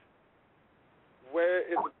private, where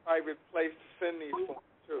is the private place to send these forms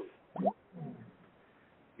to?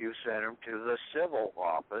 You send them to the civil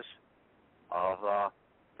office of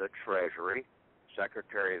the Treasury,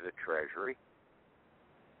 Secretary of the Treasury.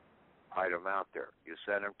 Item out there. You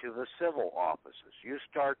send them to the civil offices. You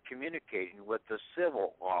start communicating with the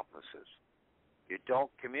civil offices. You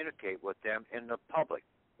don't communicate with them in the public.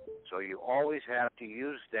 So you always have to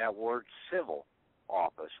use that word civil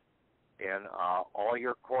office in all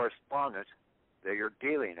your correspondence that you're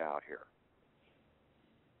dealing out here.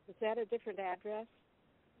 Is that a different address?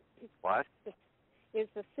 What? Is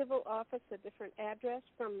the civil office a different address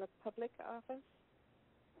from the public office?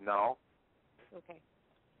 No. Okay.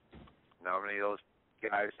 How many of those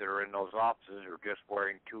guys that are in those offices are just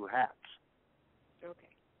wearing two hats?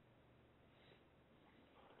 Okay.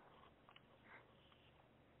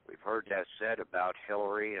 We've heard that said about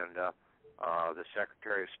Hillary and the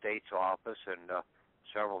Secretary of State's office and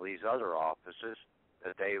several of these other offices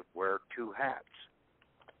that they wear two hats.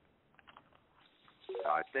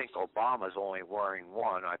 I think Obama's only wearing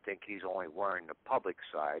one. I think he's only wearing the public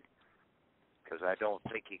side because I don't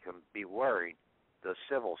think he can be wearing the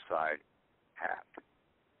civil side hat.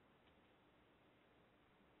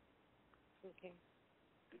 Okay.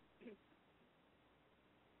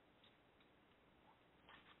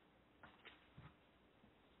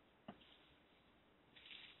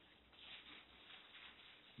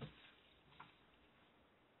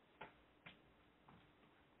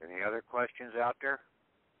 Any other questions out there?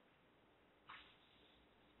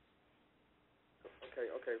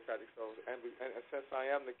 Okay, Patrick. So, and since I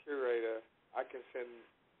am the curator, I can send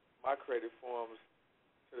my creative forms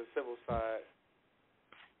to the civil side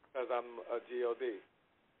because I'm a GOD.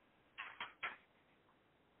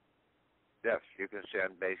 Yes, you can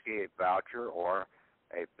send basically a voucher or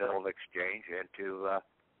a bill of exchange into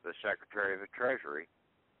the Secretary of the Treasury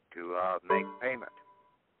to make payment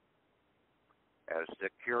as the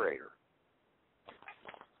curator.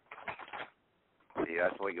 See,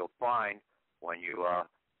 that's what you'll find when you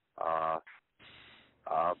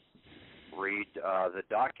read the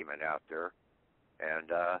document out there, and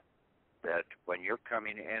that when you're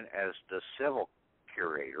coming in as the civil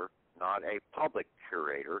curator, not a public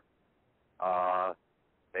curator,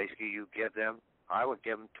 basically you give them, I would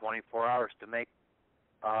give them 24 hours to make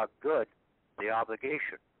good the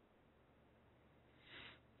obligation.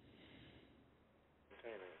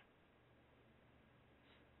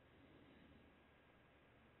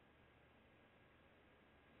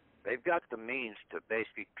 They've got the means to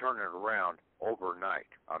basically turn it around overnight.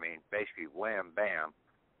 I mean, basically wham, bam,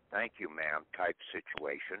 thank you, ma'am type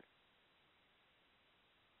situation.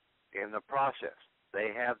 In the process,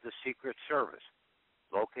 they have the Secret Service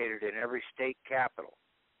located in every state capital.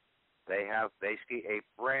 They have basically a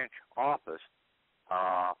branch office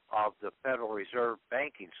of the Federal Reserve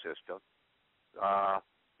banking system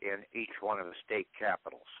in each one of the state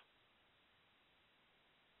capitals.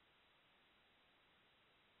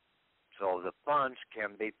 So the funds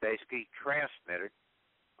can be basically transmitted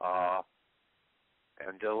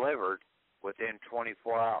and delivered within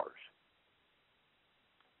 24 hours.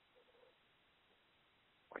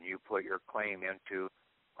 When you put your claim into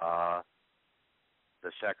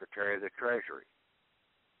the Secretary of the Treasury.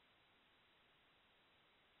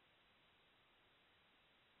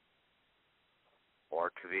 Or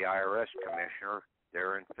to the IRS Commissioner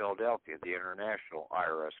there in Philadelphia, the International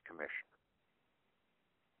IRS Commissioner.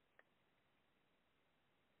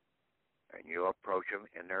 And you approach them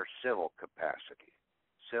in their civil capacity,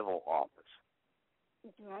 civil office.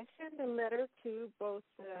 Do I send a letter to both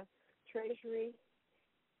the Treasury,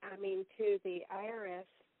 to the IRS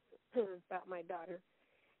about my daughter,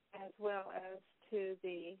 as well as to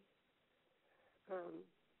the,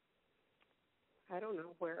 I don't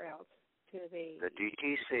know where else, to the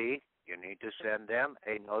DTC? You need to send them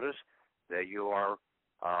a notice that you are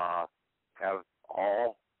have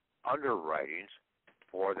all underwritings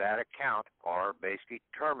for that account are basically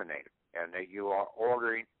terminated, and that you are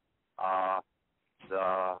ordering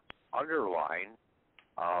the underlying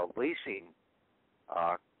leasing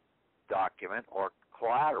document or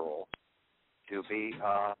collateral to be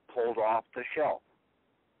pulled off the shelf.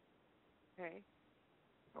 Okay.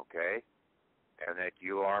 Okay? And that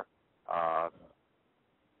you are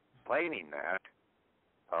claiming that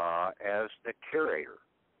as the curator.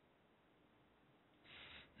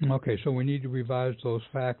 Okay, so we need to revise those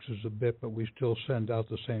faxes a bit, but we still send out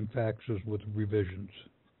the same faxes with revisions.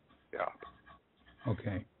 Yeah.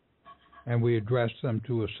 Okay. And we address them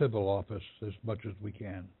to a civil office as much as we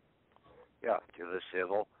can. Yeah, to the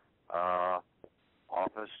civil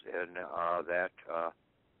office in that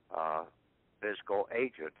fiscal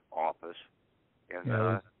agent office in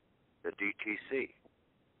the DTC.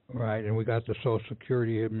 Right, and we got the Social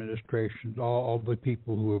Security Administration, all the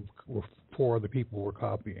people who were four of the people we're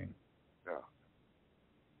copying. Yeah.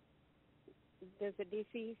 Does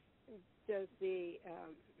the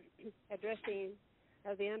addressing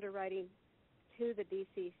of the underwriting to the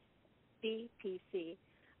DPC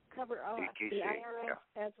cover all DTC, the IRS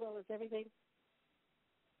as well as everything?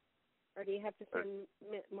 Or do you have to send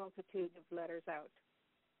multitudes of letters out?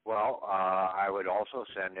 Well, I would also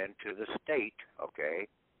send into the state, okay?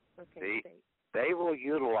 Okay, they will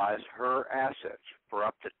utilize her assets for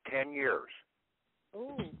up to 10 years.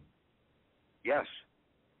 Oh. Yes.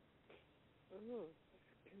 Oh.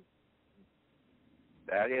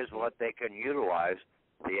 That is what they can utilize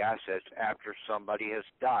the assets after somebody has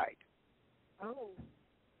died. Oh.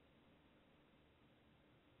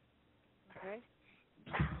 Okay.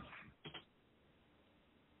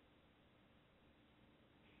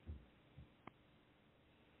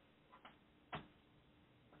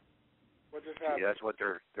 See, that's what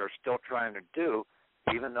they're still trying to do,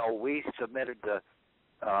 even though we submitted the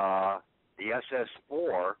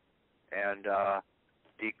SS4 and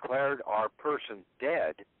declared our person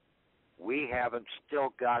dead. We haven't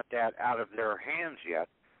still got that out of their hands yet,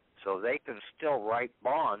 so they can still write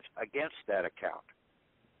bonds against that account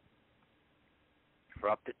for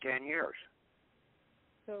up to 10 years.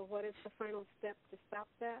 So what is the final step to stop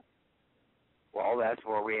that? Well, that's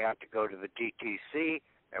where we have to go to the DTC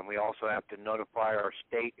and we also have to notify our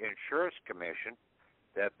state insurance commission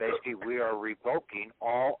that basically we are revoking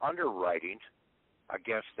all underwritings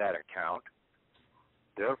against that account.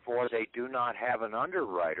 Therefore, they do not have an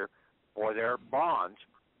underwriter for their bonds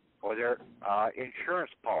or their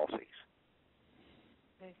insurance policies.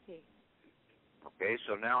 I see. Okay,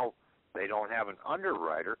 so now they don't have an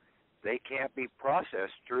underwriter. They can't be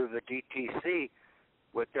processed through the DTC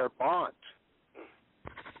with their bonds.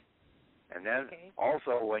 And then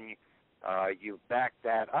also when you back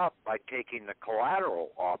that up by taking the collateral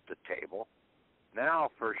off the table, now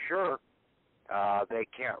for sure they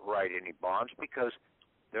can't write any bonds because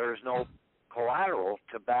there is no collateral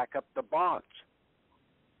to back up the bonds.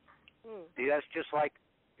 See, that's just like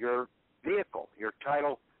your vehicle, your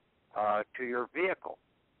title to your vehicle.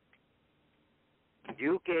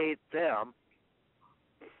 You gave them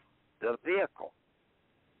the vehicle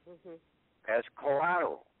as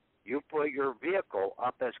collateral. You put your vehicle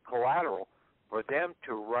up as collateral for them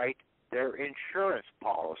to write their insurance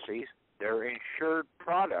policies, their insured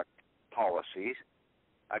product policies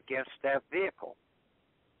against that vehicle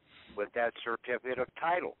with that certificate of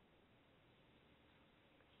title.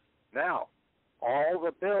 Now, all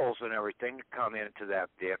the bills and everything that come into that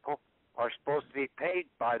vehicle are supposed to be paid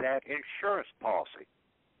by that insurance policy.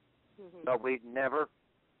 But we've never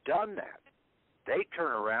done that. They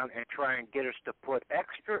turn around and try and get us to put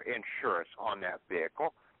extra insurance on that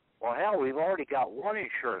vehicle. Well, hell, we've already got one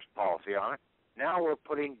insurance policy on it. Now we're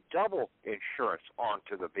putting double insurance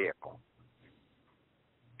onto the vehicle.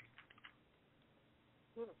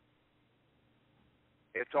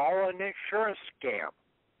 It's all an insurance scam.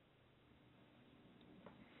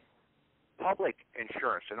 Public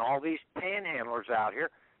insurance and all these panhandlers out here.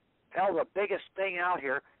 Hell, the biggest thing out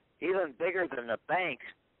here, even bigger than the banks,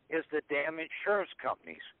 is the damn insurance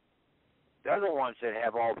companies. They're the ones that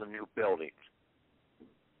have all the new buildings.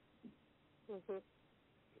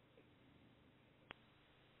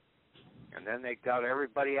 And then they got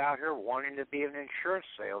everybody out here wanting to be an insurance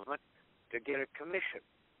salesman to get a commission,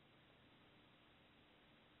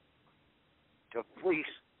 to fleece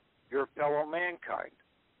your fellow mankind.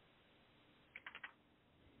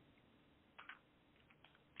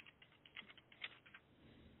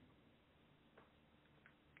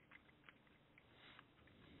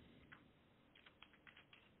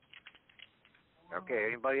 Okay,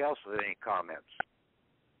 anybody else with any comments?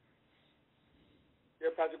 Yeah,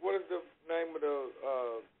 Patrick, what is the name of the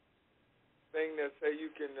thing that say you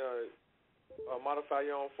can modify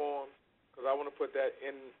your own forms? Because I want to put that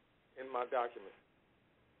in my document.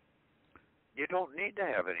 You don't need to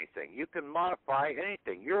have anything. You can modify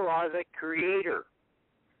anything. You are the creator.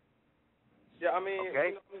 Yeah, I mean,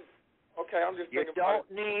 okay, I'm just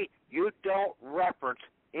thinking you don't reference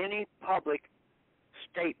any public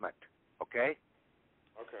statement, okay?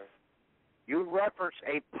 Okay. You reference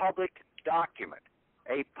a public document,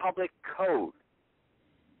 a public code,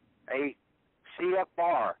 a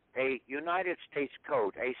CFR, a United States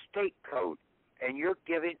code, a state code, and you're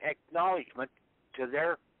giving acknowledgement to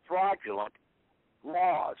their fraudulent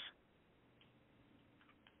laws.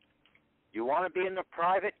 You want to be in the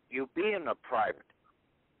private? You be in the private.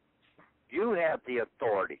 You have the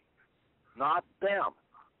authority, not them.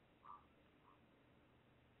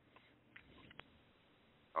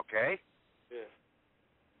 Okay? Yeah.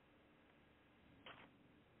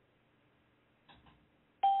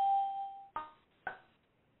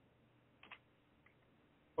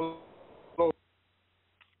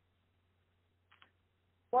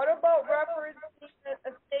 What about referencing a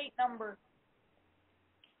estate number?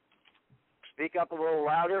 Speak up a little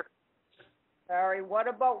louder. Sorry, what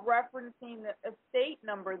about referencing the estate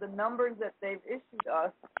number, the numbers that they've issued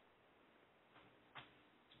us?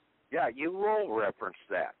 Yeah, you will reference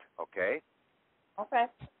that, okay? Okay.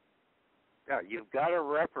 Yeah, you've got to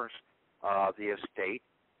reference the estate,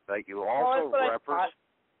 but you also reference...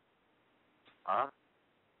 Huh?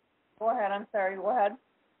 Go ahead, I'm sorry, go ahead.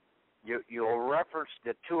 You'll reference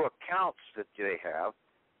the two accounts that they have,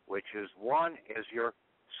 which is one is your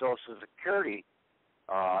Social Security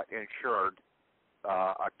insured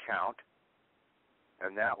account,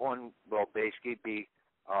 and that one will basically be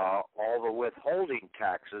all the withholding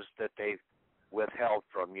taxes that they've withheld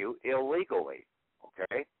from you illegally,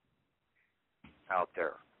 okay, out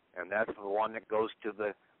there. And that's the one that goes to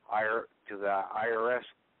the IRS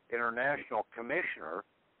International Commissioner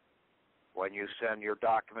when you send your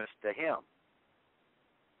documents to him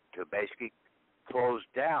to basically close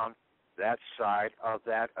down that side of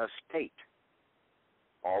that estate,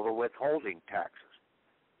 all the withholding taxes.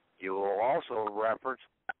 You will also reference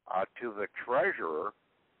to the treasurer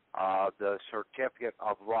the certificate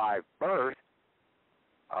of live birth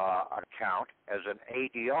account as an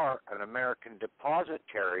ADR, an American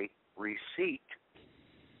Depositary Receipt,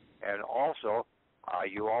 and also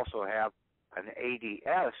you also have an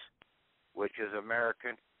ADS, which is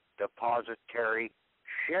American Depositary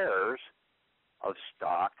Shares of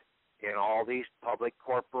stock in all these public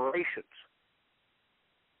corporations,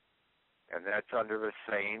 and that's under the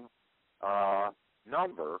same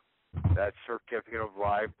number, that certificate of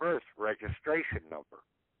live birth registration number.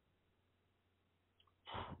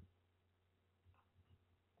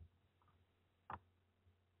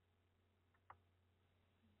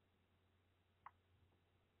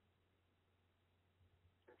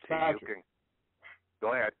 Patrick. You can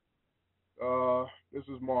go ahead. This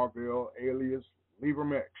is Marville, alias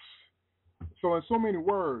Libramix. So in so many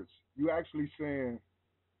words, you actually saying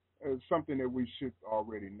something that we should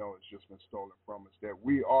already know has just been stolen from us, that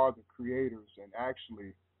we are the creators, and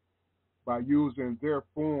actually by using their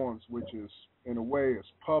forms, which is in a way is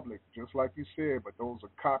public, just like you said, but those are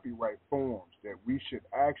copyright forms, that we should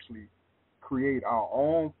actually create our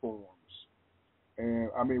own forms. And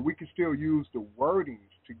I mean, we can still use the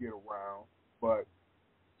wordings to get around, but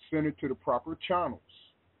send it to the proper channels.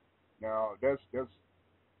 Now, that's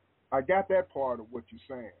I got that part of what you're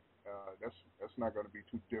saying. That's not going to be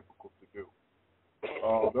too difficult to do.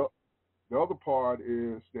 The other part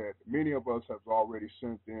is that many of us have already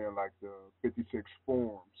sent in like the 56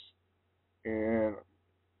 forms, and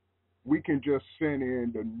we can just send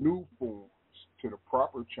in the new forms to the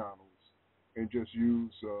proper channels and just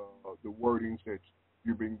use the wordings that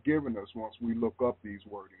you've been giving us once we look up these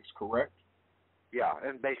wordings, correct? Yeah,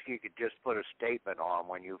 and basically you could just put a statement on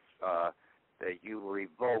when you that you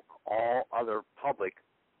revoke all other public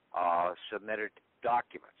submitted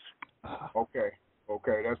documents. Okay.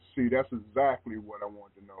 That's exactly what I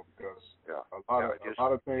wanted to know, because a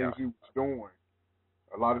lot of things you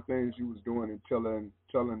was doing and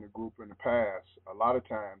telling the group in the past, a lot of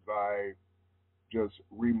times I just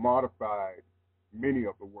remodified many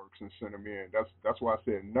of the works and sent them in. That's why I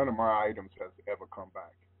said none of my items has ever come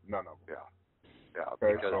back. None of them. Yeah,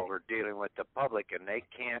 okay, because we're dealing with the public and they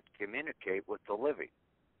can't communicate with the living.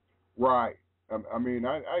 Right. I mean,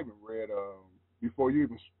 I even read, before you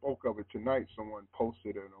even spoke of it tonight, someone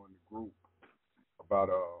posted it on the group about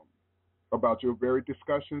your very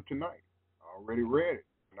discussion tonight. I already read it,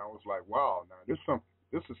 and I was like, wow, now this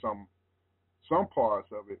is some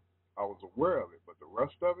parts of it I was aware of it, but the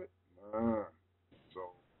rest of it, nah. So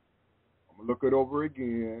I'm going to look it over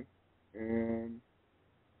again, and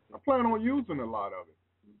I plan on using a lot of it,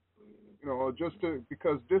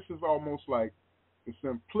 because this is almost like the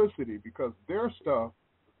simplicity, because their stuff,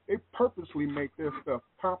 they purposely make their stuff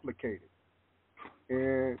complicated.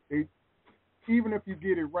 And even if you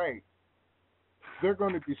get it right, they're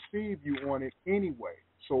going to deceive you on it anyway.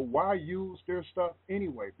 So why use their stuff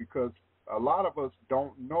anyway? Because a lot of us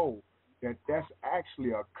don't know that that's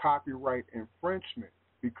actually a copyright infringement,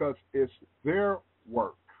 because it's their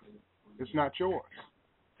work. It's not yours.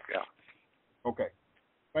 Yeah. Okay.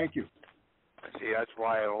 Thank you. See, that's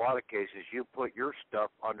why in a lot of cases you put your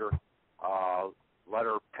stuff under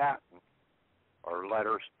letter patent or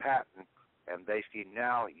letters patent, and basically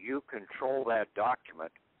now you control that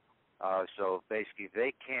document. So basically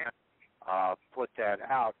they can't put that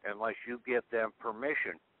out unless you give them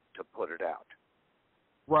permission to put it out.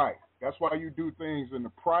 Right. That's why you do things in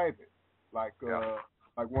the private. Like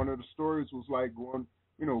one of the stories was like going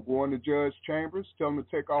to Judge Chambers, tell him to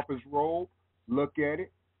take off his robe, look at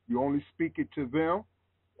it. You only speak it to them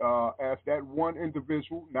as that one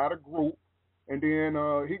individual, not a group. And then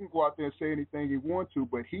he can go out there and say anything he wants to,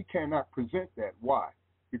 but he cannot present that. Why?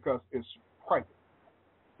 Because it's private.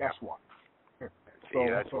 That's why. See,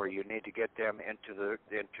 that's where you need to get them into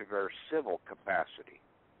their civil capacity.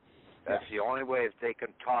 That's the only way that they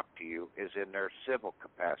can talk to you is in their civil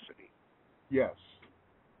capacity. Yes.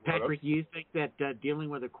 Patrick, do you think that dealing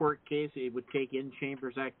with a court case, it would take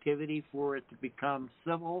in-chambers activity for it to become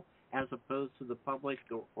civil as opposed to the public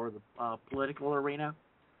or the political arena?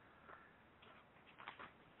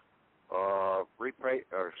 Repeat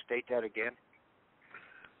or state that again.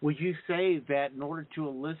 Would you say that in order to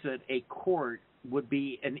elicit a court would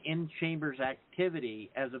be an in-chambers activity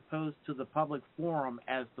as opposed to the public forum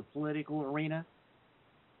as the political arena?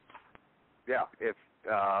 Yeah, if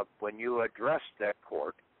when you address that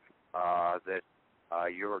court that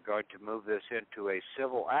you are going to move this into a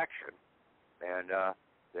civil action, and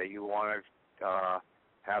that you want to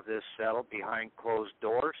have this settled behind closed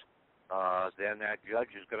doors, then that judge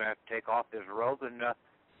is going to have to take off his robe and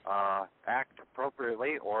act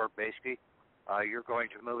appropriately, or basically you're going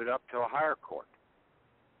to move it up to a higher court.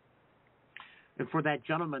 And for that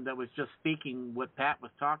gentleman that was just speaking, what Pat was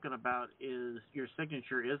talking about is your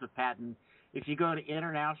signature is a patent. If you go to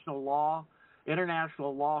international law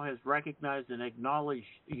has recognized and acknowledged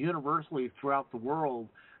universally throughout the world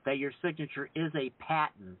that your signature is a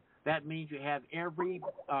patent. That means you have every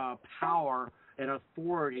power and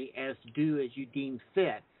authority as due as you deem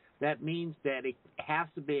fit. That means that it has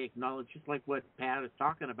to be acknowledged, just like what Pat is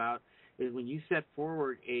talking about, is when you set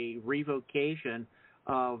forward a revocation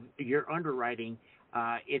of your underwriting,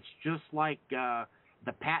 it's just like the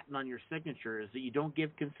patent on your signature is that you don't give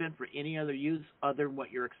consent for any other use other than what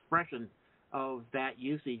your expression of that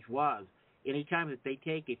usage was. Anytime that they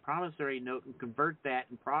take a promissory note and convert that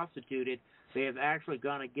and prostitute it, they have actually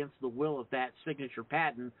gone against the will of that signature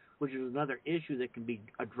patent, which is another issue that can be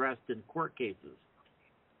addressed in court cases.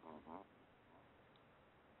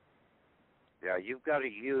 Yeah, you've got to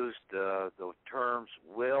use the terms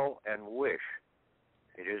will and wish.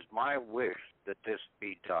 It is my wish that this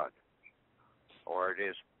be done, or it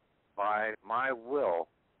is by my will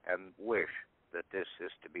and wish that this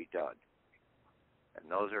is to be done.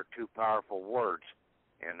 And those are two powerful words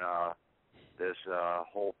in this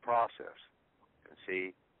whole process. And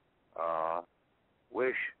see,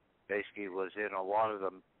 wish basically was in a lot of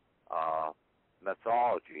the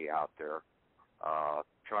mythology out there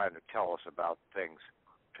trying to tell us about things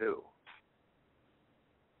too.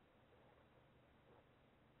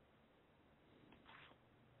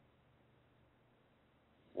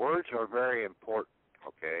 Words are very important,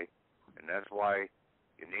 okay? And that's why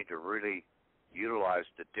you need to really utilize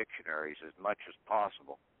the dictionaries as much as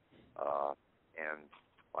possible. And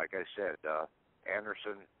like I said,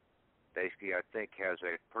 Anderson basically, I think, has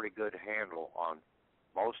a pretty good handle on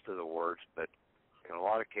most of the words, but in a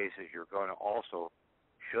lot of cases you're going to also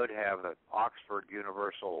should have an Oxford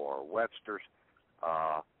Universal or Webster's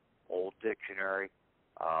Old Dictionary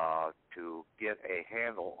to get a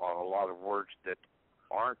handle on a lot of words that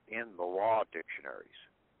aren't in the law dictionaries.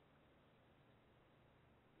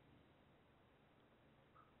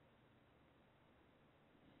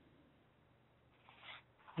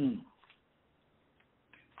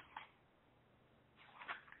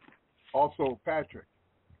 Also, Patrick.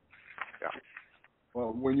 Yeah.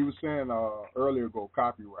 Well, when you were saying earlier ago,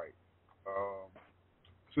 copyright,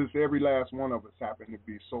 since every last one of us happen to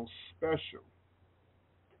be so special,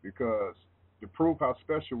 because to prove how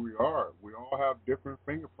special we all have different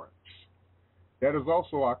fingerprints. That is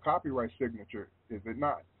also our copyright signature, is it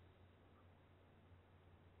not?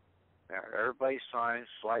 Now, everybody signs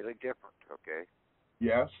slightly different, okay?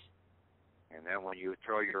 Yes. And then when you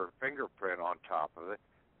throw your fingerprint on top of it,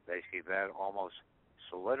 basically that almost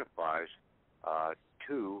solidifies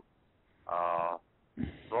to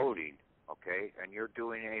voting, okay? And you're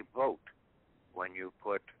doing a vote when you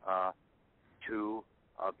put two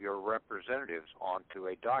of your representatives onto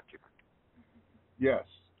a document. Yes.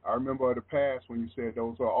 I remember the past when you said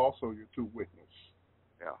those are also your two witnesses.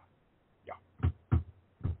 Yeah. Yeah.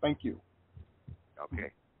 Thank you.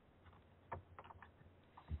 Okay.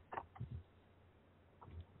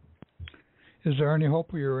 Is there any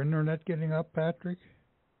hope of your internet getting up, Patrick?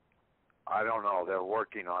 I don't know. They're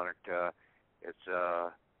working on it. It's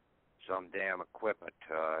some damn equipment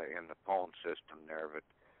in the phone system there, but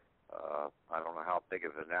I don't know how big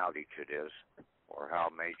of an outage it is or how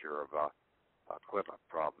major of a equipment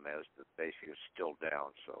problem is, but basically it's still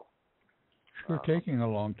down. So Sure, taking a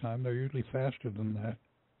long time. They're usually faster than that.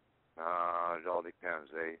 It all depends.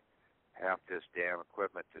 They have this damn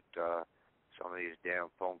equipment that some of these damn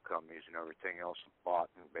phone companies and everything else have bought,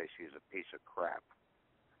 and basically is a piece of crap.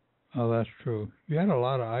 Oh, that's true. You had a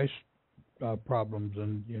lot of ice problems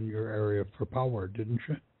in your area for power, didn't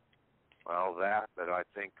you? Well, that, but I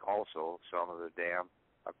think also some of the damn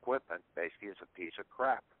equipment basically is a piece of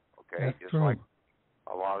crap. Okay, That's just true. like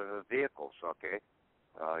a lot of the vehicles. Okay,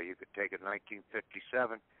 you could take a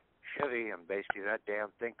 1957 Chevy, and basically that damn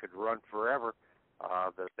thing could run forever.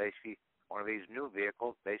 But basically, one of these new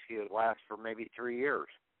vehicles basically it lasts for maybe 3 years.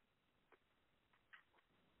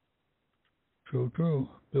 True.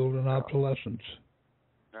 Building obsolescence.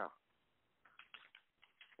 No,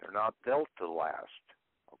 they're not built to last.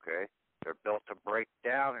 Okay, they're built to break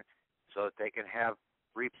down so that they can have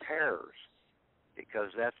repairs,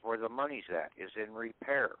 because that's where the money's at, is in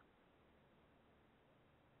repair.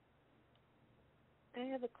 I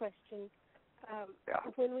have a question. Yeah.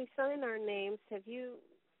 When we sign our names, have you,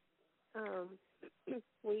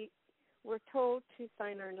 we're told to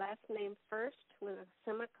sign our last name first with a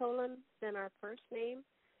semicolon, then our first name.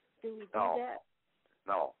 Do we do that?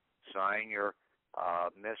 No. Sign your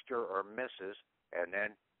Mr. or Mrs. and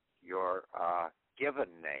then your given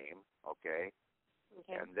name, okay,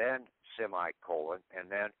 Okay. and then semicolon, and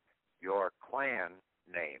then your clan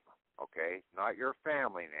name, okay? Not your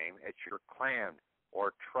family name, it's your clan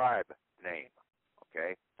or tribe name,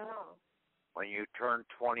 okay? Oh. When you turned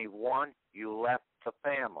 21, you left the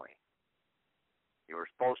family. You were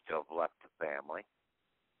supposed to have left the family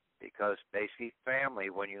because basically family,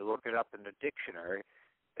 when you look it up in the dictionary,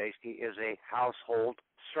 basically is a household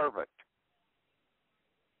servant.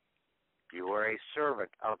 You were a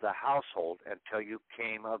servant of the household until you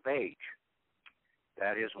came of age.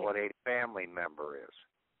 That is what a family member is.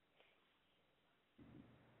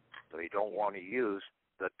 So you don't want to use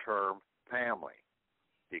the term family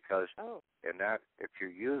because in that, if you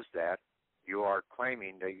use that, you are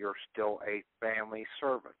claiming that you're still a family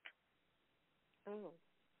servant. Oh.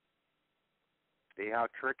 See how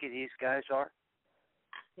tricky these guys are?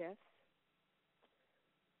 Yes.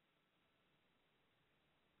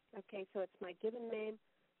 Okay, so it's my given name,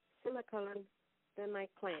 semicolon, then my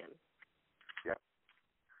clan. Yep.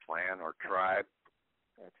 Clan or tribe.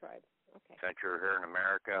 Or tribe. Okay. Since you're here in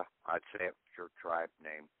America, I'd say it's your tribe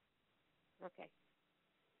name. Okay.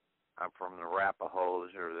 I'm from the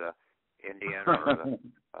Arapahoes or the Indian or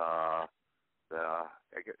the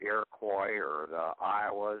Iroquois or the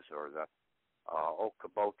Iowas or the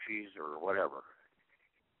Okobochis or whatever.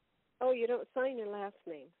 Oh, you don't sign your last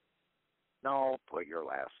name? No, put your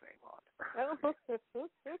last name on. Oh,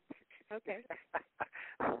 okay.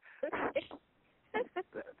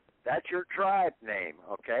 That's your tribe name,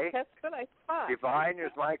 okay? That's what I thought. Divine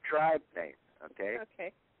is my tribe name, okay?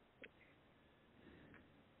 Okay.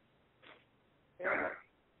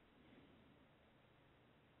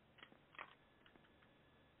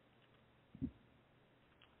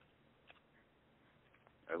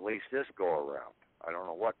 At least this go around. I don't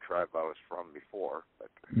know what tribe I was from before, but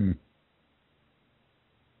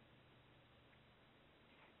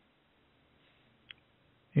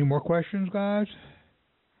Any more questions, guys?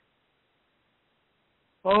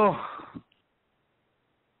 Oh,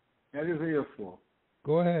 that is here for.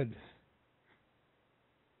 Go ahead.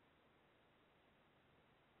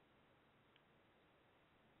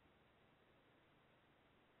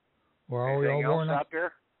 Or are we all worn out?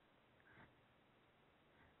 There?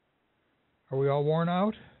 Are we all worn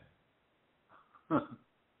out?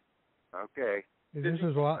 Okay. This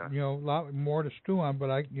is a lot, lot more to stew on. But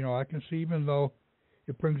I can see, even though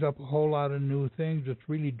it brings up a whole lot of new things, it's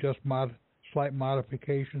really just slight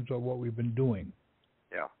modifications of what we've been doing.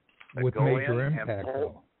 Yeah. With major impact,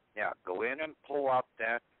 though. Yeah, go in and pull up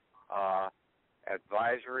that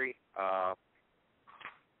advisory.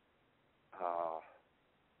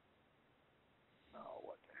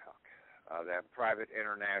 What the heck? That private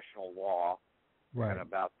international law, right, and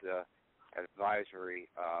about the advisory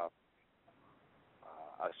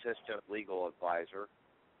assistant legal advisor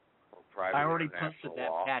for private I already international posted that,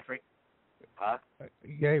 law. Patrick. Huh?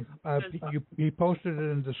 Yeah, he posted it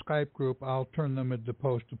in the Skype group. I'll turn them into the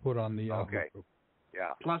post to put on the Yahoo group.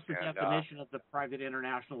 Yeah. Plus the definition of the private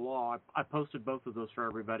international law. I posted both of those for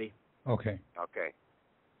everybody. Okay. Okay.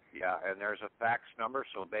 Yeah, and there's a fax number,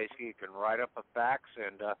 so basically you can write up a fax,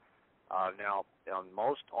 and now on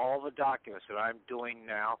most all the documents that I'm doing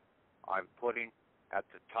now, I'm putting at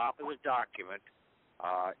the top of the document,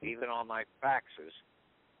 even on my faxes,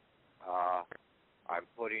 I'm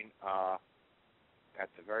putting at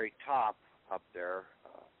the very top up there,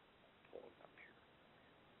 pull it up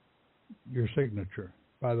here. Your signature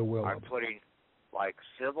by the will. I'm putting like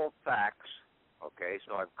civil fax. Okay,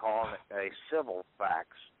 so I'm calling it a civil fax,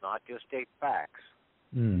 not just a fax.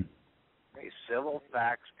 A civil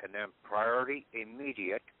fax, and then priority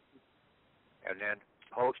immediate, and then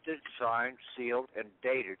posted, signed, sealed, and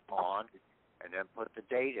dated on, and then put the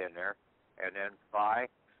date in there, and then by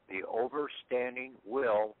the overstanding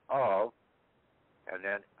will of, and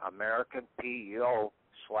then American PEO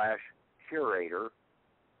 /Curator,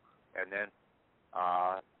 and then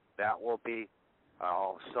that will be,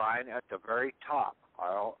 I'll sign at the very top.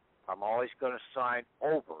 I'm always going to sign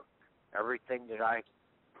over everything that I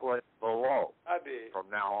put below from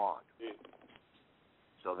now on,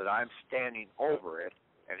 so that I'm standing over it,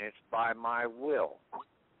 and it's by my will.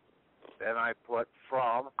 Then I put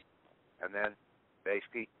from, and then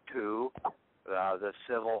basically to the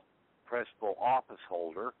civil principal office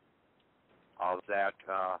holder of that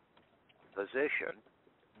position,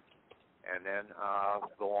 and then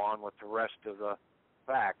go on with the rest of the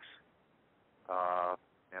fax.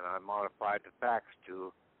 And I modified the fax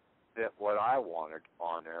to fit what I wanted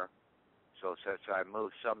on there. So since I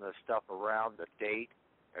moved some of the stuff around, the date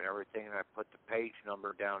and everything, and I put the page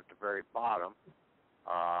number down at the very bottom,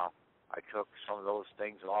 I took some of those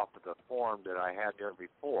things off of the form that I had there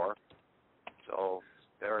before, So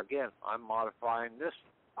there again, I'm modifying this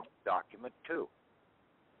document too.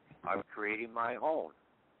 I'm creating my own.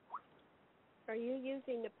 Are you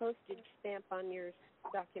using the postage stamp on your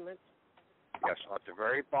documents? Yes, at the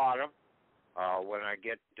very bottom, when I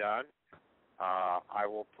get done, I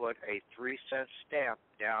will put a 3-cent stamp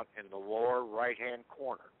down in the lower right-hand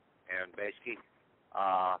corner, and basically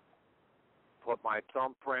put my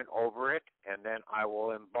thumbprint over it, and then I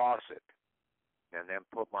will emboss it, and then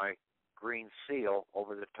put my green seal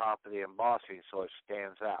over the top of the embossing so it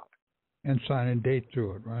stands out. And sign and date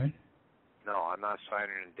through it, right? No, I'm not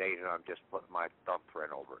signing and dating. I'm just putting my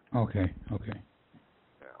thumbprint over it. Okay.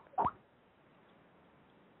 Yeah.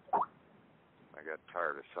 I got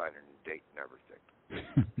tired of signing and dating everything.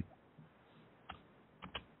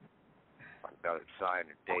 I've got it signed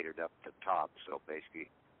and dated up to the top, so basically,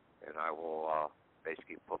 and I will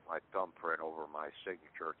basically put my thumbprint over my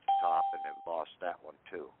signature at the top and emboss that one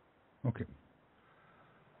too. Okay.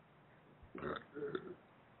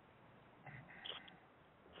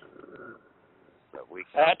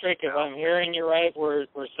 Patrick, if I'm hearing you right, we're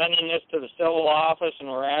sending this to the civil office and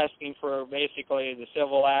we're asking for basically the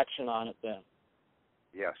civil action on it then.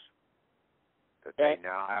 Yes. That they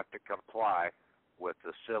now have to comply with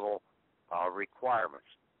the civil requirements,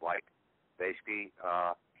 like basically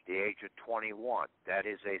the age of 21. That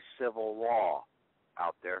is a civil law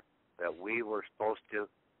out there that we were supposed to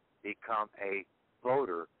become a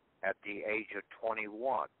voter at the age of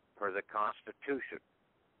 21 per the Constitution.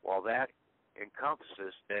 Well, that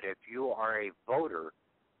encompasses that if you are a voter,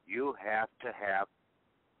 you have to have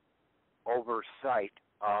oversight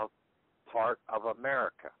of part of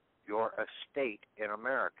America, your estate in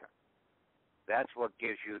America. That's what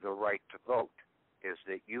gives you the right to vote, is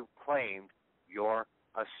that you've claimed your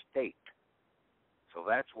estate. So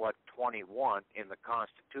that's what 21 in the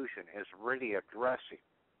Constitution is really addressing.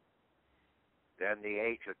 Then the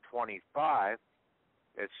age of 25,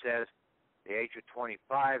 it says the age of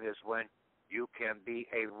 25 is when you can be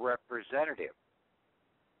a representative.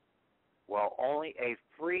 Well, only a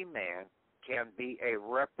free man can be a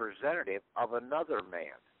representative of another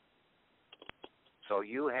man. So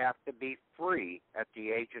you have to be free at the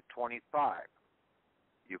age of 25.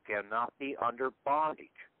 You cannot be under bondage.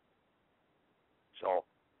 So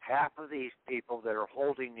half of these people that are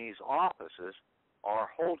holding these offices are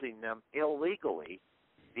holding them illegally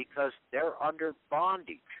because they're under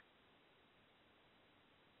bondage.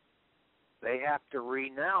 They have to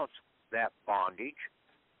renounce that bondage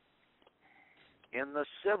in the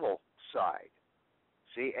civil side.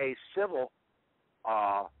 See, a civil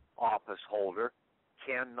office holder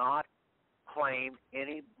cannot claim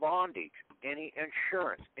any bondage, any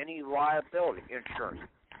insurance, any liability insurance.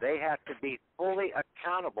 They have to be fully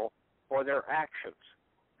accountable for their actions.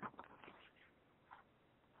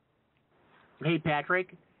 Hey,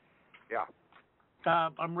 Patrick. Yeah.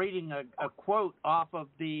 I'm reading a quote off of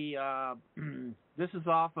the. This is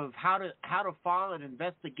off of how to file an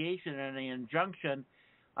investigation and an injunction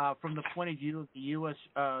from the point of view of the U.S.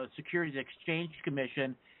 Securities Exchange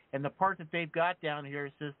Commission, and the part that they've got down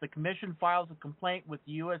here says the commission files a complaint with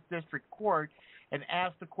the U.S. District Court and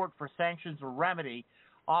asks the court for sanctions or remedy.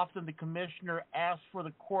 Often the commissioner asks for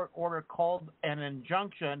the court order called an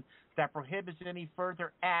injunction that prohibits any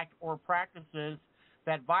further act or practices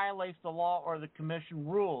that violates the law or the commission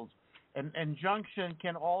rules. An injunction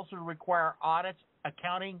can also require audits,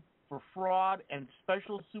 accounting for fraud, and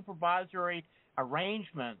special supervisory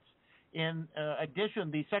arrangements. In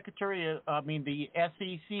addition, the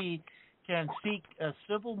SEC can seek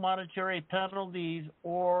civil monetary penalties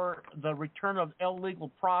or the return of illegal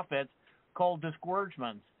profits called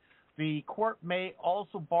disgorgements. The court may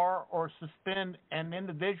also bar or suspend an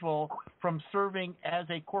individual from serving as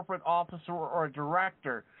a corporate officer or a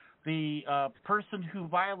director. The person who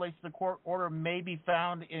violates the court order may be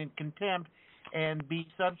found in contempt and be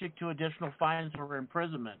subject to additional fines or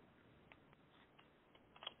imprisonment.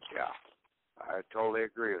 Yeah, I totally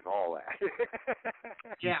agree with all that.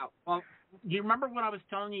 Yeah, well, do you remember when I was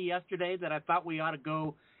telling you yesterday that I thought we ought to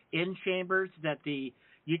go in chambers, that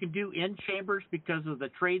you can do in chambers because of the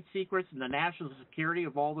trade secrets and the national security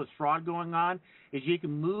of all this fraud going on, is you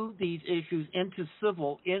can move these issues into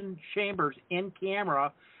civil in chambers in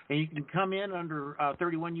camera, and you can come in under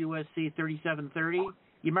 31 U.S.C. 3730. You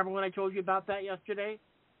remember when I told you about that yesterday?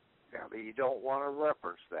 Yeah, but you don't want to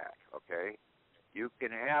reference that, okay? You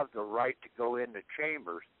can have the right to go into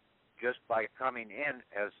chambers just by coming in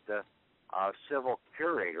as the civil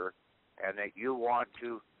curator, and that you want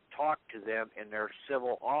to talk to them in their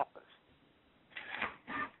civil office.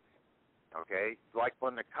 Okay? Like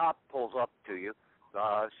when the cop pulls up to you,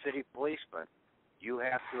 the city policeman, you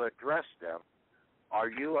have to address them. Are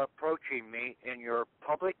you approaching me in your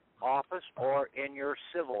public office or in your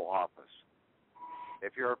civil office?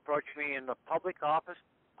 If you're approaching me in the public office,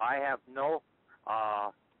 I have no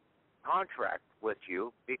contract with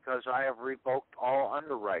you because I have revoked all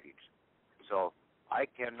underwritings. So I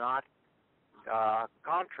cannot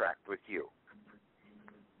contract with you.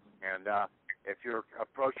 And if you're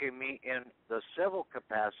approaching me in the civil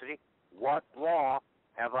capacity, what law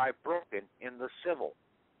have I broken in the civil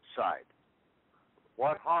side?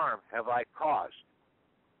 What harm have I caused?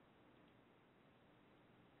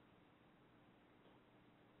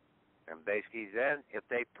 And basically then, if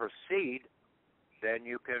they proceed, then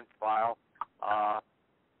you can file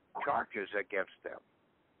charges against them.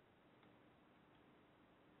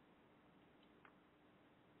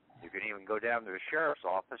 You can even go down to the sheriff's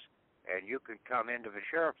office, and you can come into the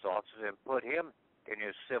sheriff's office and put him in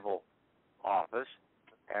his civil office,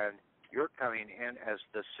 and you're coming in as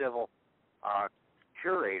the civil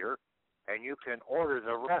curator, and you can order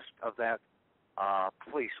the rest of that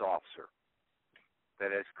police officer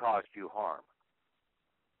that has caused you harm.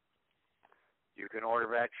 You can order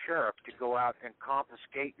that sheriff to go out and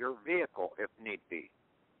confiscate your vehicle if need be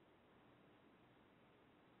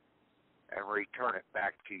and return it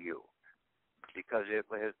back to you because it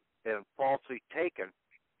has been falsely taken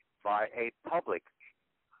by a public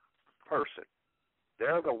person.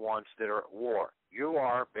 They're the ones that are at war. You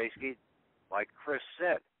are basically, like Chris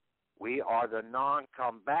said, we are the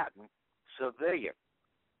non-combatant civilian.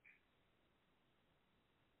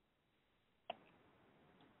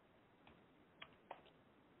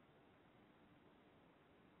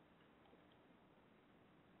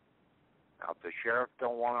 Now, if the sheriff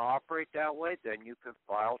don't want to operate that way, then you can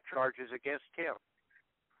file charges against him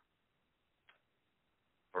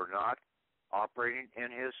for not operating in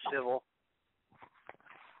his civil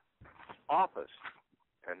office.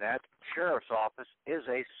 And that sheriff's office is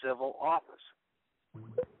a civil office.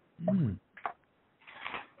 Mm.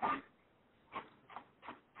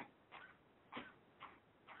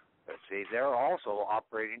 But see, they're also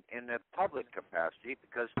operating in the public capacity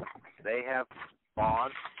because they have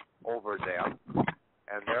bonds over them,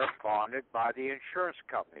 and they're bonded by the insurance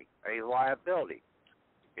company, a liability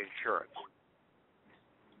insurance.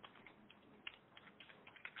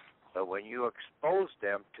 But when you expose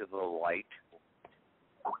them to the light,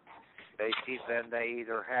 basically then they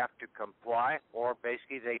either have to comply or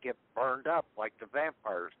basically they get burned up like the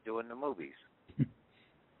vampires do in the movies.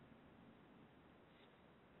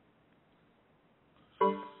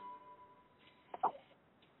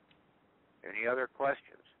 Any other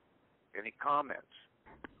questions? Any comments?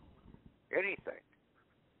 Anything?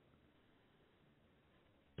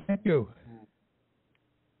 Thank you.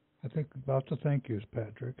 I think lots of thank yous,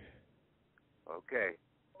 Patrick. Okay.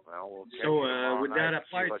 Well, we'll check So would that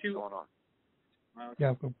apply to? Going on.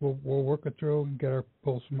 Yeah, we'll work it through and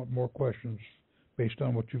pull some more questions based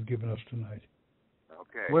on what you've given us tonight.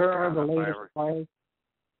 Okay. Where are the latest files?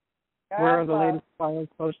 Where are the latest files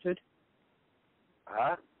posted?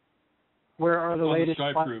 Huh? Where are the latest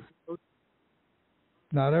Skype files? group.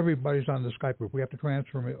 Not everybody's on the Skype group. We have to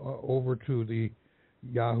transfer them over to the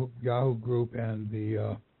Yahoo group and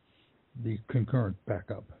the concurrent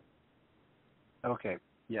backup. Okay.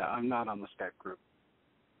 Yeah, I'm not on the Skype group.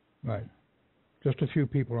 Right. Just a few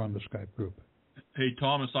people are on the Skype group. Hey,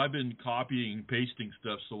 Thomas, I've been copying and pasting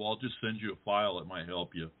stuff, so I'll just send you a file that might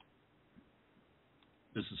help you.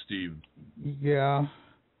 This is Steve. Yeah.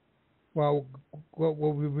 Well, what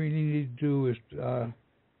we really need to do is,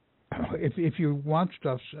 if you want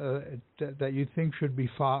stuff that you think should be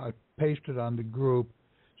pasted on the group,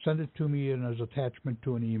 send it to me as attachment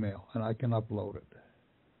to an email, and I can upload it.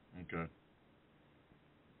 Okay.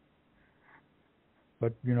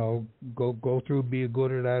 But, go through, be a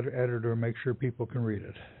good editor, make sure people can read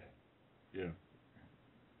it. Yeah.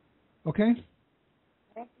 Okay?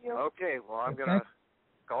 Thank you. Okay, well, I'm going to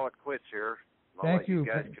call it quits here. I'll let you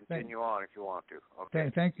guys continue on if you want to. Okay.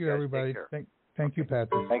 Thank you, everybody. Thank you,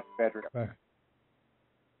 Patrick. Thanks, Patrick. Bye.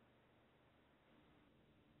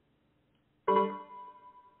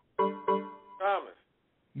 Thomas,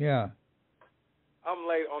 Yeah. I'm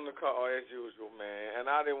late on the call as usual, man, and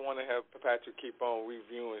I didn't want to have Patrick keep on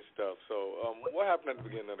reviewing stuff. So, what happened at the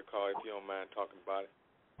beginning of the call, if you don't mind talking about it?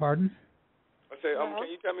 Pardon? I say, can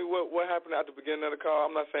you tell me what happened at the beginning of the call?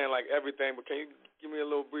 I'm not saying like everything, but can you give me a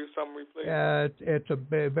little brief summary, please? It's a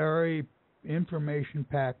very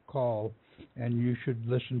information-packed call, and you should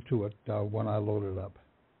listen to it when I load it up.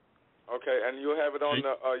 Okay, and you'll have it on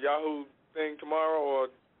the Yahoo thing tomorrow or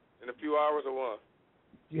in a few hours or what?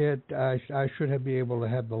 I should be able to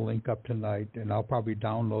have the link up tonight, and I'll probably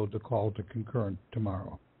download the call to concurrent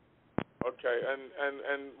tomorrow. Okay,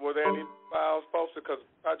 and were there any files posted? Because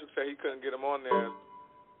Patrick said he couldn't get them on there.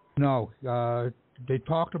 No, they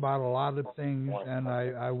talked about a lot of things, and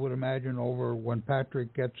I would imagine over when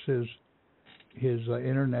Patrick gets his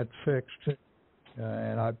internet fixed,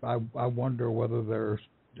 and I wonder whether there's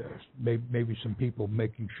maybe some people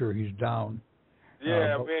making sure he's down.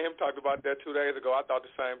 Yeah, me and him talked about that 2 days ago. I thought the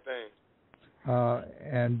same thing.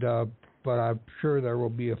 But I'm sure there will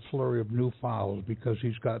be a flurry of new files because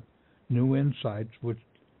he's got new insights, which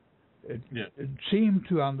it seemed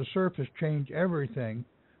to, on the surface, change everything,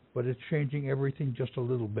 but it's changing everything just a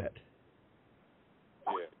little bit.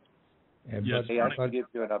 Yeah. And I can give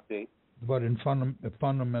you an update. But in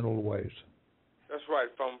fundamental ways. That's right,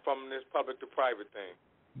 from this public to private thing.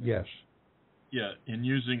 Yes. Yeah, and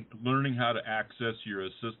learning how to access your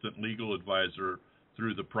assistant legal advisor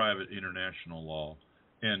through the private international law,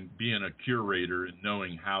 and being a curator and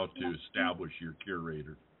knowing how to establish your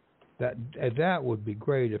curator. That would be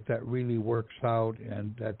great if that really works out,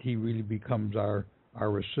 and that he really becomes our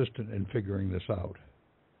assistant in figuring this out.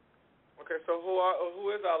 Okay, so who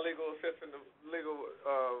is our legal assistant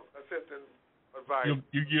advisor?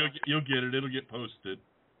 You'll get it. It'll get posted.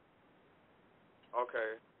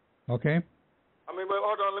 Okay. Okay. I mean, but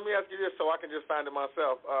hold on. Let me ask you this, so I can just find it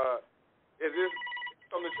myself. Is this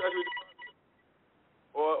from the Treasury Department,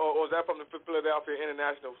 or is that from the Philadelphia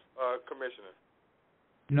International Commissioner?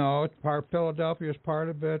 No, it's Philadelphia is part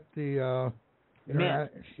of it. The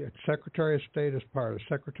Secretary of State is part of it.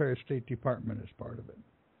 Secretary of State Department is part of it.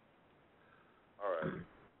 All right.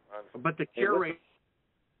 But the curator